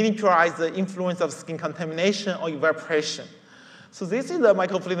miniaturize the influence of skin contamination or evaporation. So this is the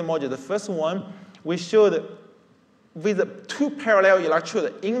microfluidic module. The first one, we showed with 2 parallel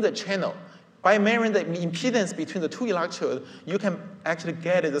electrodes in the channel. By measuring the impedance between the 2 electrodes, you can actually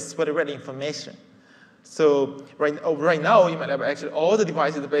get the sweat rate information. So right now in my lab, actually all the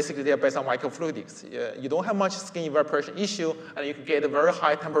devices basically they are based on microfluidics. You don't have much skin evaporation issue, and you can get a very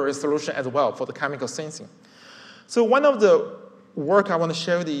high temperature resolution as well for the chemical sensing. So one of the work I want to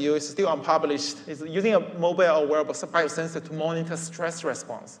share with you is still unpublished. It's using a mobile or wearable biosensor to monitor stress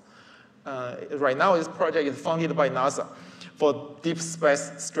response. Right now, this project is funded by NASA for deep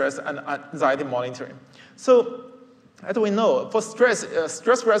space stress and anxiety monitoring. So as we know, for stress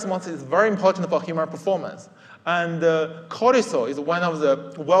response is very important for human performance. And cortisol is one of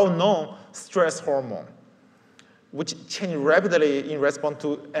the well-known stress hormone, which change rapidly in response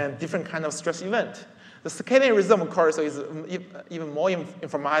to a different kind of stress event. The circadian rhythm of cortisol is even more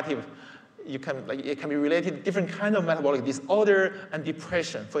informative. It can be related to different kind of metabolic disorder and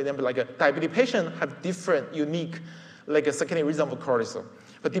depression. For example, like a diabetic patient have different, unique, like a circadian rhythm of cortisol.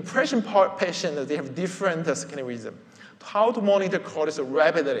 But depression patients, they have different circadian rhythm. How to monitor cortisol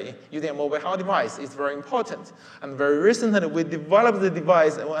rapidly using a mobile health device is very important. And very recently, we developed the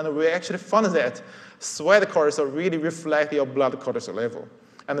device, and we actually found that sweat cortisol really reflects your blood cortisol level,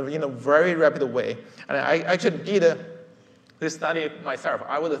 and in a very rapid way. And I actually did this study myself.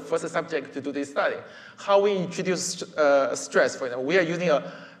 I was the first subject to do this study. How we introduce stress, for example, we are using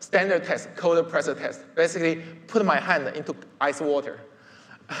a standard test, cold pressure test. Basically, put my hand into ice water.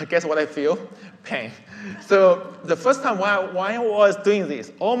 Guess what I feel? Pain. So the first time while I was doing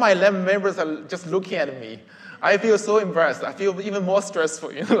this, all my lab members are just looking at me. I feel so embarrassed. I feel even more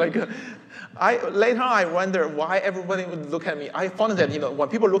stressful. Later on, I wonder why everybody would look at me. I found that when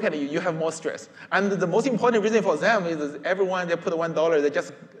people look at you, you have more stress. And the most important reason for them is everyone they put $1, they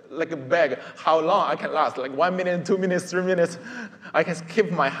just beg how long I can last, like 1 minute, 2 minutes, 3 minutes. I can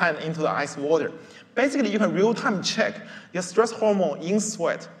keep my hand into the ice water. Basically, you can real-time check your stress hormone in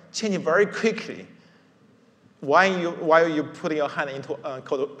sweat changing very quickly while you're putting your hand into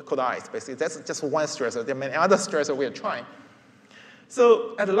cold ice. Basically, that's just one stressor. There are many other stressors we are trying.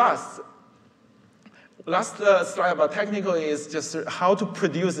 So at last slide about technical is just how to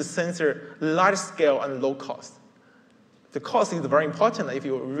produce a sensor large scale and low cost. The cost is very important if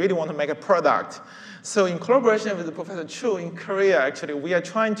you really want to make a product. So in collaboration with Professor Chu in Korea, actually, we are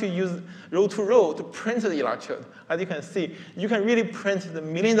trying to use row-to-row to print the electrode. As you can see, you can really print the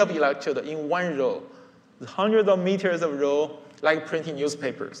millions of electrodes in one row, the hundreds of meters of row, like printing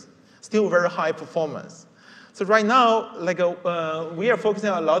newspapers. Still very high performance. So right now, we are focusing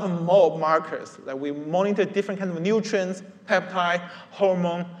on a lot of more markers. We monitor different kinds of nutrients, peptide,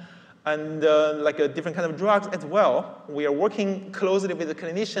 hormone, and different kinds of drugs as well. We are working closely with the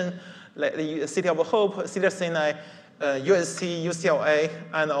clinician, like the City of Hope, Cedars-Sinai, USC, UCLA,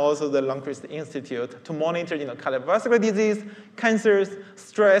 and also the Lundquist Institute to monitor cardiovascular disease, cancers,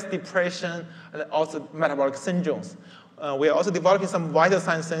 stress, depression, and also metabolic syndromes. We are also developing some vital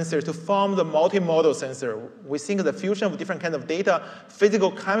sign sensors to form the multimodal sensor. We think the fusion of different kinds of data,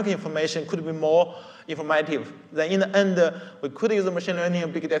 physical, chemical information could be more informative. Then in the end, we could use machine learning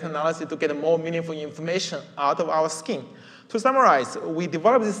and big data analysis to get more meaningful information out of our skin. To summarize, we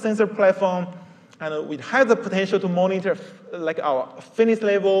developed this sensor platform, and we have the potential to monitor our fitness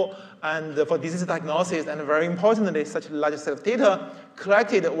level and for disease diagnosis, and very importantly, such a large set of data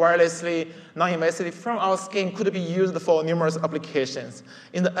collected wirelessly, non-invasively from our skin could be used for numerous applications.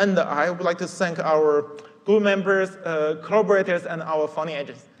 In the end, I would like to thank our group members, collaborators, and our funding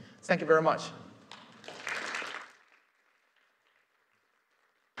agents. Thank you very much.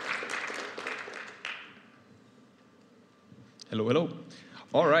 Hello, hello.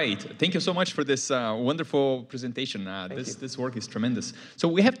 All right. Thank you so much for this wonderful presentation. This work is tremendous. So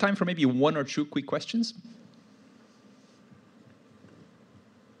we have time for maybe 1 or 2 quick questions.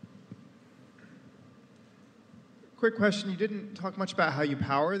 Quick question. You didn't talk much about how you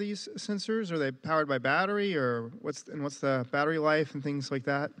power these sensors. Are they powered by battery, or what's the battery life and things like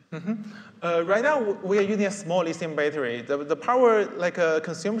that? Right now, we are using a small lithium battery. The power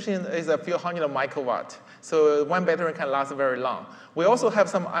consumption is a few hundred microwatt. So one battery can last very long. We also have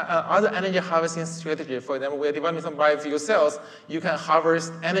some other energy harvesting strategy. For example, we are developing some biofuel cells. You can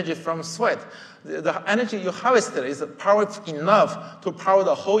harvest energy from sweat. The energy you harvested is powerful enough to power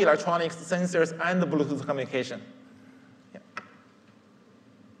the whole electronics, sensors, and the Bluetooth communication. Yeah.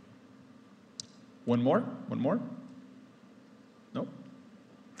 One more? No?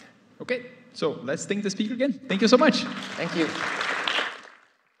 Okay, so let's thank the speaker again. Thank you so much. Thank you.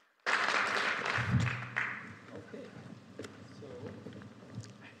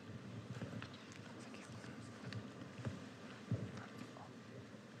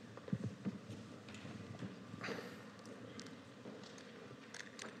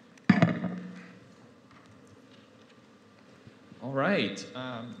 All right.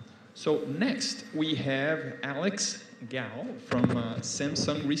 So next we have Alex Gao from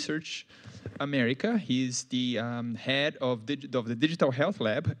Samsung Research America. He's the head of the Digital Health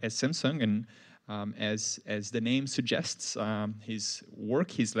Lab at Samsung, and as the name suggests, his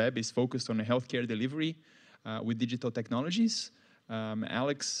lab is focused on healthcare delivery with digital technologies.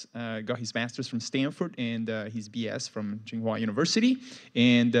 Alex got his master's from Stanford and his BS from Tsinghua University,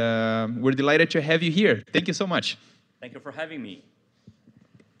 and we're delighted to have you here. Thank you so much. Thank you for having me.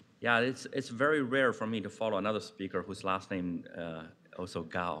 Yeah, it's very rare for me to follow another speaker whose last name also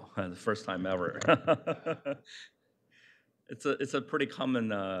Gao, the first time ever. It's a pretty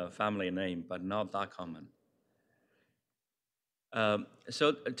common family name, but not that common.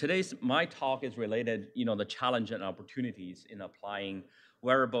 So my talk is related, the challenge and opportunities in applying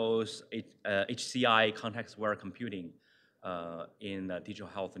wearables, HCI, context-aware computing in digital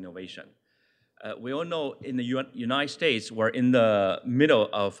health innovation. We all know in the United States, we're in the middle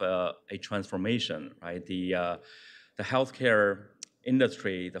of a transformation, right? The healthcare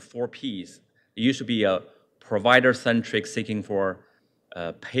industry, the 4 Ps, it used to be a provider-centric seeking for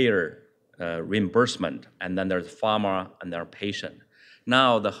payer reimbursement, and then there's pharma and there's patient.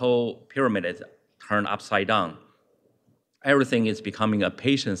 Now the whole pyramid is turned upside down. Everything is becoming a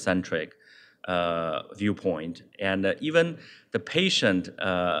patient-centric viewpoint, and even the patient,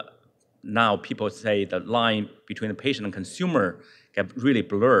 now people say the line between the patient and consumer get really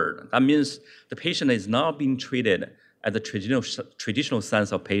blurred. That means the patient is not being treated as the traditional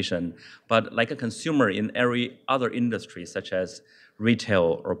sense of patient, but like a consumer in every other industry, such as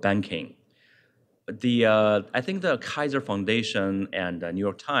retail or banking. I think the Kaiser Foundation and New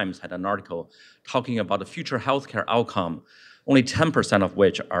York Times had an article talking about the future healthcare outcome, only 10% of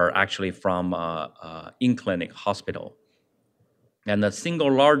which are actually from in-clinic hospital. And the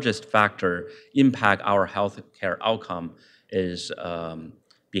single largest factor impact our healthcare outcome is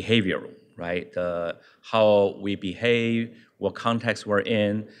behavioral, right? How we behave, what context we're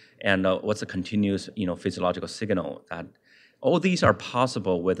in, and what's the continuous, physiological signal. That all these are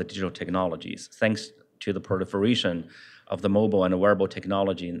possible with the digital technologies, thanks to the proliferation of the mobile and wearable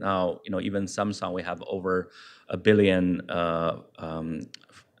technology. Now, even Samsung, we have over 1 billion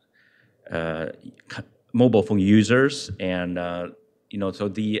mobile phone users, and so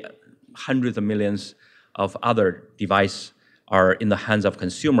the hundreds of millions of other devices are in the hands of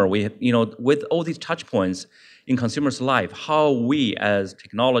consumer. With all these touch points in consumers' life, how we as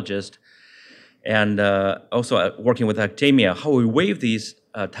technologists and also working with academia, how we weave these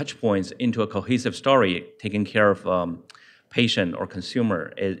touch points into a cohesive story, taking care of patient or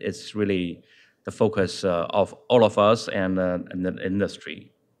consumer, it's really the focus of all of us and the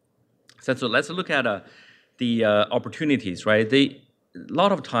industry. So let's look at the opportunities, right? A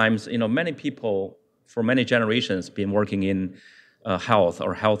lot of times, many people for many generations been working in health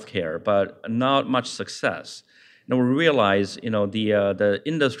or healthcare, but not much success. We realize, the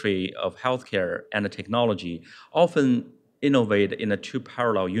industry of healthcare and the technology often innovate in a 2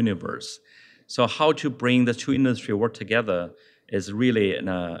 parallel universe. So how to bring the 2 industries work together is really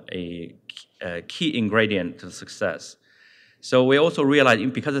a key ingredient to success. So we also realize,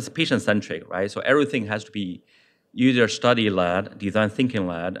 because it's patient-centric, right? So everything has to be user study-led, design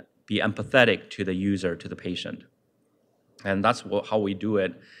thinking-led, be empathetic to the user, to the patient. And that's how we do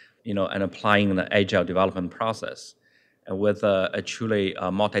it, and applying the agile development process with a truly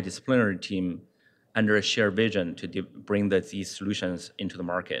multidisciplinary team under a shared vision to bring these solutions into the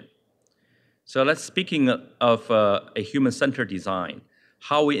market. So speaking of a human-centered design,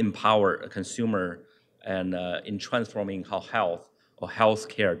 how we empower a consumer and in transforming how health or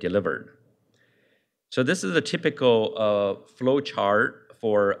healthcare delivered. So this is a typical flow chart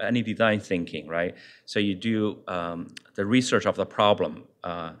for any design thinking, right? So you do the research of the problem,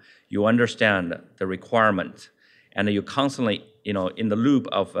 you understand the requirement, and you constantly, in the loop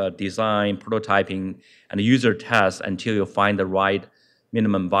of design, prototyping, and user tests until you find the right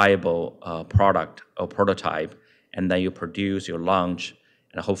minimum viable product or prototype, and then you produce, you launch,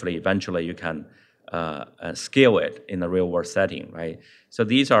 and hopefully eventually you can scale it in the real world setting, right? So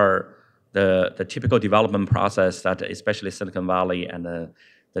these are the typical development process that especially Silicon Valley and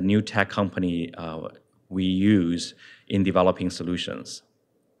the new tech company we use in developing solutions.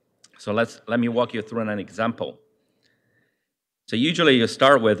 So let me walk you through an example. So usually you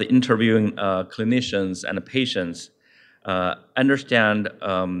start with interviewing clinicians and patients, understand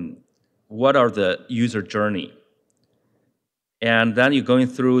what are the user journey. And then you're going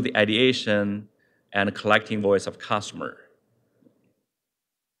through the ideation and collecting voice of customer.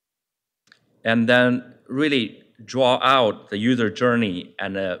 And then really draw out the user journey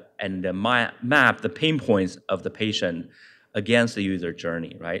and map the pain points of the patient against the user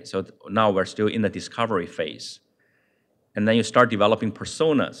journey, right? So now we're still in the discovery phase. And then you start developing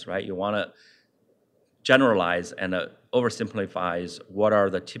personas, right? You want to generalize and oversimplifies what are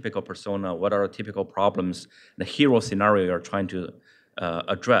the typical persona, what are the typical problems, the hero scenario you're trying to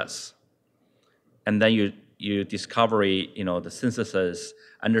address. And then you discover, the synthesis,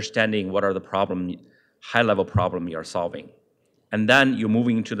 understanding what are the problem, high-level problem you're solving. And then you're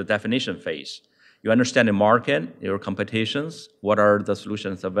moving into the definition phase. You understand the market, your competitions, what are the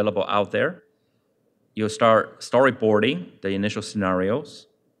solutions available out there. You start storyboarding the initial scenarios.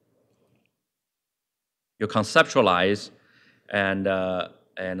 You conceptualize and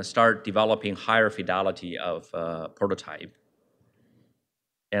start developing higher fidelity of prototype.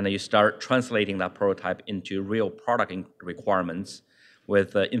 And you start translating that prototype into real product requirements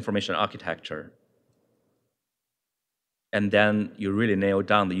with information architecture. And then you really nail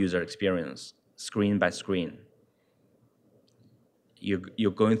down the user experience, screen by screen.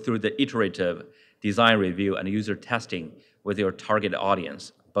 You're going through the iterative design review and user testing with your target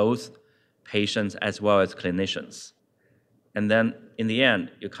audience, both patients as well as clinicians. And then in the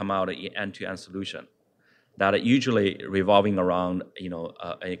end, you come out an end-to-end solution that usually revolving around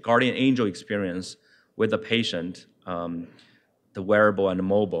a guardian angel experience with the patient, the wearable and the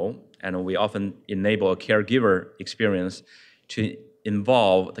mobile, and we often enable a caregiver experience to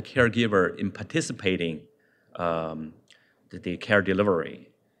involve the caregiver in participating the care delivery.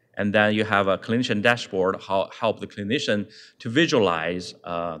 And then you have a clinician dashboard, help the clinician to visualize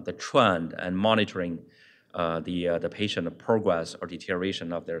the trend and monitoring the patient progress or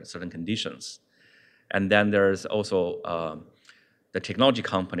deterioration of their certain conditions. And then there's also the technology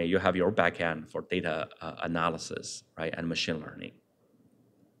company, you have your backend for data analysis, right, and machine learning.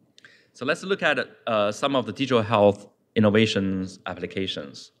 So let's look at some of the digital health innovations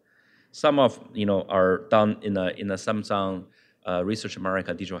applications. Some of are done in the Samsung Research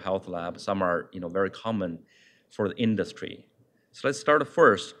America Digital Health Lab. Some are very common for the industry. So let's start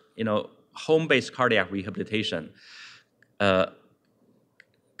first. Home-based cardiac rehabilitation.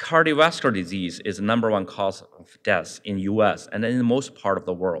 Cardiovascular disease is the #1 cause of deaths in U.S. and in most part of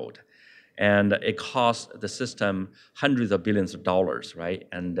the world. And it costs the system hundreds of billions of dollars, right?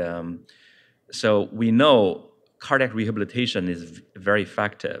 And so we know cardiac rehabilitation is very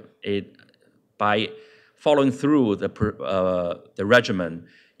effective. By following through the regimen,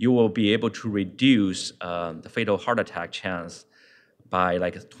 you will be able to reduce the fatal heart attack chance by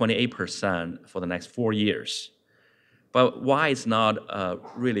like 28% for the next 4 years. But why it's not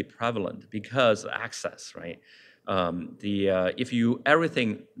really prevalent? Because access, right?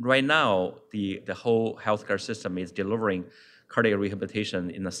 Everything right now, the whole healthcare system is delivering cardiac rehabilitation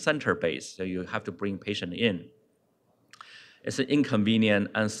in a center base, so you have to bring patient in. It's an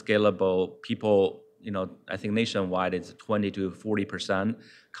inconvenient, unscalable. People, I think nationwide it's 20 to 40%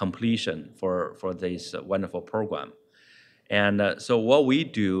 completion for this wonderful program. And so what we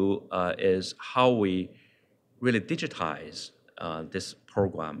do is how we really digitize this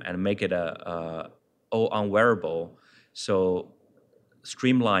program and make it all unwearable, so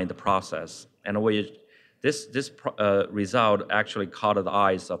streamline the process. And this result actually caught the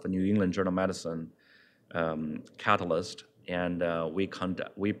eyes of the New England Journal of Medicine Catalyst, and we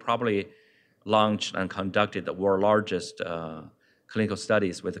probably launched and conducted the world's largest clinical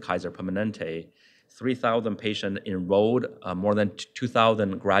studies with Kaiser Permanente. 3,000 patients enrolled, more than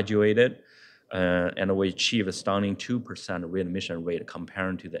 2,000 graduated, and we achieved a stunning 2% readmission rate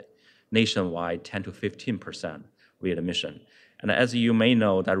compared to the nationwide 10 to 15% readmission. And as you may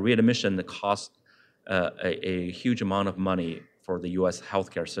know, that readmission costs a huge amount of money for the U.S.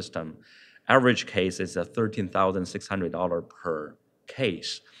 healthcare system. Average case is $13,600 per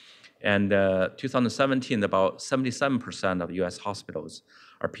case. And 2017, about 77% of U.S. hospitals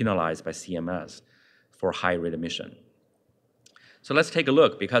are penalized by CMS for high readmission. So let's take a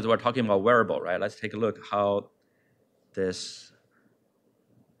look, because we're talking about wearable, right? Let's take a look how this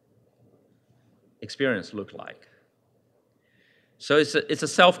experience look like. So it's a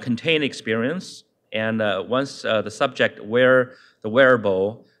self-contained experience, and once the subject wear the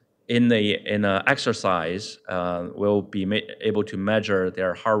wearable in a exercise, will be able to measure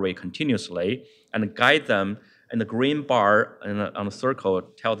their heart rate continuously and guide them. And the green bar on the circle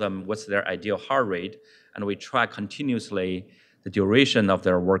tell them what's their ideal heart rate, and we track continuously the duration of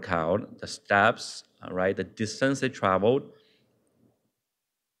their workout, the steps, right, the distance they traveled.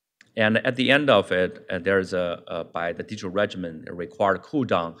 And at the end of it, there's by the digital regimen, a required cool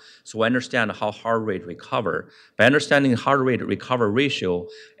down. So we understand how heart rate recover. By understanding heart rate recover ratio,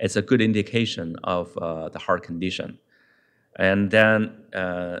 it's a good indication of the heart condition. And then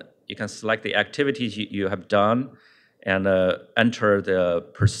you can select the activities you have done, and enter the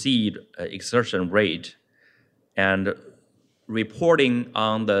perceived exertion rate, and reporting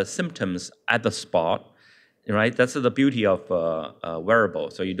on the symptoms at the spot, right? That's the beauty of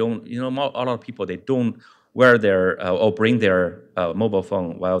wearable. So you don't, a lot of people, they don't wear their or bring their mobile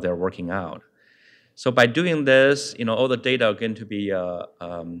phone while they're working out. So by doing this, all the data are going to be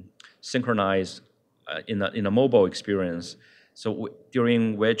synchronized in a mobile experience. So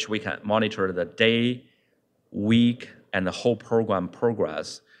during which we can monitor the day, week, and the whole program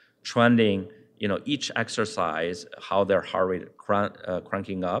progress, trending, each exercise, how their heart rate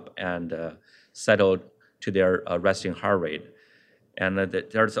cranking up and settled to their resting heart rate. And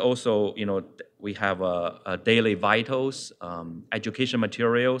there's also, we have daily vitals, education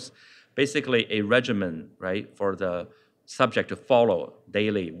materials, basically a regimen, right, for the subject to follow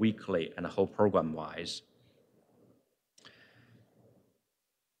daily, weekly, and whole program-wise.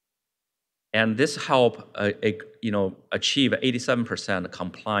 And this help, achieve 87%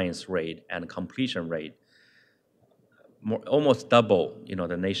 compliance rate and completion rate, almost double,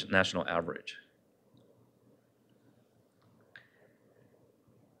 the national average.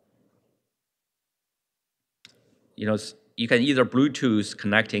 You can either Bluetooth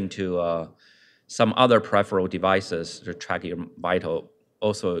connecting to some other peripheral devices to track your vital.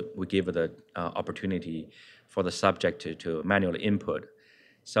 Also, we give the opportunity for the subject to manually input.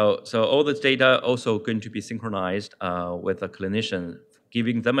 So all this data also going to be synchronized with the clinician,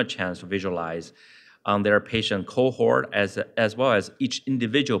 giving them a chance to visualize on their patient cohort as well as each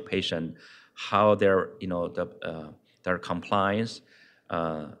individual patient, how their their compliance,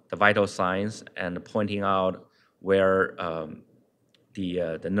 the vital signs, and pointing out where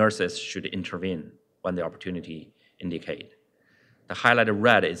the nurses should intervene when the opportunity indicate. The highlighted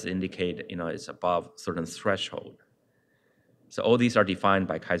red is indicate it's above certain threshold. So all these are defined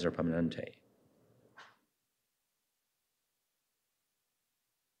by Kaiser Permanente.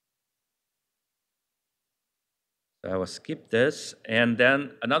 So I will skip this. And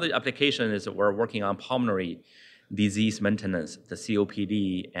then another application is we're working on pulmonary disease maintenance, the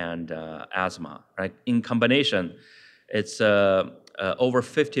COPD and asthma. Right? In combination, it's over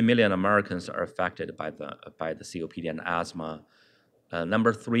 50 million Americans are affected by the COPD and asthma.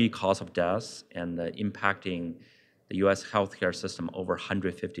 Number 3 cause of death, and impacting the U.S. healthcare system over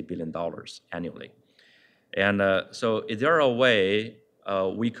 $150 billion annually. And so is there a way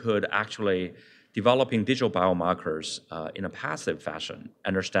we could actually developing digital biomarkers in a passive fashion,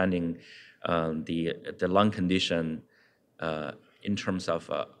 understanding the lung condition in terms of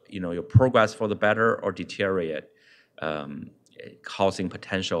your progress for the better or deteriorate, causing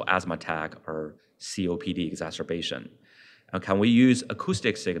potential asthma attack or COPD exacerbation? Can we use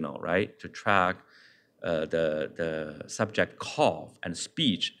acoustic signal, right, to track the subject cough and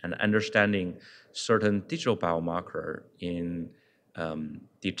speech, and understanding certain digital biomarker in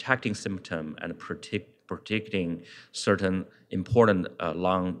detecting symptom and predicting certain important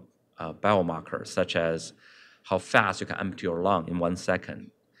lung biomarkers, such as how fast you can empty your lung in 1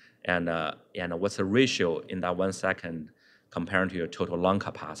 second, and what's the ratio in that 1 second compared to your total lung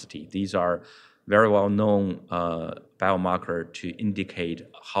capacity. These are very well-known biomarker to indicate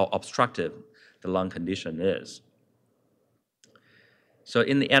how obstructive the lung condition is. So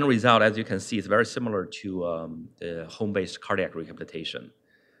in the end result, as you can see, it's very similar to the home-based cardiac rehabilitation.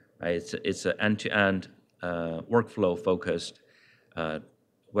 Right? It's an end-to-end workflow-focused,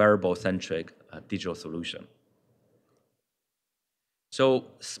 wearable-centric digital solution. So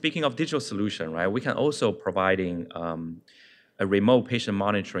speaking of digital solution, right, we can also providing a remote patient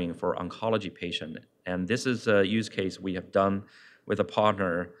monitoring for oncology patient. And this is a use case we have done with a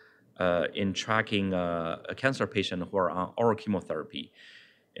partner in tracking a cancer patient who are on oral chemotherapy.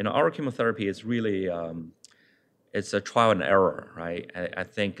 And oral chemotherapy is really, it's a trial and error, right? I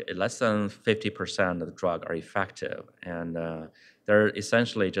think less than 50% of the drug are effective, and they're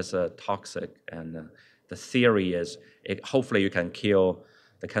essentially just toxic. And the theory is, hopefully you can kill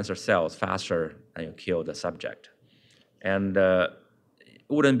the cancer cells faster than you kill the subject. And it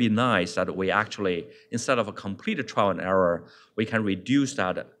wouldn't be nice that we actually, instead of a complete trial and error, we can reduce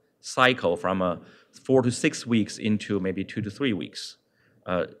that cycle from 4 to 6 weeks into maybe 2 to 3 weeks.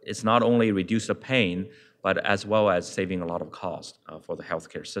 It's not only reduce the pain, but as well as saving a lot of cost for the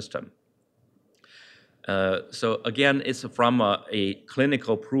healthcare system. So again, it's from a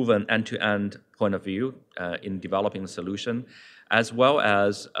clinical proven end-to-end point of view in developing the solution, as well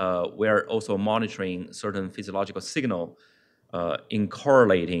as we're also monitoring certain physiological signal in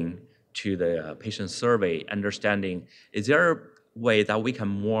correlating to the patient survey, understanding, is there a way that we can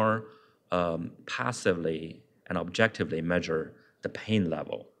more passively and objectively measure the pain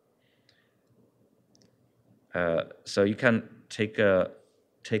level? So you can take a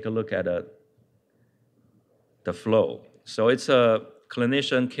look at the flow. So it's a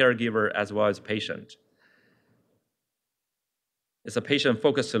clinician, caregiver, as well as patient. It's a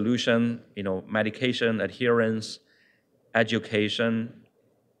patient-focused solution, medication adherence, education,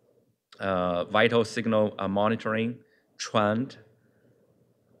 vital signal monitoring, trend,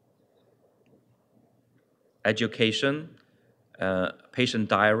 education, patient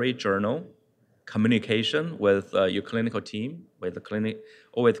diary journal, communication with your clinical team, with the clinic,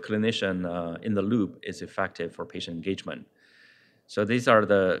 or with clinician in the loop is effective for patient engagement. So these are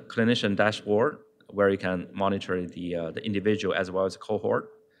the clinician dashboard where you can monitor the individual as well as cohort,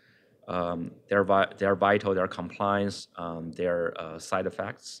 their vital, their compliance, their side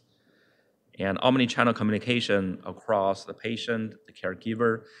effects, and omni-channel communication across the patient, the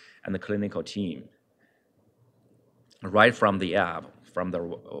caregiver, and the clinical team, right from the app, from the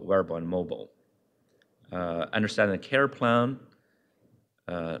wearable and mobile. Understanding the care plan,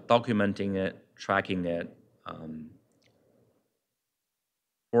 documenting it, tracking it,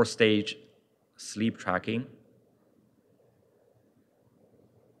 4-stage sleep tracking.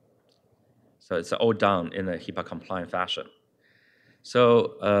 So it's all done in a HIPAA-compliant fashion.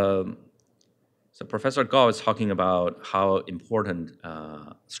 So, so Professor Gao is talking about how important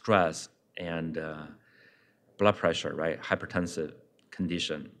stress and blood pressure, right, hypertensive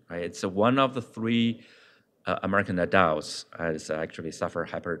condition, right? It's one of the 3 American adults actually suffer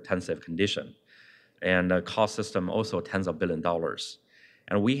hypertensive condition, and the cost system also tens of $billions.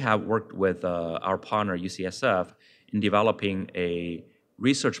 And we have worked with our partner UCSF in developing a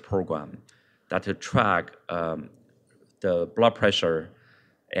research program that to track the blood pressure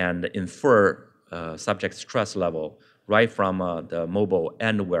and infer subject stress level right from the mobile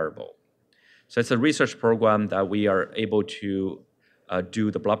and wearable. So it's a research program that we are able to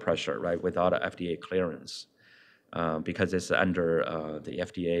do the blood pressure, right, without an FDA clearance because it's under the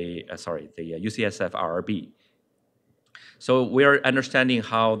FDA, the UCSF RRB. So we're understanding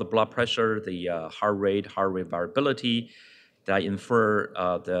how the blood pressure, the heart rate variability that infer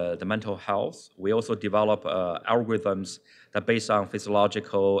the mental health. We also develop algorithms that based on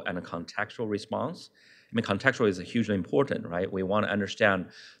physiological and contextual response. I mean, contextual is hugely important, right? We want to understand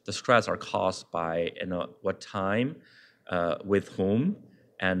the stress are caused by what time, with whom,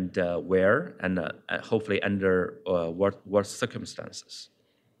 and where, and hopefully under what circumstances.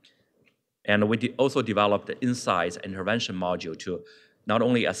 And we also developed the insights intervention module to not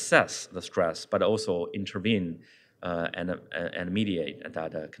only assess the stress, but also intervene and mediate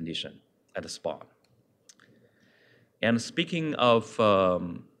that condition at the spot. And speaking of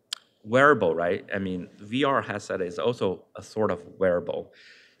wearable, right? I mean, VR headset is also a sort of wearable.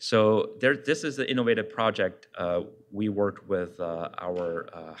 So this is an innovative project. We worked with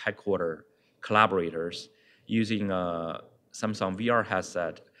our headquarter collaborators using Samsung VR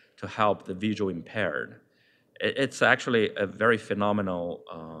headset to help the visual impaired. It's actually a very phenomenal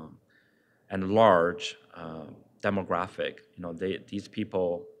and large demographic. These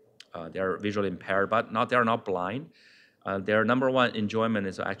people, they're visually impaired, but they're not blind. Their number one enjoyment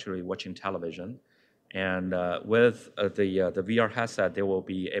is actually watching television. And with the VR headset, they will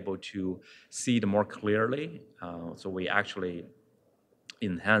be able to see it more clearly. So we actually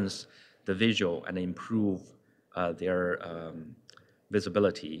enhance the visual and improve their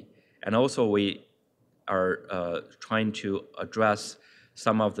visibility. And also we are trying to address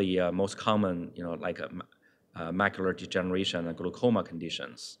some of the most common, like macular degeneration and glaucoma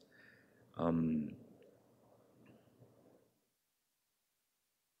conditions.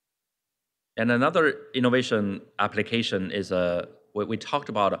 And another innovation application is we talked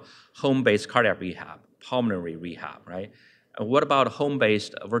about home-based cardiac rehab, pulmonary rehab, right? And what about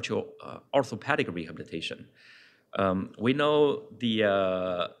home-based virtual orthopedic rehabilitation? We know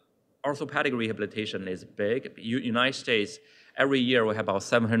the orthopedic rehabilitation is big. United States, every year we have about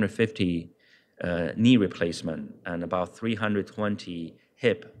 750 knee replacement and about 320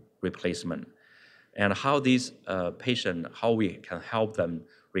 hip replacement. And how these patients, how we can help them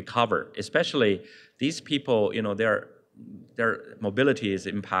recover, especially these people, their mobility is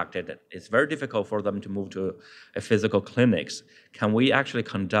impacted. It's very difficult for them to move to a physical clinics. Can we actually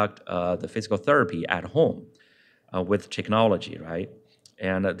conduct the physical therapy at home with technology, right?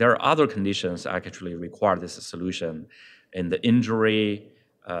 And there are other conditions that actually require this solution in the injury,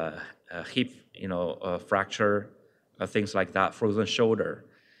 hip, fracture, things like that, frozen shoulder.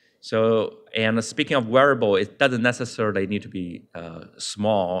 So, and speaking of wearable, it doesn't necessarily need to be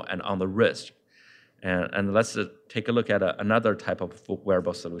small and on the wrist. And let's take a look at another type of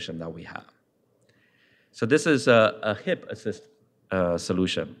wearable solution that we have. So this is a hip assist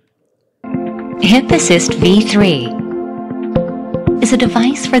solution. HipAssist V3 is a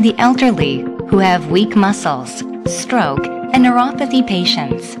device for the elderly who have weak muscles, stroke, and neuropathy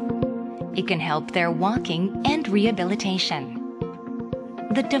patients. It can help their walking and rehabilitation.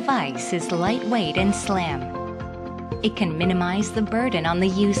 The device is lightweight and slim. It can minimize the burden on the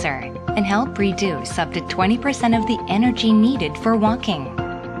user and help reduce up to 20% of the energy needed for walking.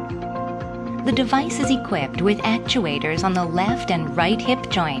 The device is equipped with actuators on the left and right hip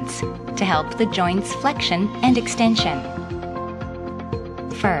joints to help the joints' flexion and extension.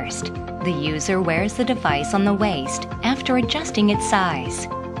 First, the user wears the device on the waist after adjusting its size.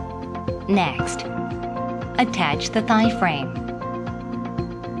 Next, attach the thigh frame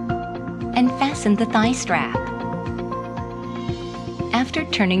and fasten the thigh strap. After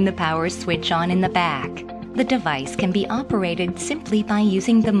turning the power switch on in the back, the device can be operated simply by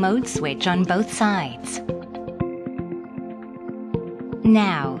using the mode switch on both sides.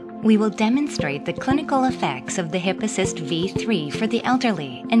 Now, we will demonstrate the clinical effects of the HipAssist V3 for the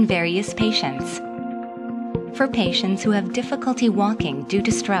elderly and various patients. For patients who have difficulty walking due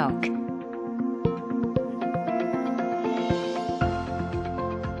to stroke,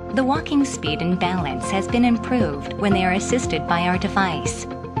 the walking speed and balance has been improved when they are assisted by our device.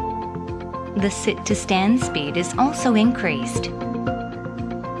 The sit-to-stand speed is also increased.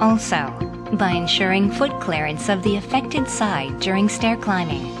 Also, by ensuring foot clearance of the affected side during stair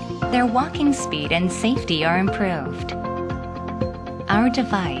climbing, their walking speed and safety are improved. Our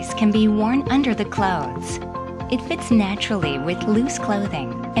device can be worn under the clothes. It fits naturally with loose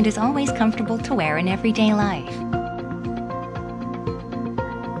clothing and is always comfortable to wear in everyday life.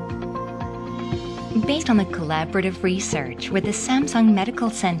 Based on the collaborative research with the Samsung Medical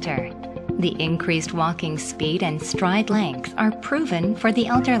Center, the increased walking speed and stride length are proven for the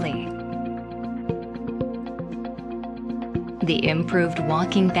elderly. The improved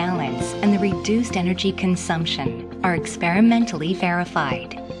walking balance and the reduced energy consumption are experimentally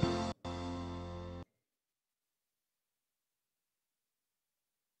verified.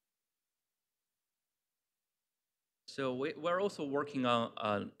 So we're also working on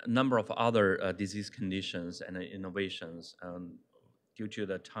a number of other disease conditions and innovations. Due to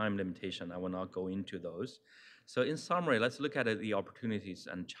the time limitation, I will not go into those. So in summary, let's look at the opportunities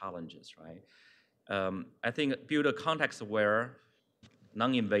and challenges, right? I think build a context-aware,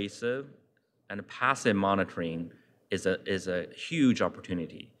 non-invasive, and passive monitoring is a huge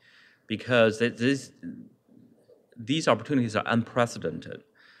opportunity because these opportunities are unprecedented.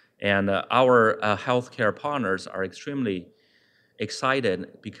 And our healthcare partners are extremely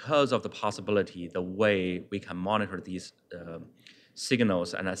excited because of the possibility, the way we can monitor these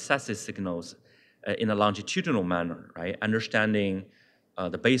signals and assess these signals in a longitudinal manner, right? Understanding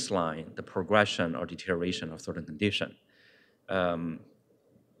the baseline, the progression or deterioration of certain condition, and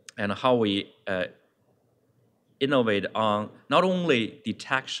how we innovate on not only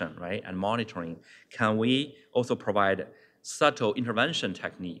detection, right, and monitoring, can we also provide subtle intervention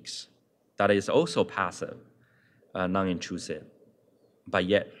techniques that is also passive, non-intrusive, but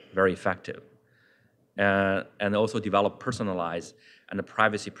yet very effective. And also develop personalized and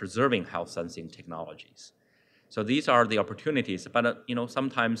privacy-preserving health sensing technologies. So these are the opportunities, but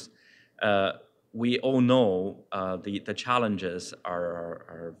sometimes we all know the challenges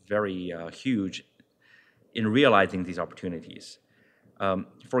are very huge in realizing these opportunities.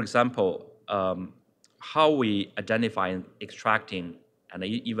 For example, how we identify and extracting and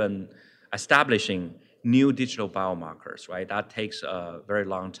even establishing new digital biomarkers, right? That takes a very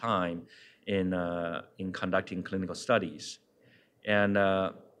long time in conducting clinical studies. And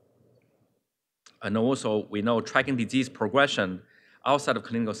also we know tracking disease progression outside of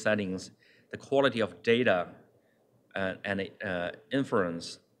clinical settings, the quality of data and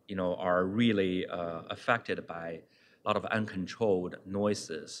inference, are really affected by a lot of uncontrolled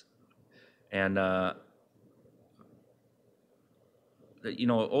noises. And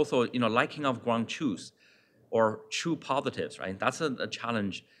also, lacking of ground truth or true positives, right? That's a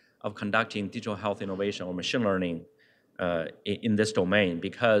challenge of conducting digital health innovation or machine learning in this domain,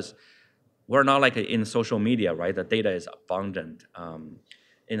 because we're not like in social media, right? The data is abundant.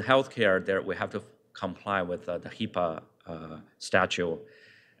 In healthcare, we have to comply with the HIPAA statute,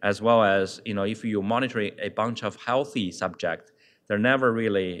 as well as, if you monitor a bunch of healthy subjects, there never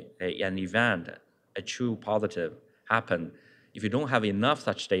really an event, a true positive happen. If you don't have enough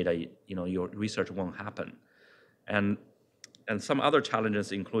such data, your research won't happen. And some other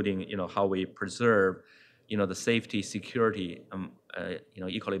challenges, including, how we preserve, the safety, security,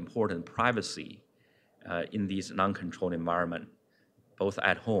 equally important, privacy in these non-controlled environment, both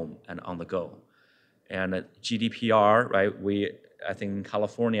at home and on the go. And GDPR, right, we I think in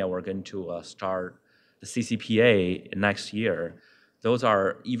California, we're going to start the CCPA next year. Those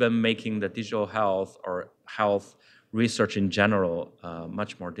are even making the digital health or health research in general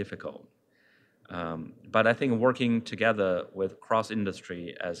much more difficult. But I think working together with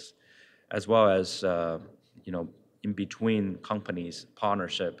cross-industry as well as in between companies,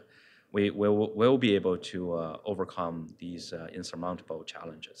 partnership, we will be able to overcome these insurmountable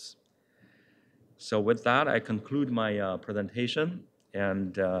challenges. So with that, I conclude my presentation,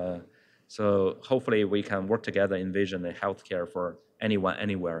 and so hopefully we can work together, envision a healthcare for anyone,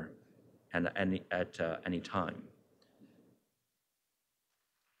 anywhere, and at any time.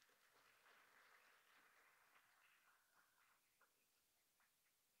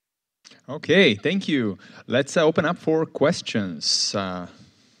 Okay, thank you. Let's open up for questions.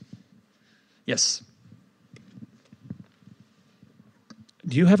 Yes.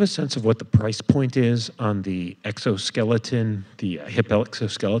 Do you have a sense of what the price point is on the exoskeleton, the hip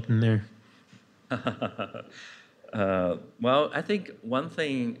exoskeleton there? Well, I think one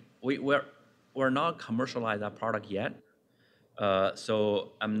thing, we're not commercialized that product yet,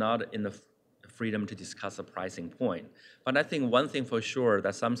 so I'm not in the freedom to discuss the pricing point. But I think one thing for sure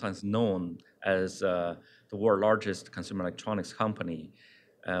that Samsung is known as the world's largest consumer electronics company,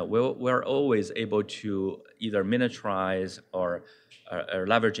 we're always able to either miniaturize or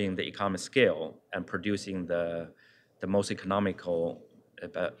leveraging the economic scale and producing the most economical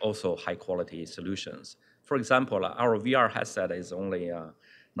but also high quality solutions. For example, our VR headset is only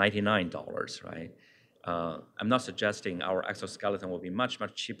 $99, right? I'm not suggesting our exoskeleton will be much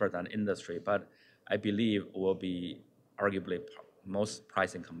cheaper than industry, but I believe will be arguably most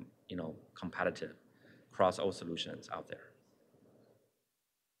pricing competitive across all solutions out there.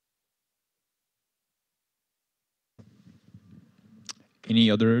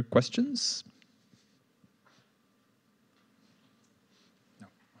 Any other questions?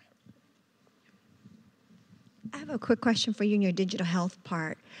 I have a quick question for you in your digital health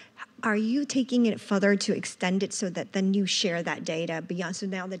part. Are you taking it further to extend it so that then you share that data beyond? So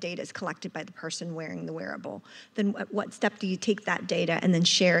now the data is collected by the person wearing the wearable. Then at what step do you take that data and then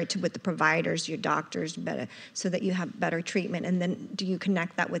share it with the providers, your doctors, better, so that you have better treatment? And then do you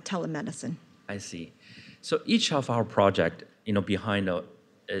connect that with telemedicine? I see. So each of our project, behind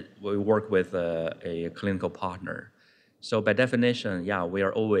we work with a clinical partner. So by definition, yeah, we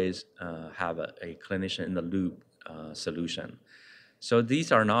are always have a clinician in the loop solution. So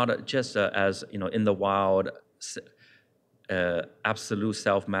these are not just as in the wild absolute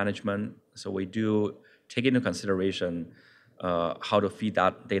self-management. So we do take into consideration how to feed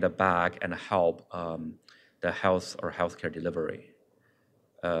that data back and help the health or healthcare delivery.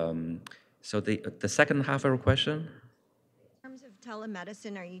 So the second half of your question.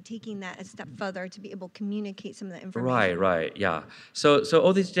 Telemedicine, are you taking that a step further to be able to communicate some of the information? Right, yeah. So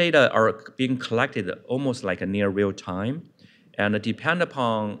all these data are being collected almost like a near real time, and depend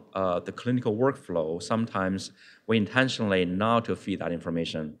upon the clinical workflow. Sometimes we intentionally not to feed that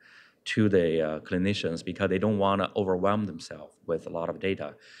information to the clinicians because they don't want to overwhelm themselves with a lot of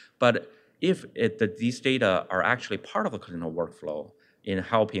data. But if these data are actually part of a clinical workflow in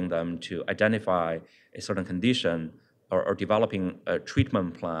helping them to identify a certain condition, or developing a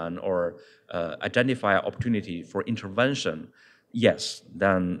treatment plan, or identify opportunity for intervention, yes,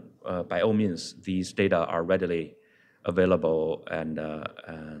 then by all means, these data are readily available and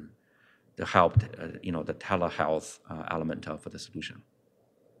to help the telehealth element of the solution.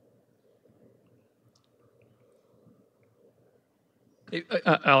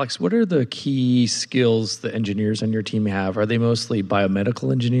 Alex, what are the key skills the engineers on your team have? Are they mostly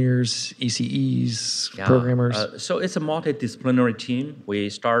biomedical engineers, ECEs, programmers? So it's a multidisciplinary team. We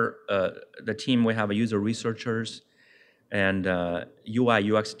start the team. We have user researchers and UI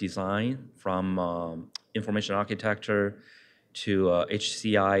UX design, from information architecture to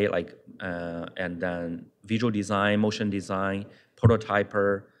HCI, and then visual design, motion design,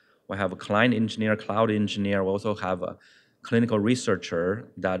 prototyper. We have a client engineer, cloud engineer. We also have a clinical researcher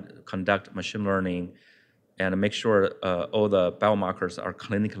that conduct machine learning and make sure all the biomarkers are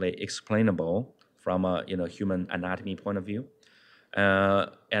clinically explainable from a human anatomy point of view.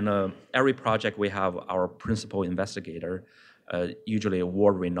 And every project we have our principal investigator, usually a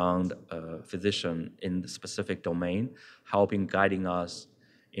world-renowned physician in the specific domain, helping guiding us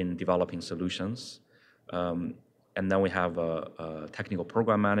in developing solutions. And then we have technical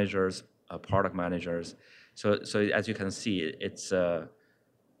program managers, product managers. So as you can see, it's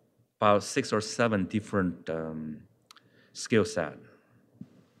about 6 or 7 different skill set.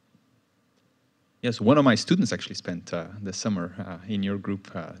 Yes, one of my students actually spent the summer in your group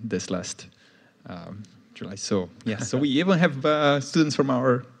this last July. So yes, so we even have students from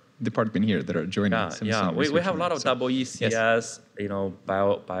our department here that are joining us. We have a lot of double ECS,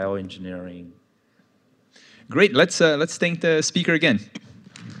 bioengineering. Great. Let's thank the speaker again.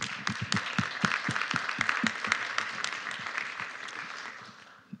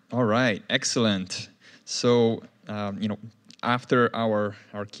 All right, excellent. So after our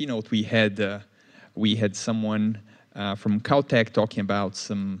keynote, we had someone from Caltech talking about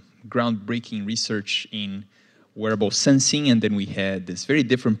some groundbreaking research in wearable sensing, and then we had this very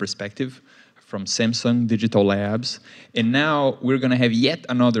different perspective from Samsung Digital Labs, and now we're going to have yet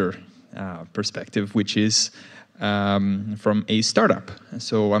another perspective, which is from a startup.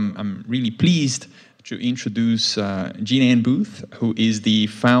 So I'm really pleased to introduce Jean-Ann Booth, who is the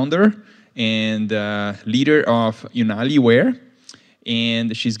founder and leader of Unaliwear,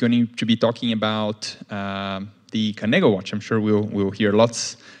 and she's going to be talking about the Kanego watch. I'm sure we'll hear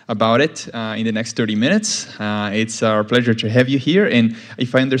lots about it in the next 30 minutes. It's our pleasure to have you here, and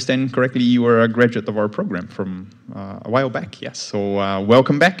if I understand correctly, you were a graduate of our program from a while back. Yes, so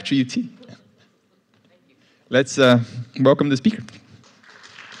welcome back to UT. Let's welcome the speaker.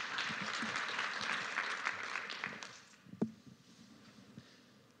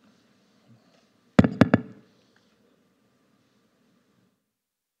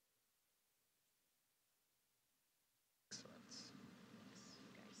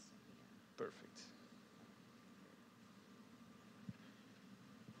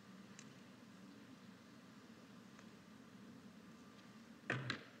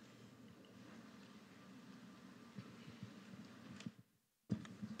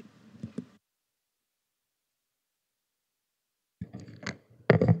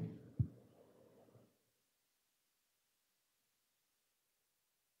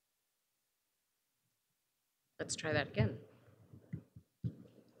 Let's try that again.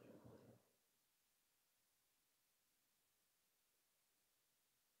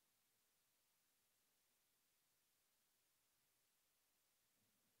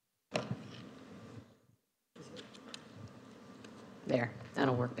 There,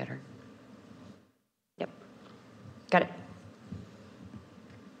 that'll work better. Yep, got it.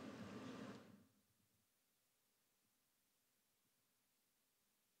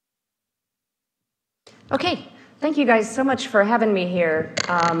 Okay, thank you guys so much for having me here.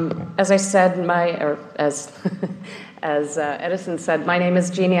 As I said, as Edison said, my name is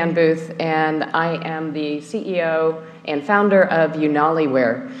Jean-Ann Booth, and I am the CEO and founder of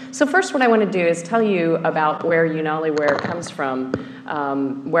Unaliwear. So first, what I want to do is tell you about where Unaliwear comes from,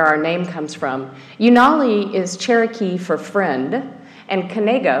 where our name comes from. Unali is Cherokee for friend, and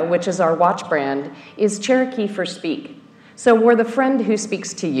Kanego, which is our watch brand, is Cherokee for speak. So we're the friend who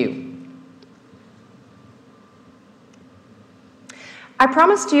speaks to you. I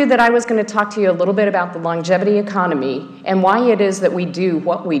promised you that I was going to talk to you a little bit about the longevity economy and why it is that we do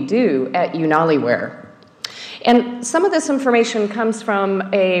what we do at Unaliwear. And some of this information comes from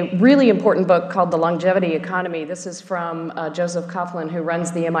a really important book called The Longevity Economy. This is from Joseph Coughlin, who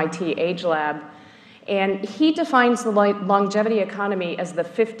runs the MIT Age Lab. And he defines the longevity economy as the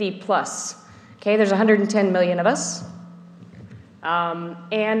 50 plus. Okay, there's 110 million of us.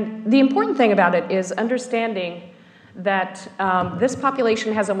 And the important thing about it is understanding that this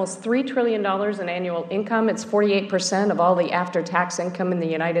population has almost $3 trillion in annual income. It's 48% of all the after-tax income in the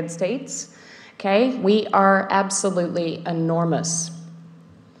United States. Okay, we are absolutely enormous.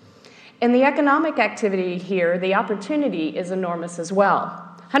 And the economic activity here, the opportunity is enormous as well.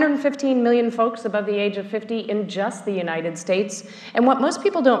 115 million folks above the age of 50 in just the United States. And what most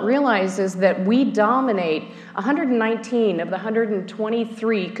people don't realize is that we dominate 119 of the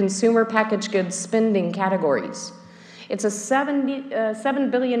 123 consumer packaged goods spending categories. It's a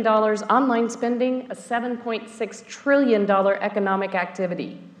 $7 billion online spending, a $7.6 trillion economic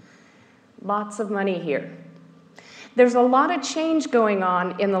activity. Lots of money here. There's a lot of change going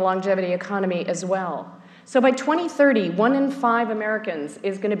on in the longevity economy as well. So by 2030, 1 in 5 Americans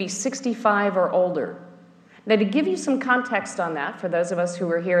is going to be 65 or older. Now, to give you some context on that, for those of us who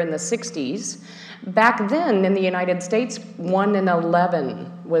were here in the 60s, back then in the United States, 1 in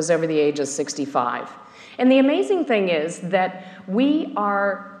 11 was over the age of 65. And the amazing thing is that we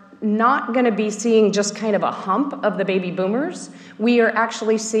are not going to be seeing just kind of a hump of the baby boomers. We are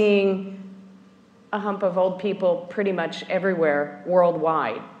actually seeing a hump of old people pretty much everywhere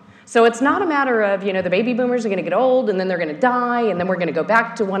worldwide. So it's not a matter of, the baby boomers are going to get old and then they're going to die and then we're going to go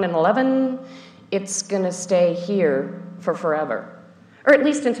back to 1 in 11. It's going to stay here for forever, or at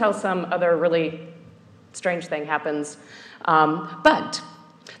least until some other really strange thing happens. But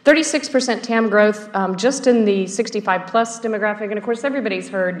 36% TAM growth just in the 65 plus demographic. And of course, everybody's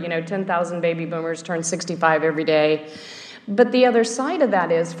heard, 10,000 baby boomers turn 65 every day. But the other side of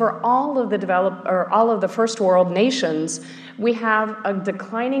that is for all of the first world nations, we have a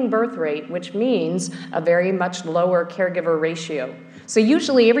declining birth rate, which means a very much lower caregiver ratio. So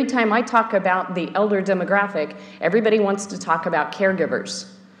usually every time I talk about the elder demographic, everybody wants to talk about caregivers.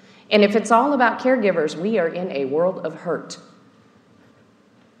 And if it's all about caregivers, we are in a world of hurt.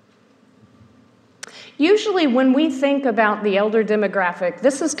 Usually when we think about the elder demographic,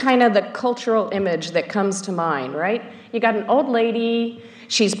 this is kind of the cultural image that comes to mind, right? You got an old lady,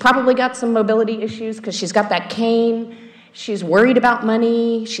 she's probably got some mobility issues because she's got that cane, she's worried about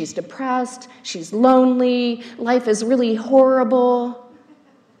money, she's depressed, she's lonely, life is really horrible.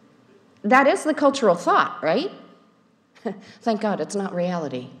 That is the cultural thought, right? Thank God it's not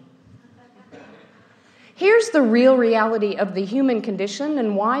reality. Here's the real reality of the human condition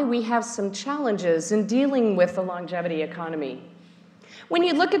and why we have some challenges in dealing with the longevity economy. When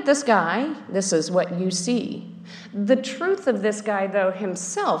you look at this guy, this is what you see. The truth of this guy, though,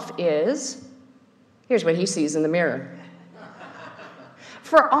 himself is, here's what he sees in the mirror.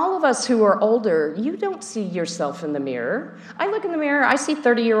 For all of us who are older, you don't see yourself in the mirror. I look in the mirror, I see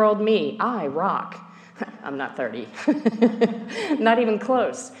 30-year-old me. I rock. I'm not 30, not even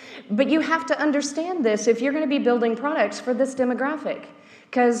close. But you have to understand this if you're going to be building products for this demographic,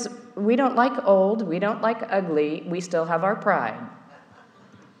 because we don't like old, we don't like ugly, we still have our pride.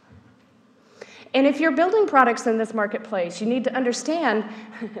 And if you're building products in this marketplace, you need to understand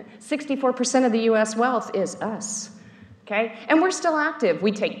 64% of the US wealth is us. Okay? And we're still active.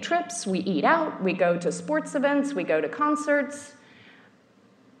 We take trips, we eat out, we go to sports events, we go to concerts.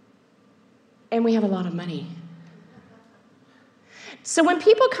 And we have a lot of money. So when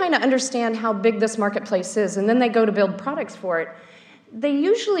people kind of understand how big this marketplace is, and then they go to build products for it, they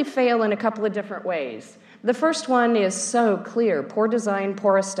usually fail in a couple of different ways. The first one is so clear: poor design,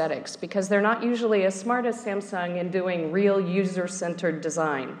 poor aesthetics, because they're not usually as smart as Samsung in doing real user-centered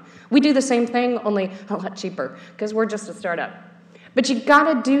design. We do the same thing, only a lot cheaper, because we're just a startup. But you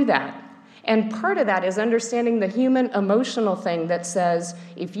gotta do that. And part of that is understanding the human emotional thing that says,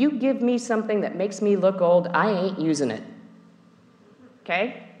 if you give me something that makes me look old, I ain't using it.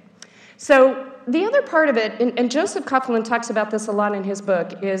 Okay? So the other part of it, and Joseph Coughlin talks about this a lot in his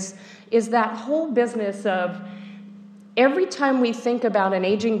book, is that whole business of every time we think about an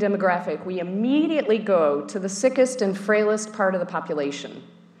aging demographic, we immediately go to the sickest and frailest part of the population.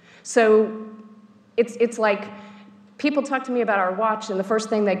 So it's like, people talk to me about our watch, and the first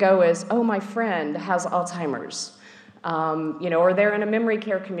thing they go is, oh, my friend has Alzheimer's, or they're in a memory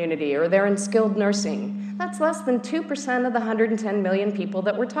care community, or they're in skilled nursing. That's less than 2% of the 110 million people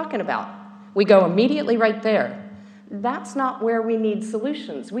that we're talking about. We go immediately right there. That's not where we need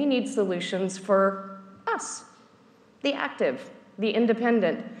solutions. We need solutions for us, the active, the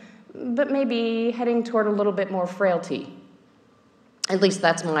independent, but maybe heading toward a little bit more frailty. At least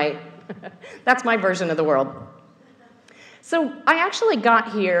that's my, that's my version of the world. So I actually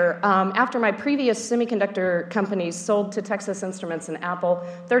got here after my previous semiconductor companies sold to Texas Instruments and Apple.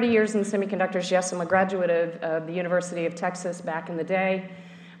 30 years in semiconductors. Yes, I'm a graduate of the University of Texas back in the day.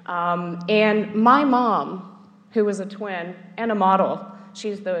 And my mom, who was a twin and a model,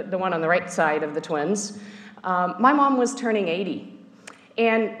 she's the one on the right side of the twins, my mom was turning 80.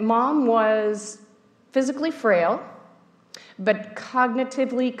 And Mom was physically frail, but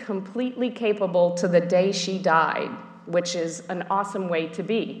cognitively completely capable to the day she died, which is an awesome way to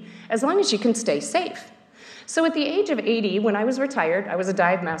be, as long as you can stay safe. So at the age of 80, when I was retired, I was a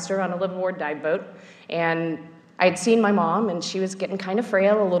dive master on a liveaboard dive boat, and I'd seen my mom, and she was getting kind of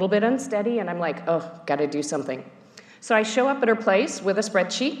frail, a little bit unsteady, and I'm like, oh, gotta do something. So I show up at her place with a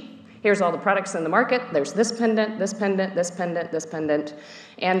spreadsheet. Here's all the products in the market. There's this pendant, this pendant, this pendant, this pendant,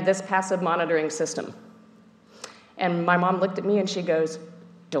 and this passive monitoring system. And my mom looked at me and she goes,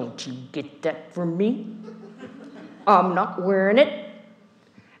 don't you get that from me? I'm not wearing it.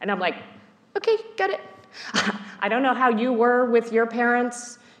 And I'm like, okay, got it. I don't know how you were with your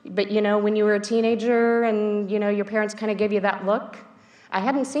parents, but when you were a teenager and your parents kind of gave you that look, I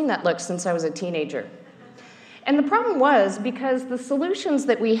hadn't seen that look since I was a teenager. And the problem was because the solutions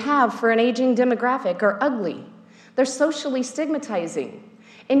that we have for an aging demographic are ugly. They're socially stigmatizing.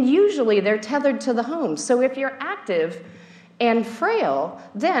 And usually they're tethered to the home. So if you're active and frail,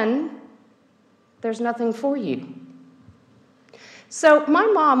 then there's nothing for you. So my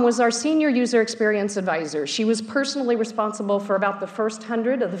mom was our senior user experience advisor. She was personally responsible for about the first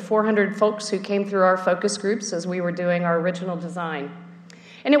 100 of the 400 folks who came through our focus groups as we were doing our original design.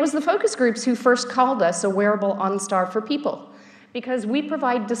 And it was the focus groups who first called us a wearable OnStar for people, because we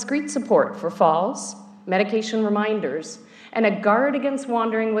provide discrete support for falls, medication reminders, and a guard against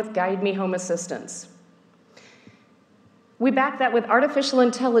wandering with Guide Me Home assistance. We back that with artificial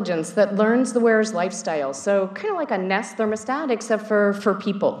intelligence that learns the wearer's lifestyle, so kind of like a Nest thermostat, except for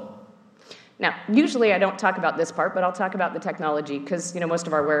people. Now, usually I don't talk about this part, but I'll talk about the technology, because most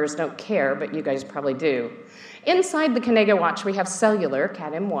of our wearers don't care, but you guys probably do. Inside the Kinega watch, we have cellular,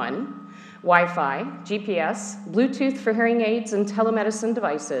 Cat-M1, Wi-Fi, GPS, Bluetooth for hearing aids and telemedicine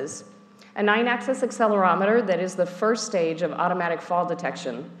devices, a 9-axis accelerometer that is the first stage of automatic fall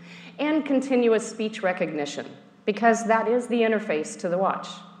detection, and continuous speech recognition, because that is the interface to the watch.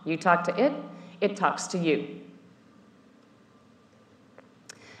 You talk to it, it talks to you.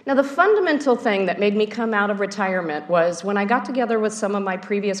 Now, the fundamental thing that made me come out of retirement was when I got together with some of my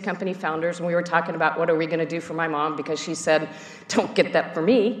previous company founders, and we were talking about what are we going to do for my mom, because she said, don't get that for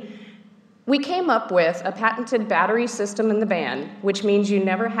me. We came up with a patented battery system in the band, which means you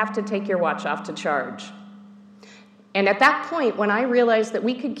never have to take your watch off to charge. And at that point, when I realized that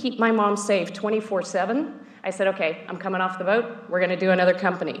we could keep my mom safe 24/7, I said, okay, I'm coming off the boat. We're going to do another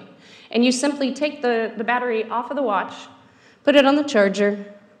company. And you simply take the battery off of the watch, put it on the charger,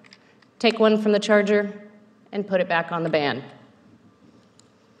 take one from the charger, and put it back on the band.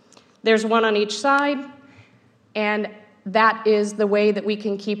 There's one on each side, and that is the way that we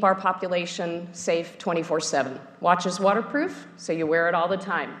can keep our population safe 24/7. Watch is waterproof, so you wear it all the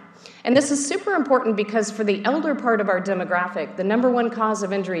time. And this is super important because for the elder part of our demographic, the #1 cause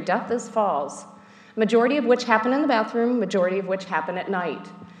of injury, death, is falls, majority of which happen in the bathroom, majority of which happen at night.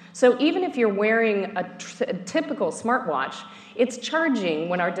 So even if you're wearing a typical smartwatch, it's charging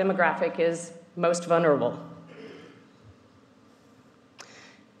when our demographic is most vulnerable.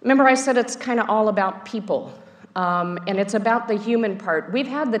 Remember I said it's kind of all about people, and it's about the human part. We've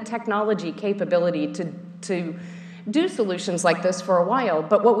had the technology capability to do solutions like this for a while,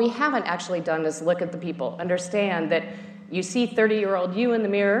 but what we haven't actually done is look at the people, understand that you see 30-year-old you in the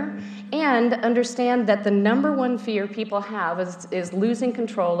mirror, and understand that the #1 fear people have is losing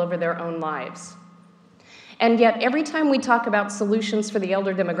control over their own lives. And yet, every time we talk about solutions for the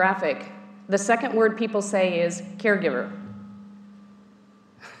elder demographic, the second word people say is caregiver.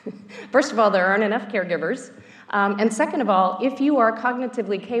 First of all, there aren't enough caregivers. And second of all, if you are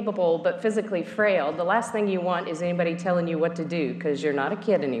cognitively capable but physically frail, the last thing you want is anybody telling you what to do, because you're not a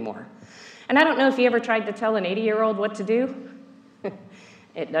kid anymore. And I don't know if you ever tried to tell an 80-year-old what to do.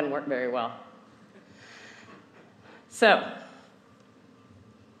 It doesn't work very well. So,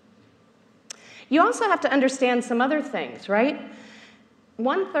 you also have to understand some other things, right?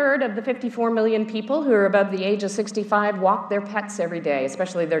 1/3 of the 54 million people who are above the age of 65 walk their pets every day,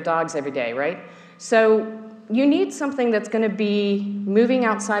 especially their dogs every day, right? So you need something that's going to be moving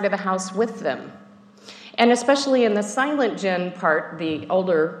outside of the house with them. And especially in the silent gen part, the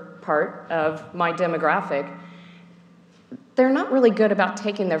older part of my demographic, they're not really good about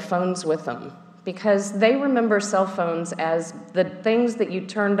taking their phones with them, because they remember cell phones as the things that you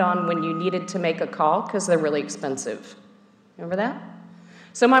turned on when you needed to make a call because they're really expensive. Remember that?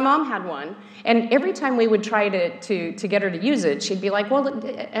 So my mom had one, and every time we would try to get her to use it, she'd be like, well,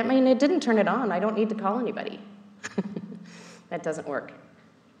 I mean, it didn't turn it on. I don't need to call anybody. That doesn't work.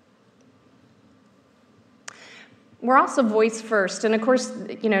 We're also voice first, and of course,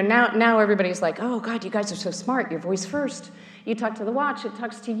 now everybody's like, oh God, you guys are so smart, you're voice first. You talk to the watch, it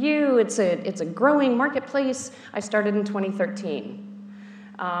talks to you, it's a growing marketplace. I started in 2013.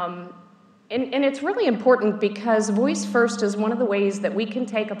 And it's really important because voice first is one of the ways that we can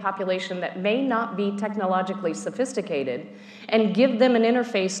take a population that may not be technologically sophisticated and give them an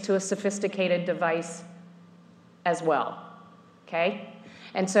interface to a sophisticated device as well, okay?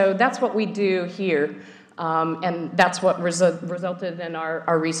 And so that's what we do here. And that's what resulted in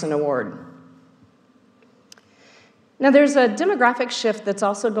our recent award. Now, there's a demographic shift that's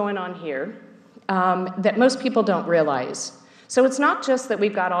also going on here that most people don't realize. So it's not just that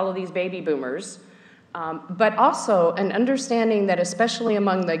we've got all of these baby boomers, but also an understanding that especially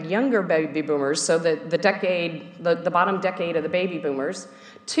among the younger baby boomers, so the bottom decade of the baby boomers,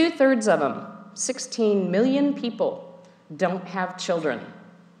 2/3 of them, 16 million people, don't have children.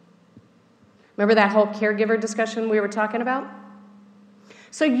 Remember that whole caregiver discussion we were talking about?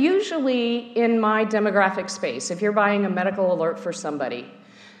 So usually in my demographic space, if you're buying a medical alert for somebody,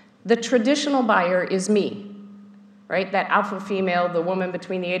 the traditional buyer is me, right? That alpha female, the woman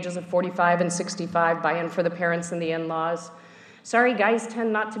between the ages of 45 and 65, buying for the parents and the in-laws. Sorry, guys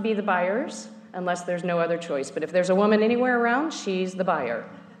tend not to be the buyers unless there's no other choice. But if there's a woman anywhere around, she's the buyer.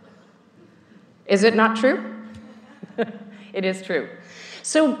 Is it not true? It is true.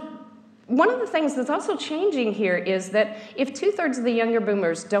 So One of the things that's also changing here is that if 2/3 of the younger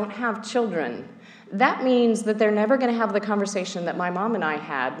boomers don't have children, that means that they're never going to have the conversation that my mom and I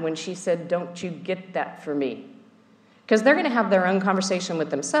had when she said, "Don't you get that for me?" Because they're going to have their own conversation with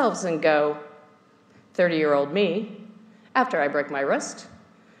themselves and go, 30-year-old me, after I break my wrist,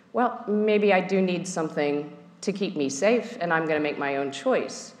 well, maybe I do need something to keep me safe, and I'm going to make my own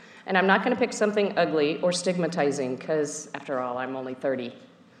choice. And I'm not going to pick something ugly or stigmatizing, because after all, I'm only 30.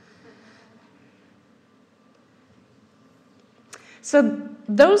 So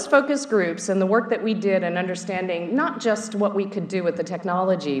those focus groups and the work that we did in understanding not just what we could do with the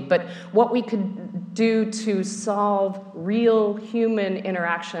technology, but what we could do to solve real human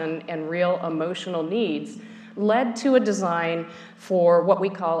interaction and real emotional needs led to a design for what we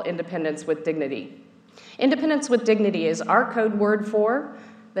call independence with dignity. Independence with dignity is our code word for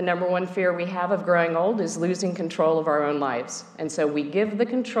the number one fear we have of growing old is losing control of our own lives. And so we give the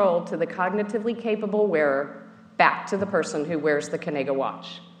control to the cognitively capable wearer back to the person who wears the Conaga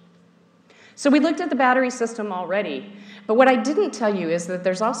watch. So we looked at the battery system already, but what I didn't tell you is that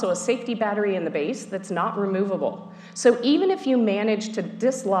there's also a safety battery in the base that's not removable. So even if you manage to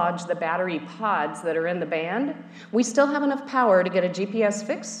dislodge the battery pods that are in the band, we still have enough power to get a GPS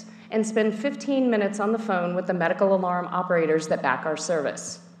fix and spend 15 minutes on the phone with the medical alarm operators that back our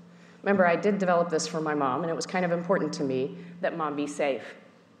service. Remember, I did develop this for my mom, and it was kind of important to me that mom be safe.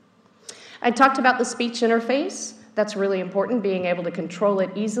 I talked about the speech interface. That's really important, being able to control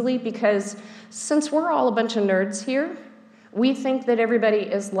it easily, because since we're all a bunch of nerds here, we think that everybody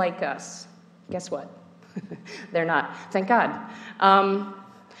is like us. Guess what? They're not, thank God.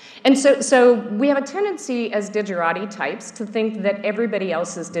 And so we have a tendency as Digerati types to think that everybody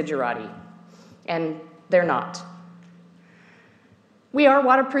else is Digerati, and they're not. We are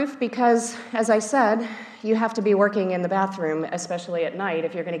waterproof because, as I said, you have to be working in the bathroom, especially at night,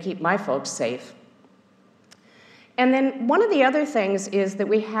 if you're going to keep my folks safe. And then one of the other things is that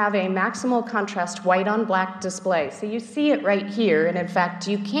we have a maximal contrast white on black display. So you see it right here, and in fact,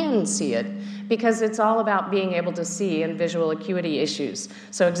 you can see it because it's all about being able to see and visual acuity issues.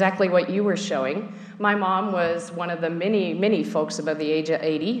 So exactly what you were showing. My mom was one of the many, many folks above the age of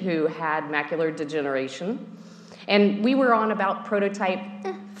 80 who had macular degeneration. And we were on about prototype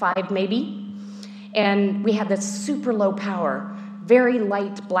 5 maybe. And we had this super low power, very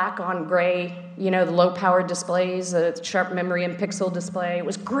light black on gray, you know, the low power displays, the sharp memory and pixel display. It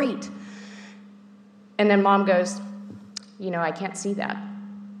was great. And then mom goes, you know, I can't see that.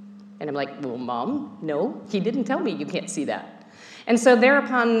 And I'm like, well, mom, no, he didn't tell me you can't see that. And so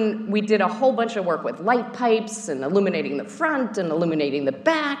thereupon, we did a whole bunch of work with light pipes and illuminating the front and illuminating the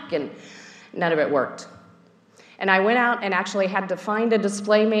back, and none of it worked. And I went out and actually had to find a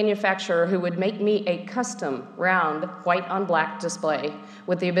display manufacturer who would make me a custom round white on black display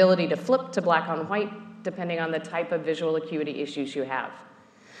with the ability to flip to black on white depending on the type of visual acuity issues you have.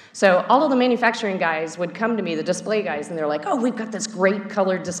 So all of the manufacturing guys would come to me, the display guys, and they're like, oh, we've got this great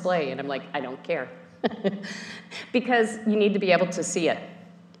colored display. And I'm like, I don't care. Because you need to be able to see it.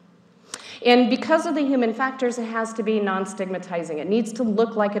 And because of the human factors, it has to be non-stigmatizing. It needs to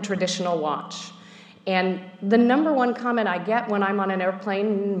look like a traditional watch. And the number one comment I get when I'm on an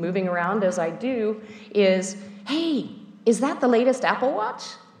airplane moving around, as I do, is, hey, is that the latest Apple Watch?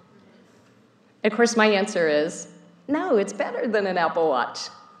 Of course, my answer is, no, it's better than an Apple Watch.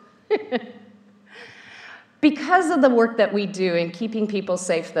 Because of the work that we do in keeping people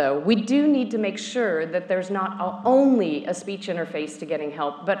safe, though, we do need to make sure that there's not only a speech interface to getting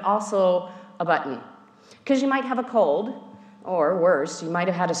help, but also a button. Because you might have a cold, or worse, you might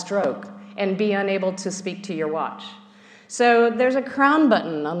have had a stroke and be unable to speak to your watch. So there's a crown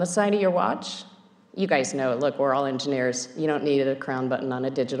button on the side of your watch. You guys know, look, we're all engineers. You don't need a crown button on a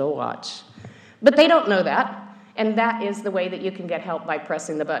digital watch. But they don't know that. And that is the way that you can get help, by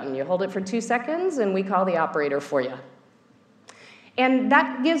pressing the button. You hold it for 2 seconds, and we call the operator for you. And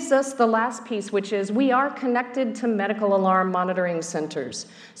that gives us the last piece, which is we are connected to medical alarm monitoring centers.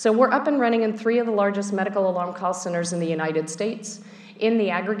 So we're up and running in 3 of the largest medical alarm call centers in the United States. In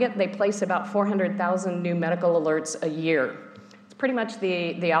the aggregate, they place about 400,000 new medical alerts a year. It's pretty much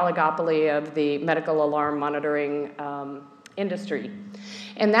the oligopoly of the medical alarm monitoring industry.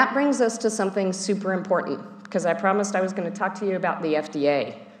 And that brings us to something super important, because I promised I was going to talk to you about the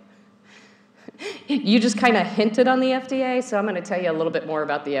FDA. You just kind of hinted on the FDA, so I'm going to tell you a little bit more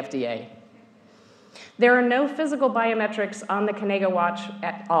about the FDA. There are no physical biometrics on the Conaga watch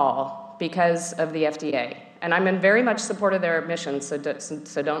at all because of the FDA. And I'm in very much support of their mission, so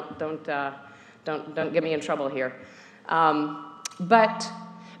don't get me in trouble here. But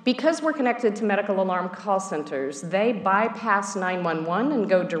Because we're connected to medical alarm call centers, they bypass 911 and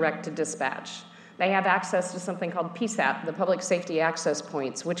go direct to dispatch. They have access to something called PSAP, the Public Safety Access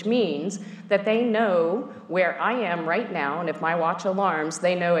Points, which means that they know where I am right now, and if my watch alarms,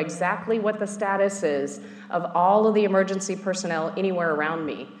 they know exactly what the status is of all of the emergency personnel anywhere around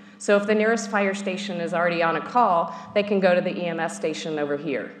me. So if the nearest fire station is already on a call, they can go to the EMS station over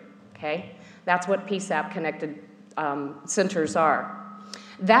here, okay? That's what PSAP connected centers are.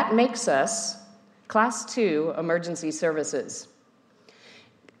 That makes us Class 2 emergency services.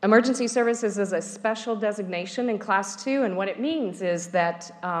 Emergency services is a special designation in Class 2, and what it means is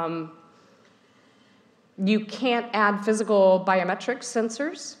that you can't add physical biometric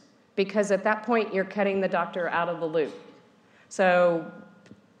sensors because at that point you're cutting the doctor out of the loop. So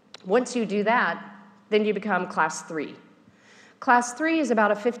once you do that, then you become Class 3. Class 3 is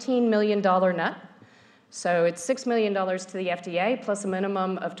about a $15 million nut. So it's $6 million to the FDA plus a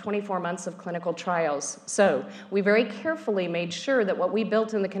minimum of 24 months of clinical trials. So we very carefully made sure that what we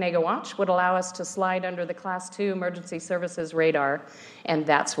built in the Conego Watch would allow us to slide under the Class 2 emergency services radar, and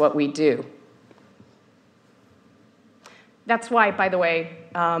that's what we do. That's why, by the way,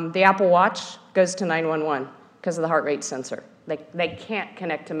 the Apple Watch goes to 911 because of the heart rate sensor. They can't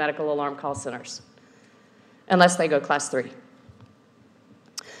connect to medical alarm call centers unless they go Class 3.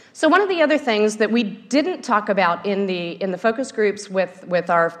 So one of the other things that we didn't talk about in the focus groups with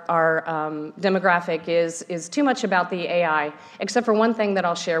our demographic is too much about the AI, except for one thing that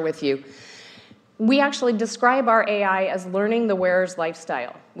I'll share with you. We actually describe our AI as learning the wearer's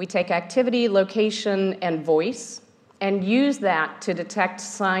lifestyle. We take activity, location, and voice, and use that to detect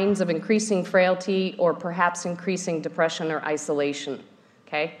signs of increasing frailty or perhaps increasing depression or isolation,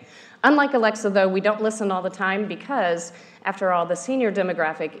 okay? Unlike Alexa, though, we don't listen all the time because, after all, the senior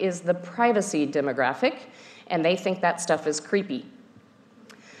demographic is the privacy demographic, and they think that stuff is creepy.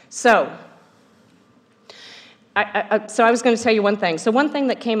 So I was going to tell you one thing. So one thing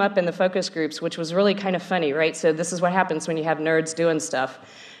that came up in the focus groups, which was really kind of funny, right? So this is what happens when you have nerds doing stuff.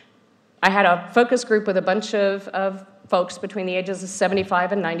 I had a focus group with a bunch of folks between the ages of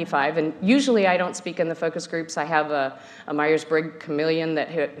 75 and 95, and usually I don't speak in the focus groups. I have a Myers-Briggs chameleon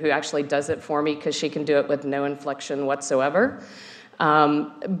who actually does it for me because she can do it with no inflection whatsoever.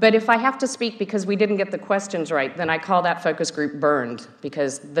 But if I have to speak because we didn't get the questions right, then I call that focus group burned,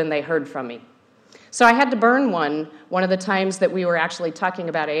 because then they heard from me. So I had to burn one of the times that we were actually talking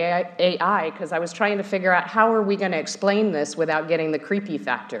about AI because I was trying to figure out how are we going to explain this without getting the creepy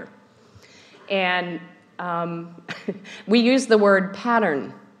factor. And we use the word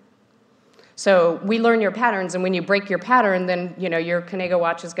pattern. So we learn your patterns, and when you break your pattern, then your Conego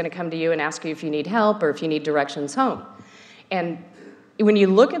Watch is going to come to you and ask you if you need help or if you need directions home. And when you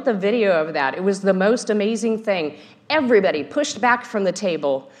look at the video of that, it was the most amazing thing. Everybody pushed back from the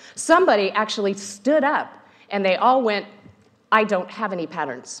table. Somebody actually stood up, and they all went, "I don't have any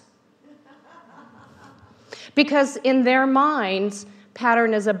patterns." Because in their minds,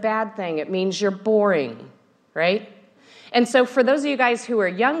 pattern is a bad thing. It means you're boring, right? And so for those of you guys who are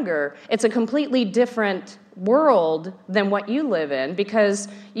younger, it's a completely different world than what you live in, because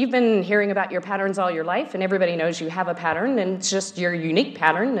you've been hearing about your patterns all your life, and everybody knows you have a pattern, and it's just your unique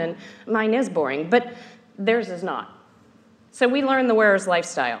pattern, and mine is boring, but theirs is not. So we learn the wearer's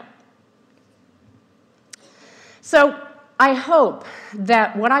lifestyle. So I hope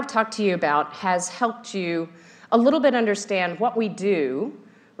that what I've talked to you about has helped you a little bit understand what we do,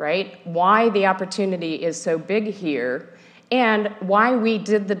 right? Why the opportunity is so big here, and why we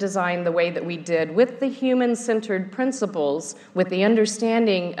did the design the way that we did with the human-centered principles, with the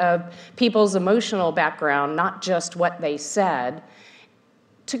understanding of people's emotional background, not just what they said,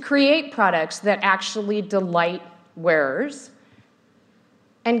 to create products that actually delight wearers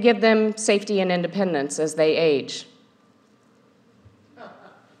and give them safety and independence as they age.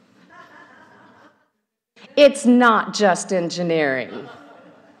 It's not just engineering.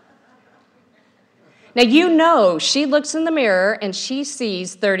 Now, she looks in the mirror and she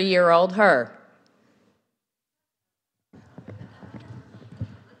sees 30-year-old her.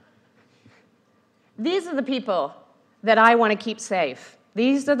 These are the people that I want to keep safe.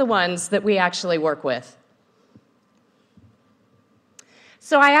 These are the ones that we actually work with.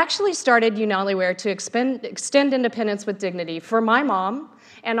 So I actually started Unaliwear to extend independence with dignity for my mom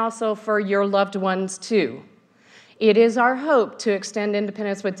and also for your loved ones too. It is our hope to extend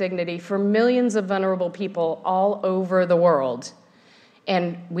independence with dignity for millions of vulnerable people all over the world.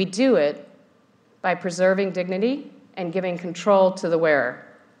 And we do it by preserving dignity and giving control to the wearer.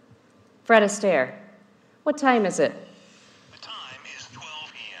 Fred Astaire, what time is it? The time is 12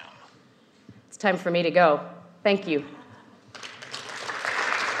 p.m. It's time for me to go. Thank you.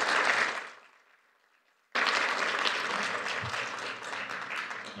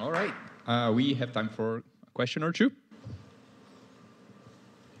 All right. We have time for a question or two.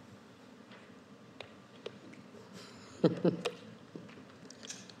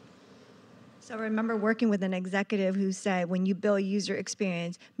 So I remember working with an executive who said, when you build user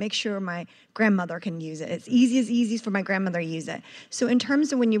experience, make sure my grandmother can use it. It's easy for my grandmother to use it. So in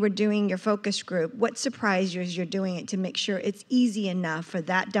terms of when you were doing your focus group, what surprised you as you're doing it to make sure it's easy enough for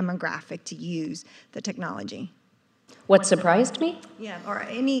that demographic to use the technology? What surprised me? Yeah, or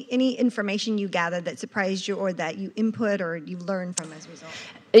any information you gathered that surprised you or that you input or you learned from as a result?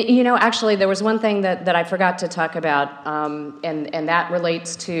 You know, actually, there was one thing that I forgot to talk about, and that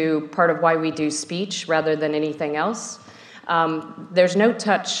relates to part of why we do speech rather than anything else. There's no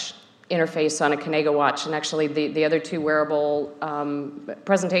touch interface on a Kinega watch, and actually the other two wearable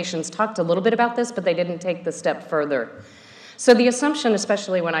presentations talked a little bit about this, but they didn't take the step further. So the assumption,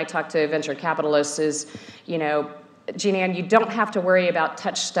 especially when I talk to venture capitalists, is, you know, Jean-Ann, you don't have to worry about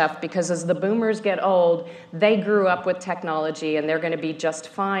touch stuff because as the boomers get old, they grew up with technology and they're going to be just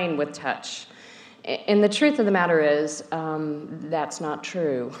fine with touch. And the truth of the matter is, that's not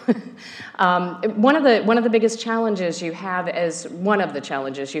true. One of the biggest challenges you have as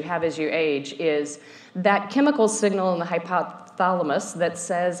you age is that chemical signal in the hypothalamus that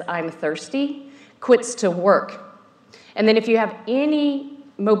says I'm thirsty quits to work. And then if you have any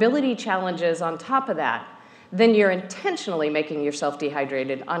mobility challenges on top of that, then you're intentionally making yourself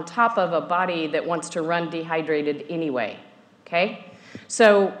dehydrated on top of a body that wants to run dehydrated anyway, okay?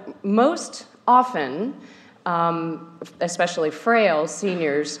 So most often, especially frail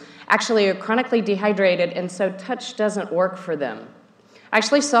seniors, actually are chronically dehydrated, and so touch doesn't work for them. I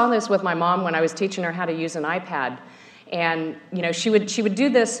actually saw this with my mom when I was teaching her how to use an iPad. And you know, she would do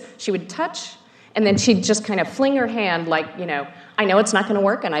this, she would touch, and then she'd just kind of fling her hand like, you know, I know it's not gonna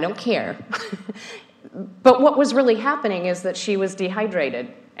work and I don't care. But what was really happening is that she was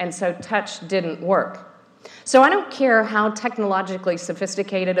dehydrated, and so touch didn't work. So I don't care how technologically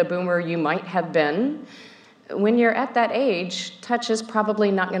sophisticated a boomer you might have been, when you're at that age, touch is probably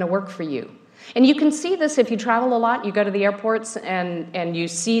not going to work for you. And you can see this if you travel a lot. You go to the airports and you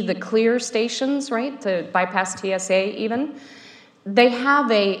see the clear stations, right, to bypass TSA even. They have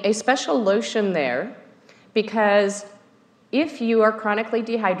a special lotion there because if you are chronically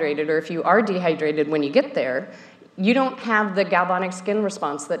dehydrated, or if you are dehydrated when you get there, you don't have the galvanic skin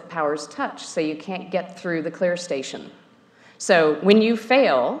response that powers touch, so you can't get through the clear station. So when you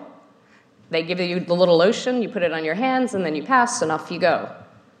fail, they give you the little lotion, you put it on your hands, and then you pass, and off you go.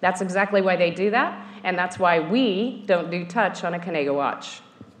 That's exactly why they do that, and that's why we don't do touch on a Kinega watch.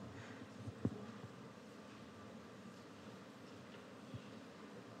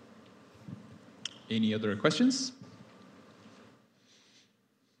 Any other questions?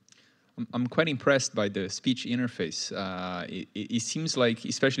 I'm quite impressed by the speech interface. It seems like,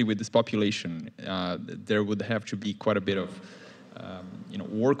 especially with this population, there would have to be quite a bit of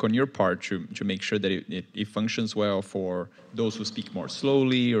work on your part to make sure that it functions well for those who speak more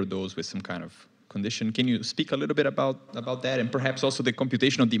slowly or those with some kind of condition. Can you speak a little bit about that, and perhaps also the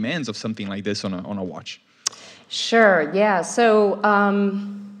computational demands of something like this on a watch? Sure. Yeah. So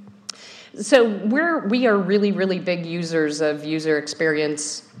we are really, really big users of user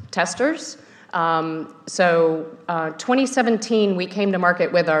experience testers. 2017, we came to market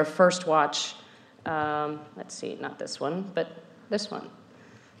with our first watch. Let's see, not this one, but this one.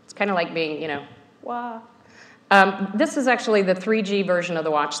 It's kind of like being, you know, wah. This is actually the 3G version of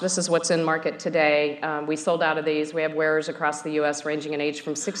the watch. This is what's in market today. We sold out of these. We have wearers across the US ranging in age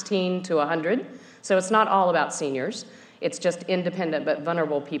from 16 to 100. So it's not all about seniors. It's just independent but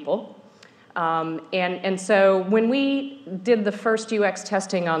vulnerable people. And so when we did the first UX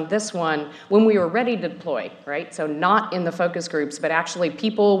testing on this one, when we were ready to deploy, right? So not in the focus groups, but actually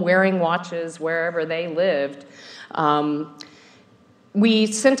people wearing watches wherever they lived, we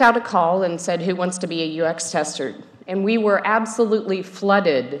sent out a call and said, who wants to be a UX tester? And we were absolutely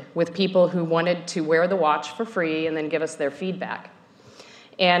flooded with people who wanted to wear the watch for free and then give us their feedback.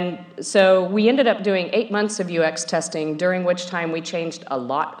 And so we ended up doing 8 months of UX testing, during which time we changed a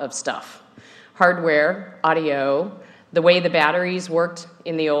lot of stuff. Hardware, audio, the way the batteries worked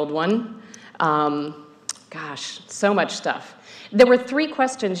in the old one. Gosh, so much stuff. There were 3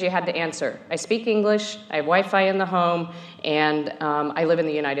 questions you had to answer. I speak English, I have Wi-Fi in the home, and I live in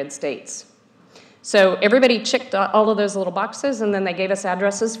the United States. So everybody checked all of those little boxes, and then they gave us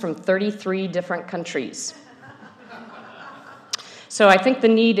addresses from 33 different countries. So I think the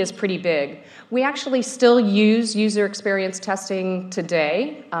need is pretty big. We actually still use user experience testing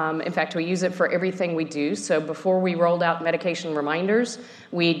today. In fact, we use it for everything we do. So before we rolled out medication reminders,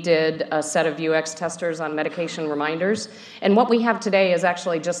 we did a set of UX testers on medication reminders. And what we have today is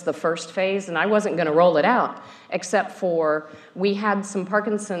actually just the first phase, and I wasn't going to roll it out, except for we had some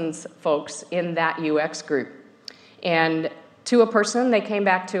Parkinson's folks in that UX group. And to a person, they came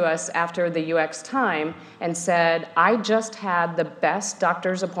back to us after the UX time and said, I just had the best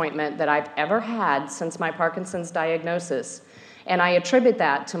doctor's appointment that I've ever had since my Parkinson's diagnosis. And I attribute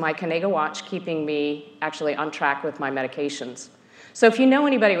that to my Kinega watch keeping me actually on track with my medications. So if you know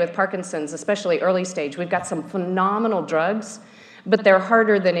anybody with Parkinson's, especially early stage, we've got some phenomenal drugs, but they're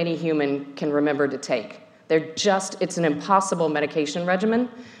harder than any human can remember to take. It's an impossible medication regimen.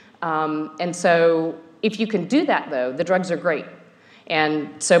 And so if you can do that, though, the drugs are great. And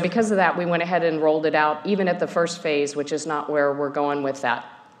so because of that, we went ahead and rolled it out, even at the first phase, which is not where we're going with that.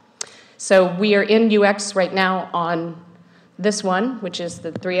 So we are in UX right now on this one, which is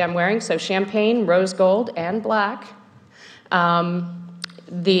the 3 I'm wearing. So champagne, rose gold, and black.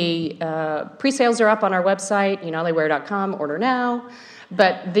 The pre-sales are up on our website, unaliwear.com, order now.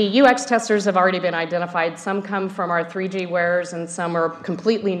 But the UX testers have already been identified. Some come from our 3G wearers, and some are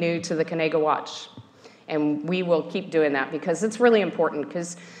completely new to the Kinega watch. And we will keep doing that because it's really important,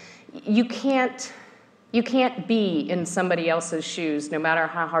 because you can't be in somebody else's shoes no matter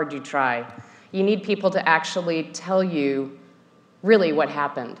how hard you try. You need people to actually tell you really what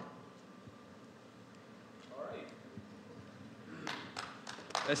happened. All right.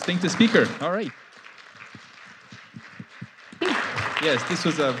 Let's thank the speaker. All right. Yes, this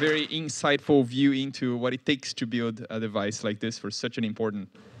was a very insightful view into what it takes to build a device like this for such an important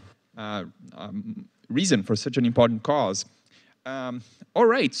reason, for such an important cause. All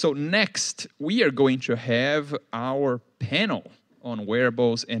right, so next we are going to have our panel on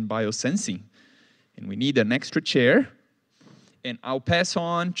wearables and biosensing. And we need an extra chair. And I'll pass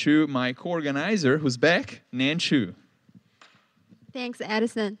on to my co-organizer, who's back, Nan Chu. Thanks,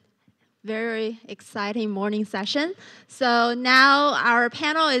 Edison. Very exciting morning session. So now our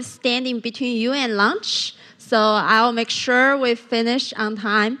panel is standing between you and lunch. So I'll make sure we finish on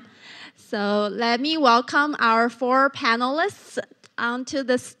time. So let me welcome our 4 panelists onto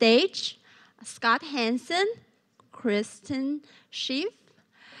the stage. Scott Hansen, Kristen Schiff,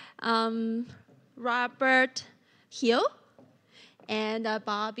 Robert Hill, and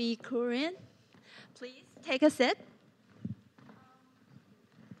Bobby Curran. Please take a seat.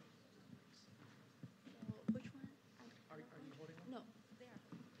 Which one? Are you holding one? No, there.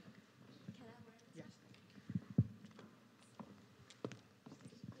 Can I wear it? Yes.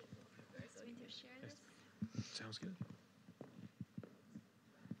 Going to share this? Sounds good.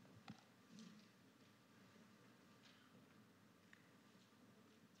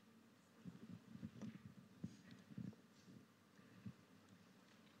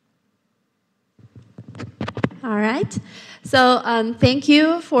 All right. So thank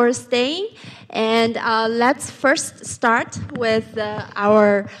you for staying. And let's first start with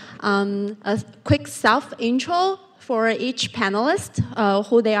our a quick self-intro for each panelist,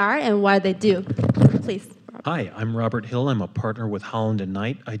 who they are and what they do. Please. Hi, I'm Robert Hill. I'm a partner with Holland &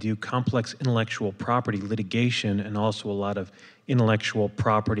 Knight. I do complex intellectual property litigation and also a lot of intellectual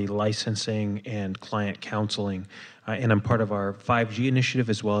property licensing and client counseling. And I'm part of our 5G initiative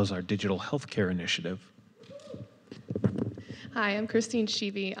as well as our digital healthcare initiative. Hi, I'm Christine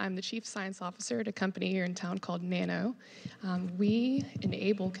Sheevy. I'm the Chief Science Officer at a company here in town called Nano. We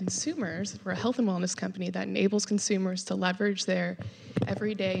enable consumers, we're a health and wellness company that enables consumers to leverage their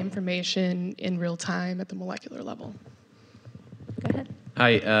everyday information in real time at the molecular level. Go ahead.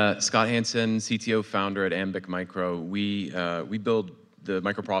 Hi, Scott Hansen, CTO founder at Ambic Micro. We build the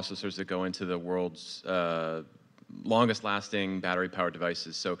microprocessors that go into the world's longest lasting battery powered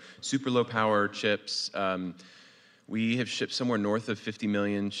devices. So super low power chips. We have shipped somewhere north of 50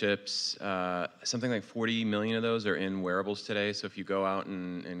 million chips. Something like 40 million of those are in wearables today. So if you go out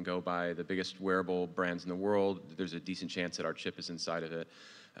and go buy the biggest wearable brands in the world, there's a decent chance that our chip is inside of it.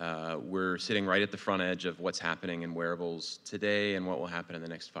 We're sitting right at the front edge of what's happening in wearables today and what will happen in the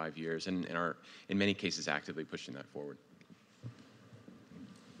next 5 years, and are, in many cases, actively pushing that forward.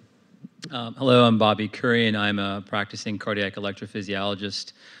 Hello, I'm Bobby Curran. I'm a practicing cardiac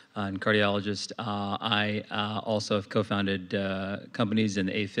electrophysiologist and cardiologist. I also have co-founded companies in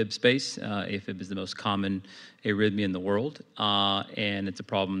the AFib space. AFib is the most common arrhythmia in the world, and it's a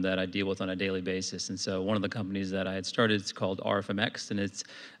problem that I deal with on a daily basis. And so one of the companies that I had started is called RFMX, and it's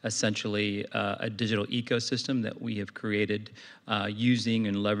essentially a digital ecosystem that we have created using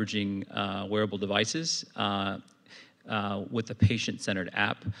and leveraging wearable devices. with a patient-centered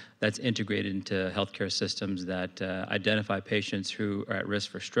app that's integrated into healthcare systems that identify patients who are at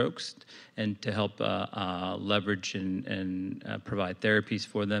risk for strokes and to help leverage and provide therapies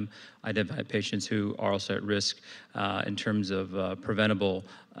for them, identify patients who are also at risk in terms of preventable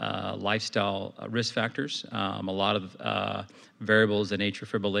lifestyle risk factors. A lot of variables in atrial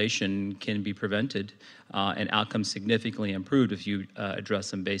fibrillation can be prevented and outcomes significantly improved if you address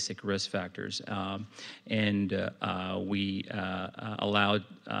some basic risk factors. We allowed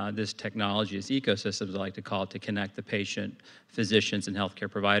this technology, this ecosystem, as I like to call it, to connect the patient, physicians, and healthcare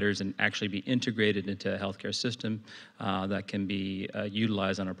providers and actually be integrated into a healthcare system that can be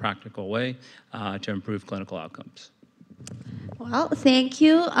utilized in a practical way to improve clinical outcomes. Well, thank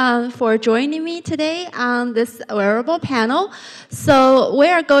you for joining me today on this wearable panel. So we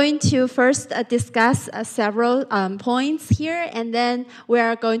are going to first discuss several points here, and then we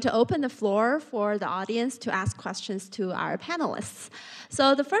are going to open the floor for the audience to ask questions to our panelists.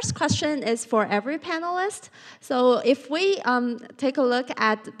 So the first question is for every panelist. So if we take a look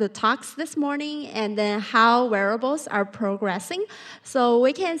at the talks this morning and then how wearables are progressing, so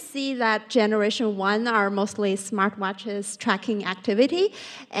we can see that generation 1 are mostly smartwatches tracking activity,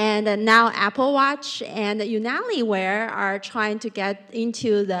 and now Apple Watch and Unali Wear are trying to get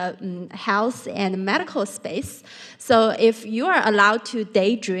into the health and medical space. So if you are allowed to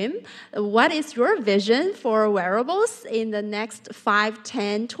daydream, what is your vision for wearables in the next 5,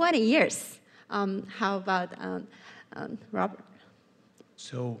 10, 20 years? How about Robert?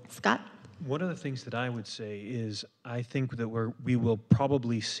 So, Scott? One of the things that I would say is I think that we will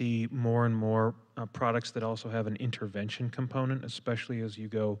probably see more and more products that also have an intervention component, especially as you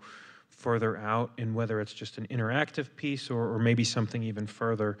go further out, and whether it's just an interactive piece or maybe something even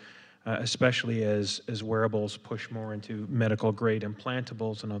further, especially as wearables push more into medical grade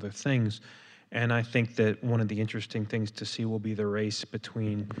implantables and other things. And I think that one of the interesting things to see will be the race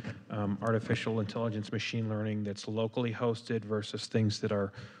between artificial intelligence, machine learning that's locally hosted versus things that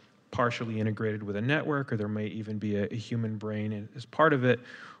are partially integrated with a network, or there may even be a human brain as part of it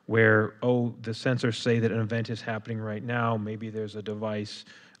where, oh, the sensors say that an event is happening right now, maybe there's a device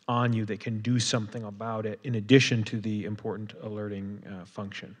on you that can do something about it in addition to the important alerting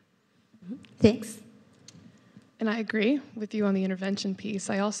function. Thanks. And I agree with you on the intervention piece.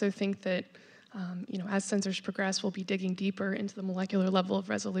 I also think that as sensors progress, we'll be digging deeper into the molecular level of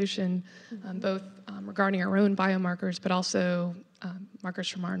resolution, both regarding our own biomarkers, but also markers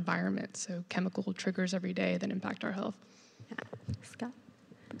from our environment, so chemical triggers every day that impact our health. Yeah. Scott?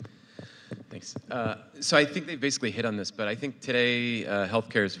 Thanks. So I think they basically hit on this, but I think today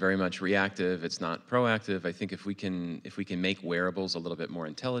healthcare is very much reactive. It's not proactive. I think if we can make wearables a little bit more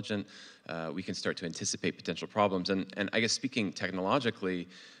intelligent, we can start to anticipate potential problems. And I guess speaking technologically,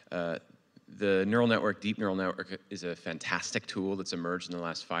 the neural network, deep neural network, is a fantastic tool that's emerged in the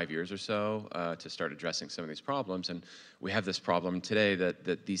last 5 years or so to start addressing some of these problems. And we have this problem today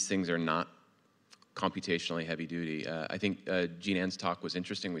that these things are not computationally heavy duty. I think Jean Ann's talk was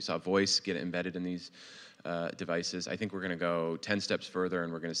interesting. We saw voice get embedded in these devices. I think we're going to go 10 steps further,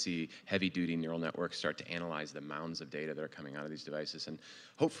 and we're going to see heavy duty neural networks start to analyze the mounds of data that are coming out of these devices. And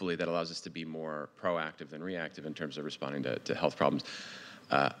hopefully that allows us to be more proactive than reactive in terms of responding to health problems.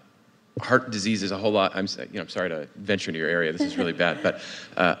 Heart disease is a whole lot. I'm sorry to venture into your area. This is really bad, but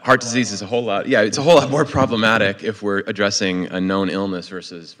heart disease is a whole lot. Yeah, it's a whole lot more problematic if we're addressing a known illness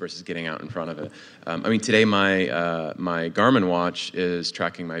versus getting out in front of it. I mean, today my Garmin watch is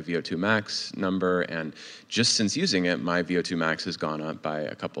tracking my VO2 max number, and just since using it, my VO2 max has gone up by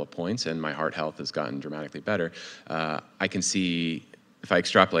a couple of points, and my heart health has gotten dramatically better. I can see, if I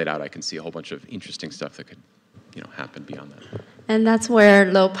extrapolate out, I can see a whole bunch of interesting stuff that could, happen beyond that. And that's where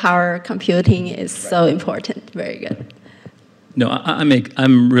low power computing is so important. Very good. No,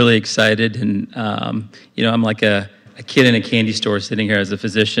 I'm really excited, and I'm like a kid in a candy store sitting here as a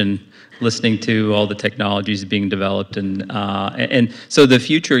physician, listening to all the technologies being developed, and so the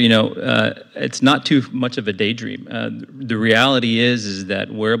future, it's not too much of a daydream. The reality is that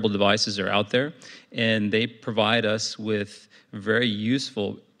wearable devices are out there, and they provide us with very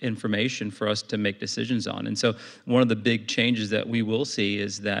useful information for us to make decisions on. And so one of the big changes that we will see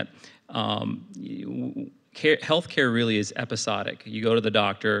is that healthcare really is episodic. You go to the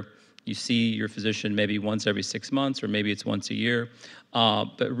doctor, you see your physician maybe once every 6 months, or maybe it's once a year.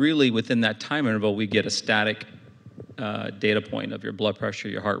 But really within that time interval, we get a static data point of your blood pressure,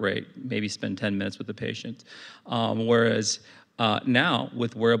 your heart rate, maybe spend 10 minutes with the patient. Whereas now,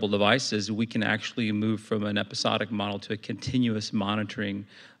 with wearable devices, we can actually move from an episodic model to a continuous monitoring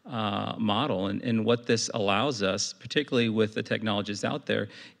model. And what this allows us, particularly with the technologies out there,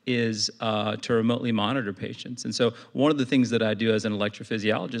 is to remotely monitor patients. And so one of the things that I do as an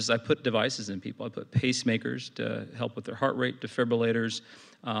electrophysiologist, I put devices in people. I put pacemakers to help with their heart rate, defibrillators,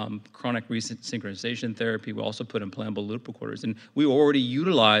 chronic resynchronization therapy. We also put implantable loop recorders. And we already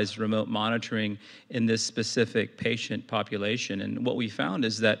utilize remote monitoring in this specific patient population. And what we found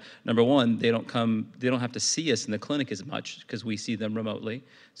is that, number one, they don't have to see us in the clinic as much because we see them remotely.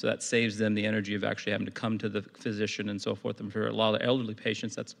 So that saves them the energy of actually having to come to the physician and so forth. And for a lot of elderly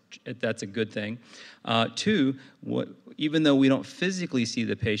patients, that's a good thing. Two, even though we don't physically see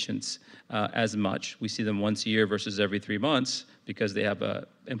the patients as much, we see them once a year versus every 3 months because they have a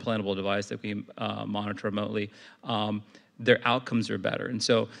implantable device that we monitor remotely. Their outcomes are better. And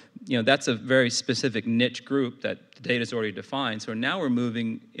so, that's a very specific niche group that the data is already defined. So now we're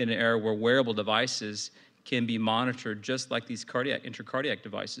moving in an era where wearable devices can be monitored just like these intracardiac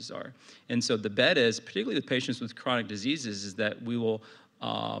devices are. And so the bet is, particularly with patients with chronic diseases, is that we will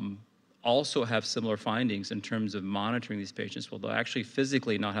also have similar findings in terms of monitoring these patients. Well, they'll actually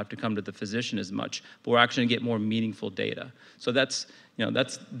physically not have to come to the physician as much, but we're actually gonna get more meaningful data. So that's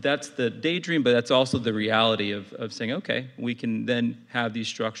the daydream, but that's also the reality of saying, okay, we can then have these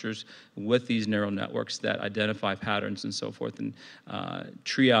structures with these neural networks that identify patterns and so forth and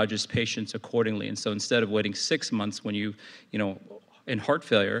triages patients accordingly. And so instead of waiting 6 months when in heart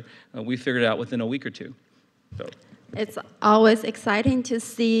failure, we figured it out within a week or two. So. It's always exciting to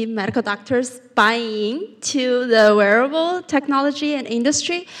see medical doctors buying into the wearable technology and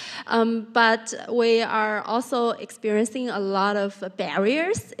industry, but we are also experiencing a lot of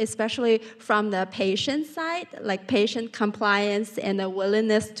barriers, especially from the patient side, like patient compliance and the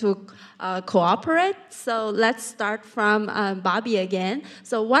willingness to cooperate. So let's start from Bobby again.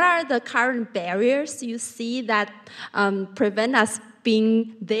 So what are the current barriers you see that prevent us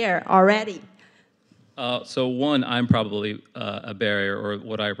being there already? So one, I'm probably a barrier, or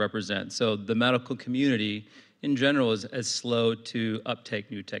what I represent. So the medical community in general is slow to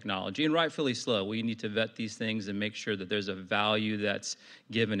uptake new technology, and rightfully slow. We need to vet these things and make sure that there's a value that's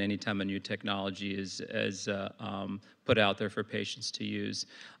given anytime a new technology is put out there for patients to use.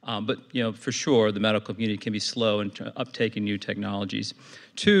 But for sure, the medical community can be slow in uptaking new technologies.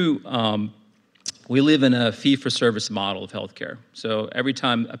 Two, we live in a fee-for-service model of healthcare. So every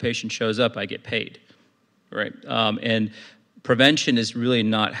time a patient shows up, I get paid. Right, and prevention is really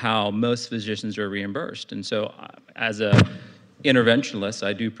not how most physicians are reimbursed. And so as a interventionalist,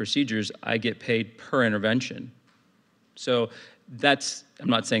 I do procedures, I get paid per intervention. So I'm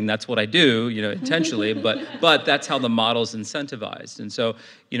not saying that's what I do, intentionally, but that's how the model's incentivized. And so,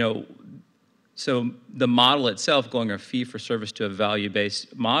 so the model itself, going a fee-for-service to a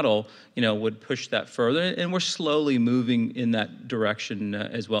value-based model, would push that further, and we're slowly moving in that direction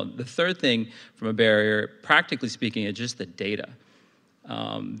as well. The third thing from a barrier, practically speaking, is just the data.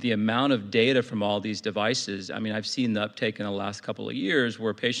 The amount of data from all these devices, I've seen the uptake in the last couple of years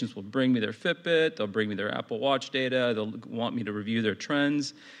where patients will bring me their Fitbit, they'll bring me their Apple Watch data, they'll want me to review their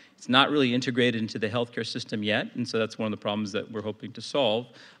trends. It's not really integrated into the healthcare system yet, and so that's one of the problems that we're hoping to solve.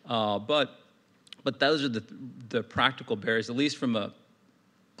 But those are the practical barriers, at least from a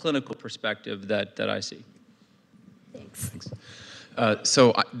clinical perspective, that I see. Thanks.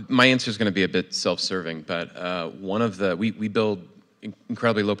 So my answer is going to be a bit self-serving, but we build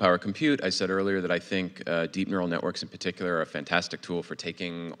incredibly low-power compute. I said earlier that I think deep neural networks in particular are a fantastic tool for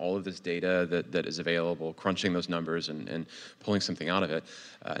taking all of this data that is available, crunching those numbers, and pulling something out of it.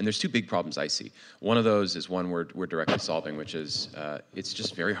 And there's two big problems I see. One of those is one we're directly solving, which is it's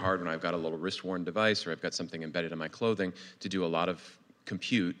just very hard when I've got a little wrist-worn device or I've got something embedded in my clothing to do a lot of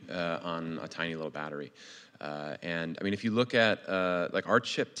compute on a tiny little battery. And if you look at like our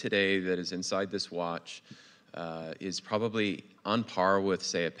chip today that is inside this watch, is probably on par with,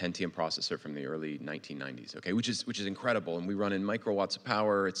 say, a Pentium processor from the early 1990s, okay, which is incredible, and we run in microwatts of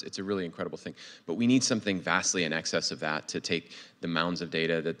power. It's a really incredible thing, but we need something vastly in excess of that to take the mounds of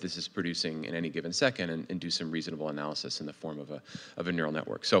data that this is producing in any given second and do some reasonable analysis in the form of a neural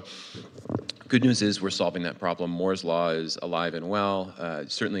network. So good news is we're solving that problem. Moore's law is alive and well,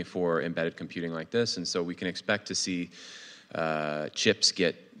 certainly for embedded computing like this, and so we can expect to see chips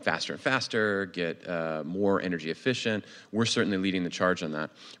get faster and faster, get more energy efficient. We're certainly leading the charge on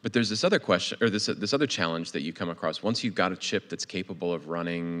that. But there's this other question, or this other challenge that you come across. Once you've got a chip that's capable of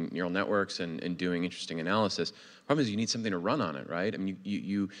running neural networks and doing interesting analysis, the problem is you need something to run on it, right?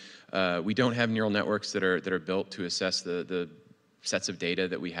 We don't have neural networks that are built to assess the sets of data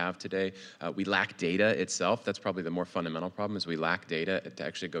that we have today. We lack data itself. That's probably the more fundamental problem, is we lack data to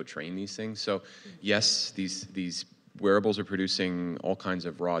actually go train these things. So yes, these wearables are producing all kinds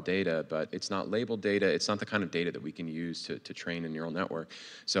of raw data, but it's not labeled data. It's not the kind of data that we can use to train a neural network.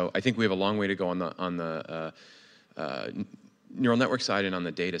 So I think we have a long way to go on the neural network side and on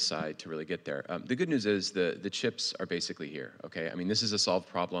the data side to really get there. The good news is the chips are basically here, okay? I mean, this is a solved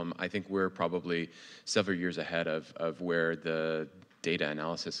problem. I think we're probably several years ahead of where the data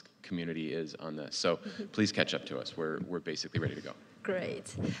analysis community is on this. So please catch up to us. We're basically ready to go.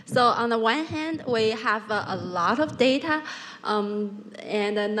 Great. So on the one hand, we have a lot of data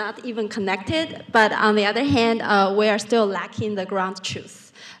and not even connected. But on the other hand, we are still lacking the ground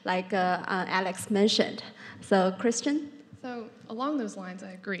truth, like Alex mentioned. So Christian? So along those lines,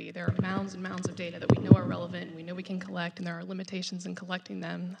 I agree. There are mounds and mounds of data that we know are relevant, and we know we can collect, and there are limitations in collecting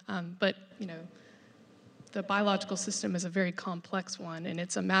them. But you know, the biological system is a very complex one, and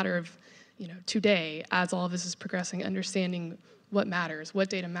it's a matter of, you know, today, as all of this is progressing, understanding what matters, what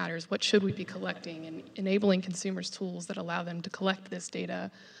data matters, what should we be collecting, and enabling consumers tools that allow them to collect this data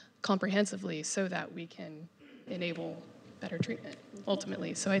comprehensively so that we can enable better treatment,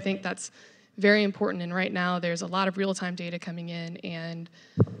 ultimately. So I think that's very important, and right now there's a lot of real-time data coming in, and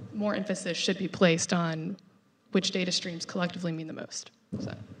more emphasis should be placed on which data streams collectively mean the most.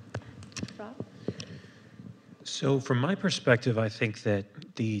 So. Rob? So from my perspective, I think that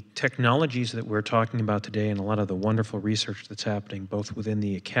the technologies that we're talking about today and a lot of the wonderful research that's happening both within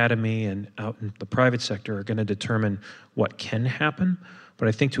the academy and out in the private sector are going to determine what can happen. But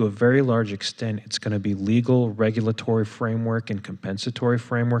I think to a very large extent, it's going to be legal, regulatory framework and compensatory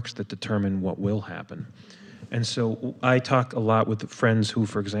frameworks that determine what will happen. And so I talk a lot with friends who,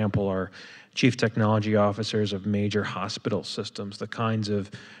 for example, are chief technology officers of major hospital systems, the kinds of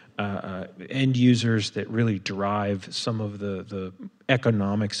end users that really drive some of the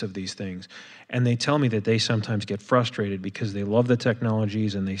economics of these things. And they tell me that they sometimes get frustrated because they love the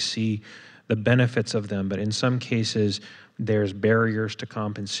technologies and they see the benefits of them, but in some cases, there's barriers to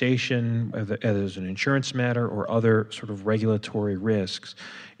compensation, whether it's an insurance matter or other sort of regulatory risks,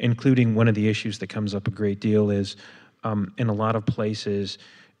 including one of the issues that comes up a great deal is in a lot of places,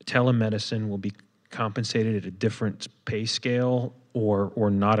 telemedicine will be compensated at a different pay scale or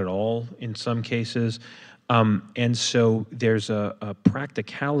not at all in some cases. And so there's a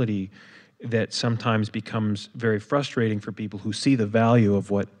practicality that sometimes becomes very frustrating for people who see the value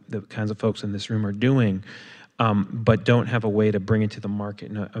of what the kinds of folks in this room are doing, but don't have a way to bring it to the market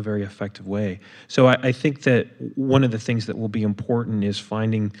in a very effective way. So I think that one of the things that will be important is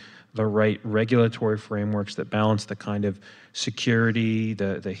finding the right regulatory frameworks that balance the kind of security,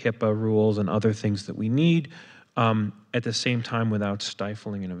 the HIPAA rules, and other things that we need, at the same time without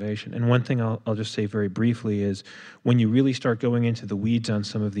stifling innovation. And one thing I'll just say very briefly is when you really start going into the weeds on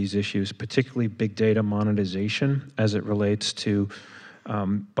some of these issues, particularly big data monetization as it relates to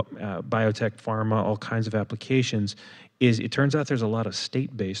biotech, pharma, all kinds of applications, is it turns out there's a lot of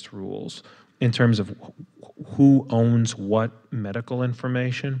state-based rules in terms of who owns what medical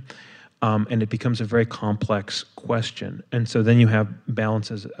information, and it becomes a very complex question. And so then you have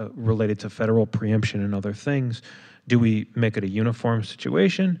balances related to federal preemption and other things. Do we make it a uniform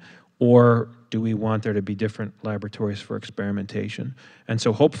situation, or do we want there to be different laboratories for experimentation? And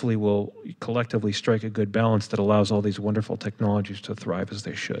so hopefully we'll collectively strike a good balance that allows all these wonderful technologies to thrive as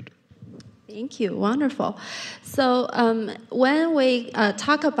they should. Thank you. Wonderful. So when we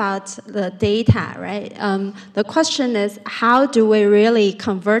talk about the data, right, the question is how do we really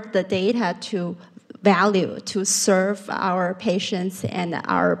convert the data to value to serve our patients and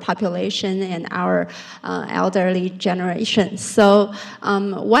our population and our elderly generation? So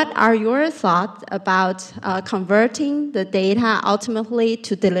what are your thoughts about converting the data ultimately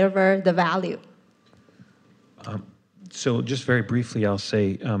to deliver the value? So just very briefly, I'll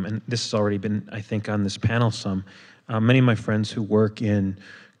say, and this has already been, I think, on this panel some, many of my friends who work in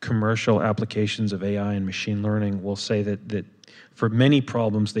commercial applications of AI and machine learning will say that for many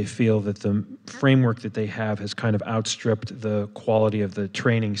problems, they feel that the framework that they have has kind of outstripped the quality of the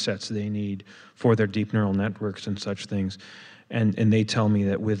training sets they need for their deep neural networks and such things. And they tell me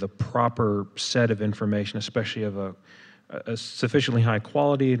that with a proper set of information, especially of a sufficiently high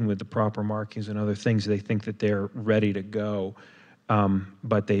quality and with the proper markings and other things, they think that they're ready to go,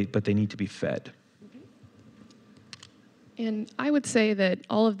 but they need to be fed. And I would say that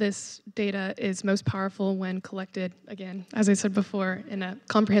all of this data is most powerful when collected, again, as I said before, in a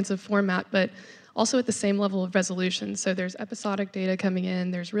comprehensive format, but also at the same level of resolution. So there's episodic data coming in,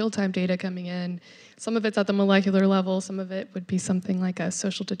 there's real-time data coming in. Some of it's at the molecular level, some of it would be something like a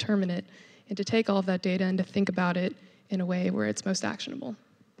social determinant. And to take all of that data and to think about it in a way where it's most actionable.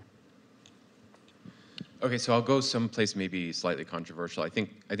 Okay, so I'll go someplace maybe slightly controversial. I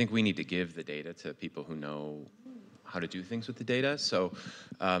think we need to give the data to people who know how to do things with the data. So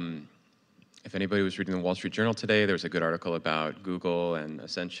if anybody was reading the Wall Street Journal today, there was a good article about Google and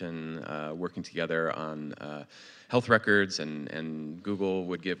Ascension working together on health records, and Google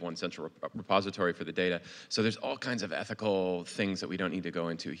would give one central repository for the data. So there's all kinds of ethical things that we don't need to go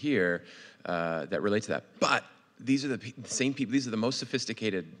into here that relate to that. But these are the same people, these are the most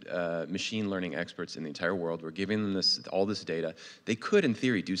sophisticated machine learning experts in the entire world. We're giving them all this data. They could, in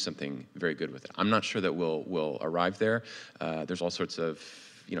theory, do something very good with it. I'm not sure that we'll arrive there. There's all sorts of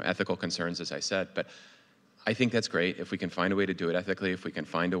ethical concerns, as I said, but I think that's great if we can find a way to do it ethically, if we can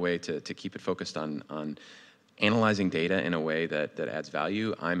find a way to keep it focused on analyzing data in a way that adds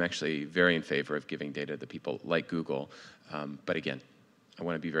value. I'm actually very in favor of giving data to people like Google. But again, I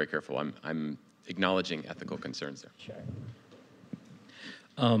want to be very careful. I'm acknowledging ethical concerns there. Sure.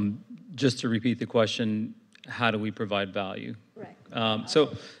 Just to repeat the question, how do we provide value? Right.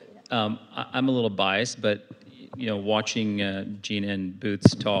 I'm a little biased, but watching Gina and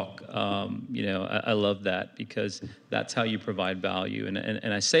Booth's talk, I love that because that's how you provide value.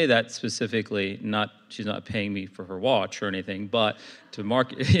 And I say that specifically, she's not paying me for her watch or anything, but to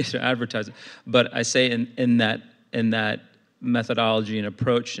market, to advertise it. But I say in that methodology and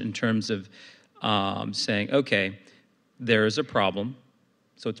approach in terms of saying, okay, there is a problem.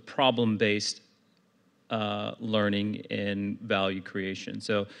 So it's problem-based learning and value creation.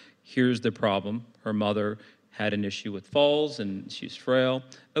 So here's the problem. Her mother had an issue with falls and she's frail.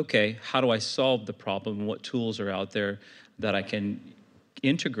 Okay, how do I solve the problem? What tools are out there that I can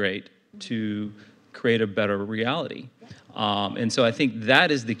integrate to create a better reality? And so I think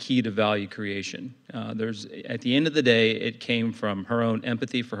that is the key to value creation. At the end of the day, it came from her own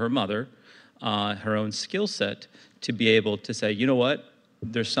empathy for her mother, her own skill set to be able to say, you know what?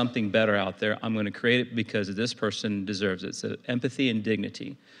 There's something better out there. I'm going to create it because this person deserves it. So empathy and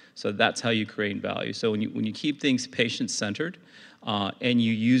dignity. So that's how you create value. So when you keep things patient-centered and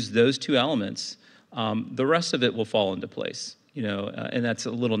you use those two elements, the rest of it will fall into place. And that's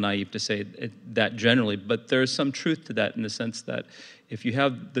a little naive to say that generally, but there's some truth to that in the sense that if you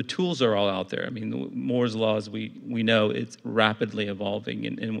have the tools are all out there. I mean, Moore's law, as we know, it's rapidly evolving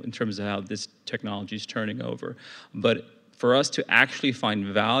in terms of how this technology is turning over. But for us to actually find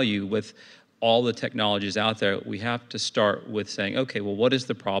value with all the technologies out there, we have to start with saying, okay, well, what is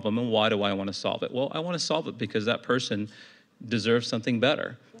the problem and why do I want to solve it? Well, I want to solve it because that person deserves something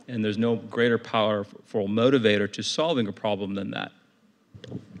better. And there's no greater powerful motivator to solving a problem than that.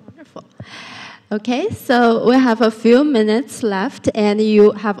 Wonderful. Okay, so we have a few minutes left, and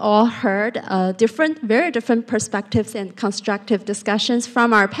you have all heard very different perspectives and constructive discussions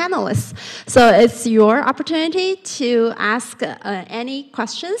from our panelists. So it's your opportunity to ask any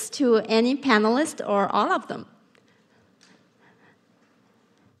questions to any panelist or all of them.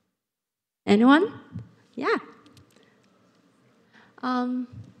 Anyone? Yeah.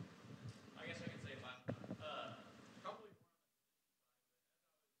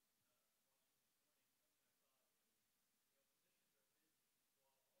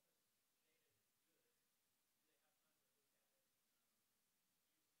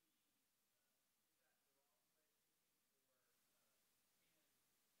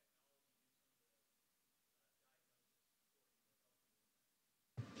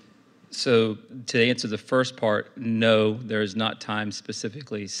 So to answer the first part, no, there is not time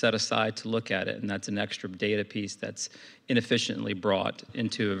specifically set aside to look at it, and that's an extra data piece that's inefficiently brought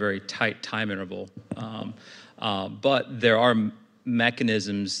into a very tight time interval. But there are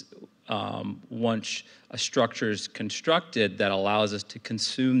mechanisms once a structure is constructed that allows us to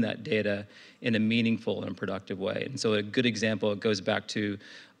consume that data in a meaningful and productive way. And so a good example, it goes back to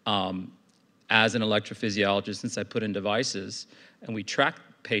as an electrophysiologist, since I put in devices and we track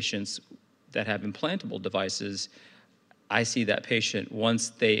patients that have implantable devices, I see that patient once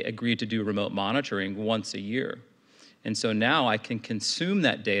they agree to do remote monitoring once a year. And so now I can consume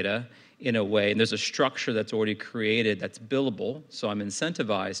that data in a way, and there's a structure that's already created that's billable, so I'm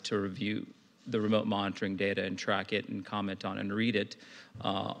incentivized to review the remote monitoring data and track it and comment on and read it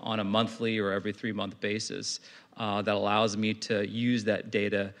on a monthly or every 3-month basis that allows me to use that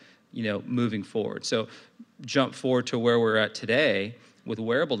data moving forward. So jump forward to where we're at today with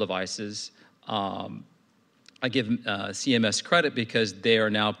wearable devices. I give CMS credit because they are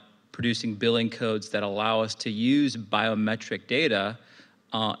now producing billing codes that allow us to use biometric data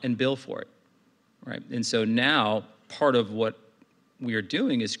and bill for it, right? And so now part of what we are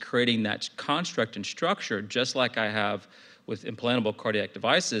doing is creating that construct and structure, just like I have with implantable cardiac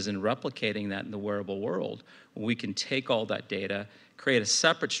devices, and replicating that in the wearable world. We can take all that data, create a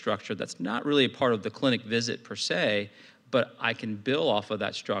separate structure that's not really a part of the clinic visit per se, but I can bill off of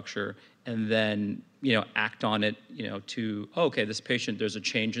that structure and then act on it, to, oh, okay, this patient, there's a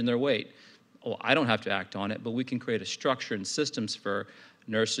change in their weight. Well, I don't have to act on it, but we can create a structure and systems for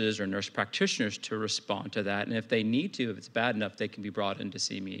nurses or nurse practitioners to respond to that. And if they need to, if it's bad enough, they can be brought in to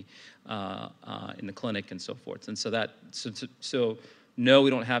see me in the clinic and so forth. And so no, we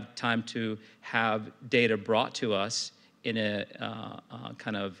don't have time to have data brought to us in a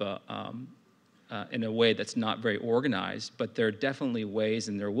in a way that's not very organized, but there are definitely ways,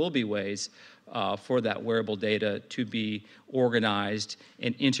 and there will be ways for that wearable data to be organized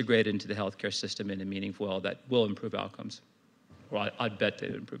and integrated into the healthcare system in a meaningful way that will improve outcomes. Well, I'd bet they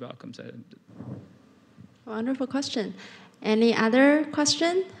would improve outcomes. Wonderful question. Any other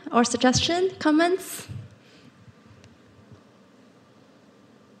question or suggestion, comments?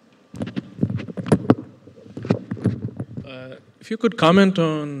 If you could comment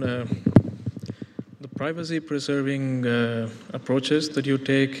on the privacy-preserving approaches that you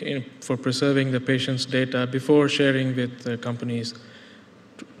take for preserving the patient's data before sharing with companies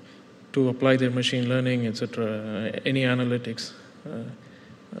to apply their machine learning, etc., any analytics?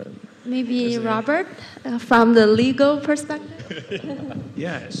 Maybe Robert, from the legal perspective?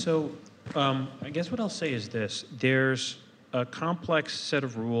 Yeah, so I guess what I'll say is this. There's a complex set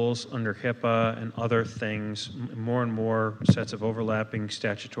of rules under HIPAA and other things, more and more sets of overlapping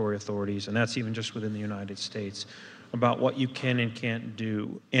statutory authorities, and that's even just within the United States, about what you can and can't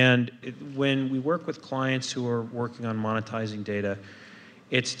do. And when we work with clients who are working on monetizing data,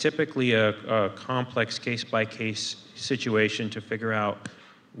 it's typically a complex case-by-case situation to figure out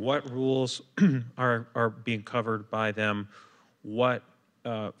what rules are being covered by them, what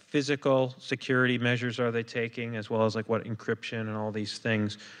physical security measures are they taking, as well as like what encryption and all these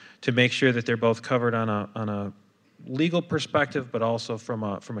things, to make sure that they're both covered on a legal perspective, but also from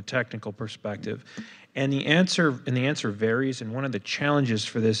a technical perspective. And the answer varies. And one of the challenges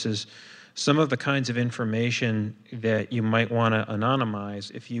for this is some of the kinds of information that you might want to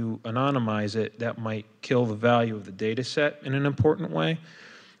anonymize. If you anonymize it, that might kill the value of the data set in an important way.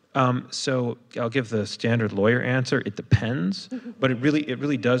 So I'll give the standard lawyer answer. It depends, but it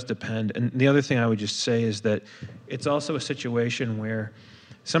really does depend. And the other thing I would just say is that it's also a situation where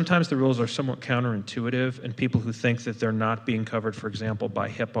sometimes the rules are somewhat counterintuitive, and people who think that they're not being covered, for example, by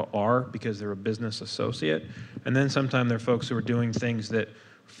HIPAA are because they're a business associate. And then sometimes there are folks who are doing things that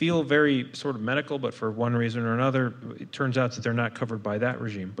feel very sort of medical, but for one reason or another, it turns out that they're not covered by that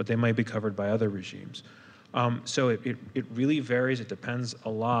regime, but they might be covered by other regimes. So it really varies. It depends a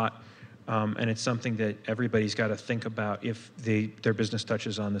lot, and it's something that everybody's got to think about if their business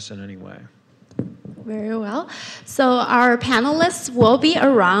touches on this in any way. Very well. So our panelists will be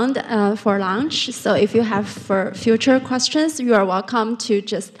around for lunch. So if you have future questions, you are welcome to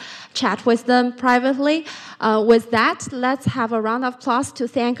just chat with them privately. With that, let's have a round of applause to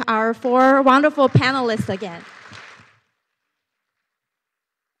thank our 4 wonderful panelists again.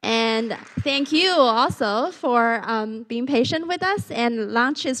 And thank you also for being patient with us, and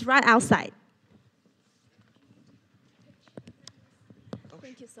lunch is right outside.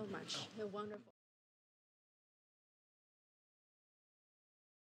 Thank you so much. You're wonderful.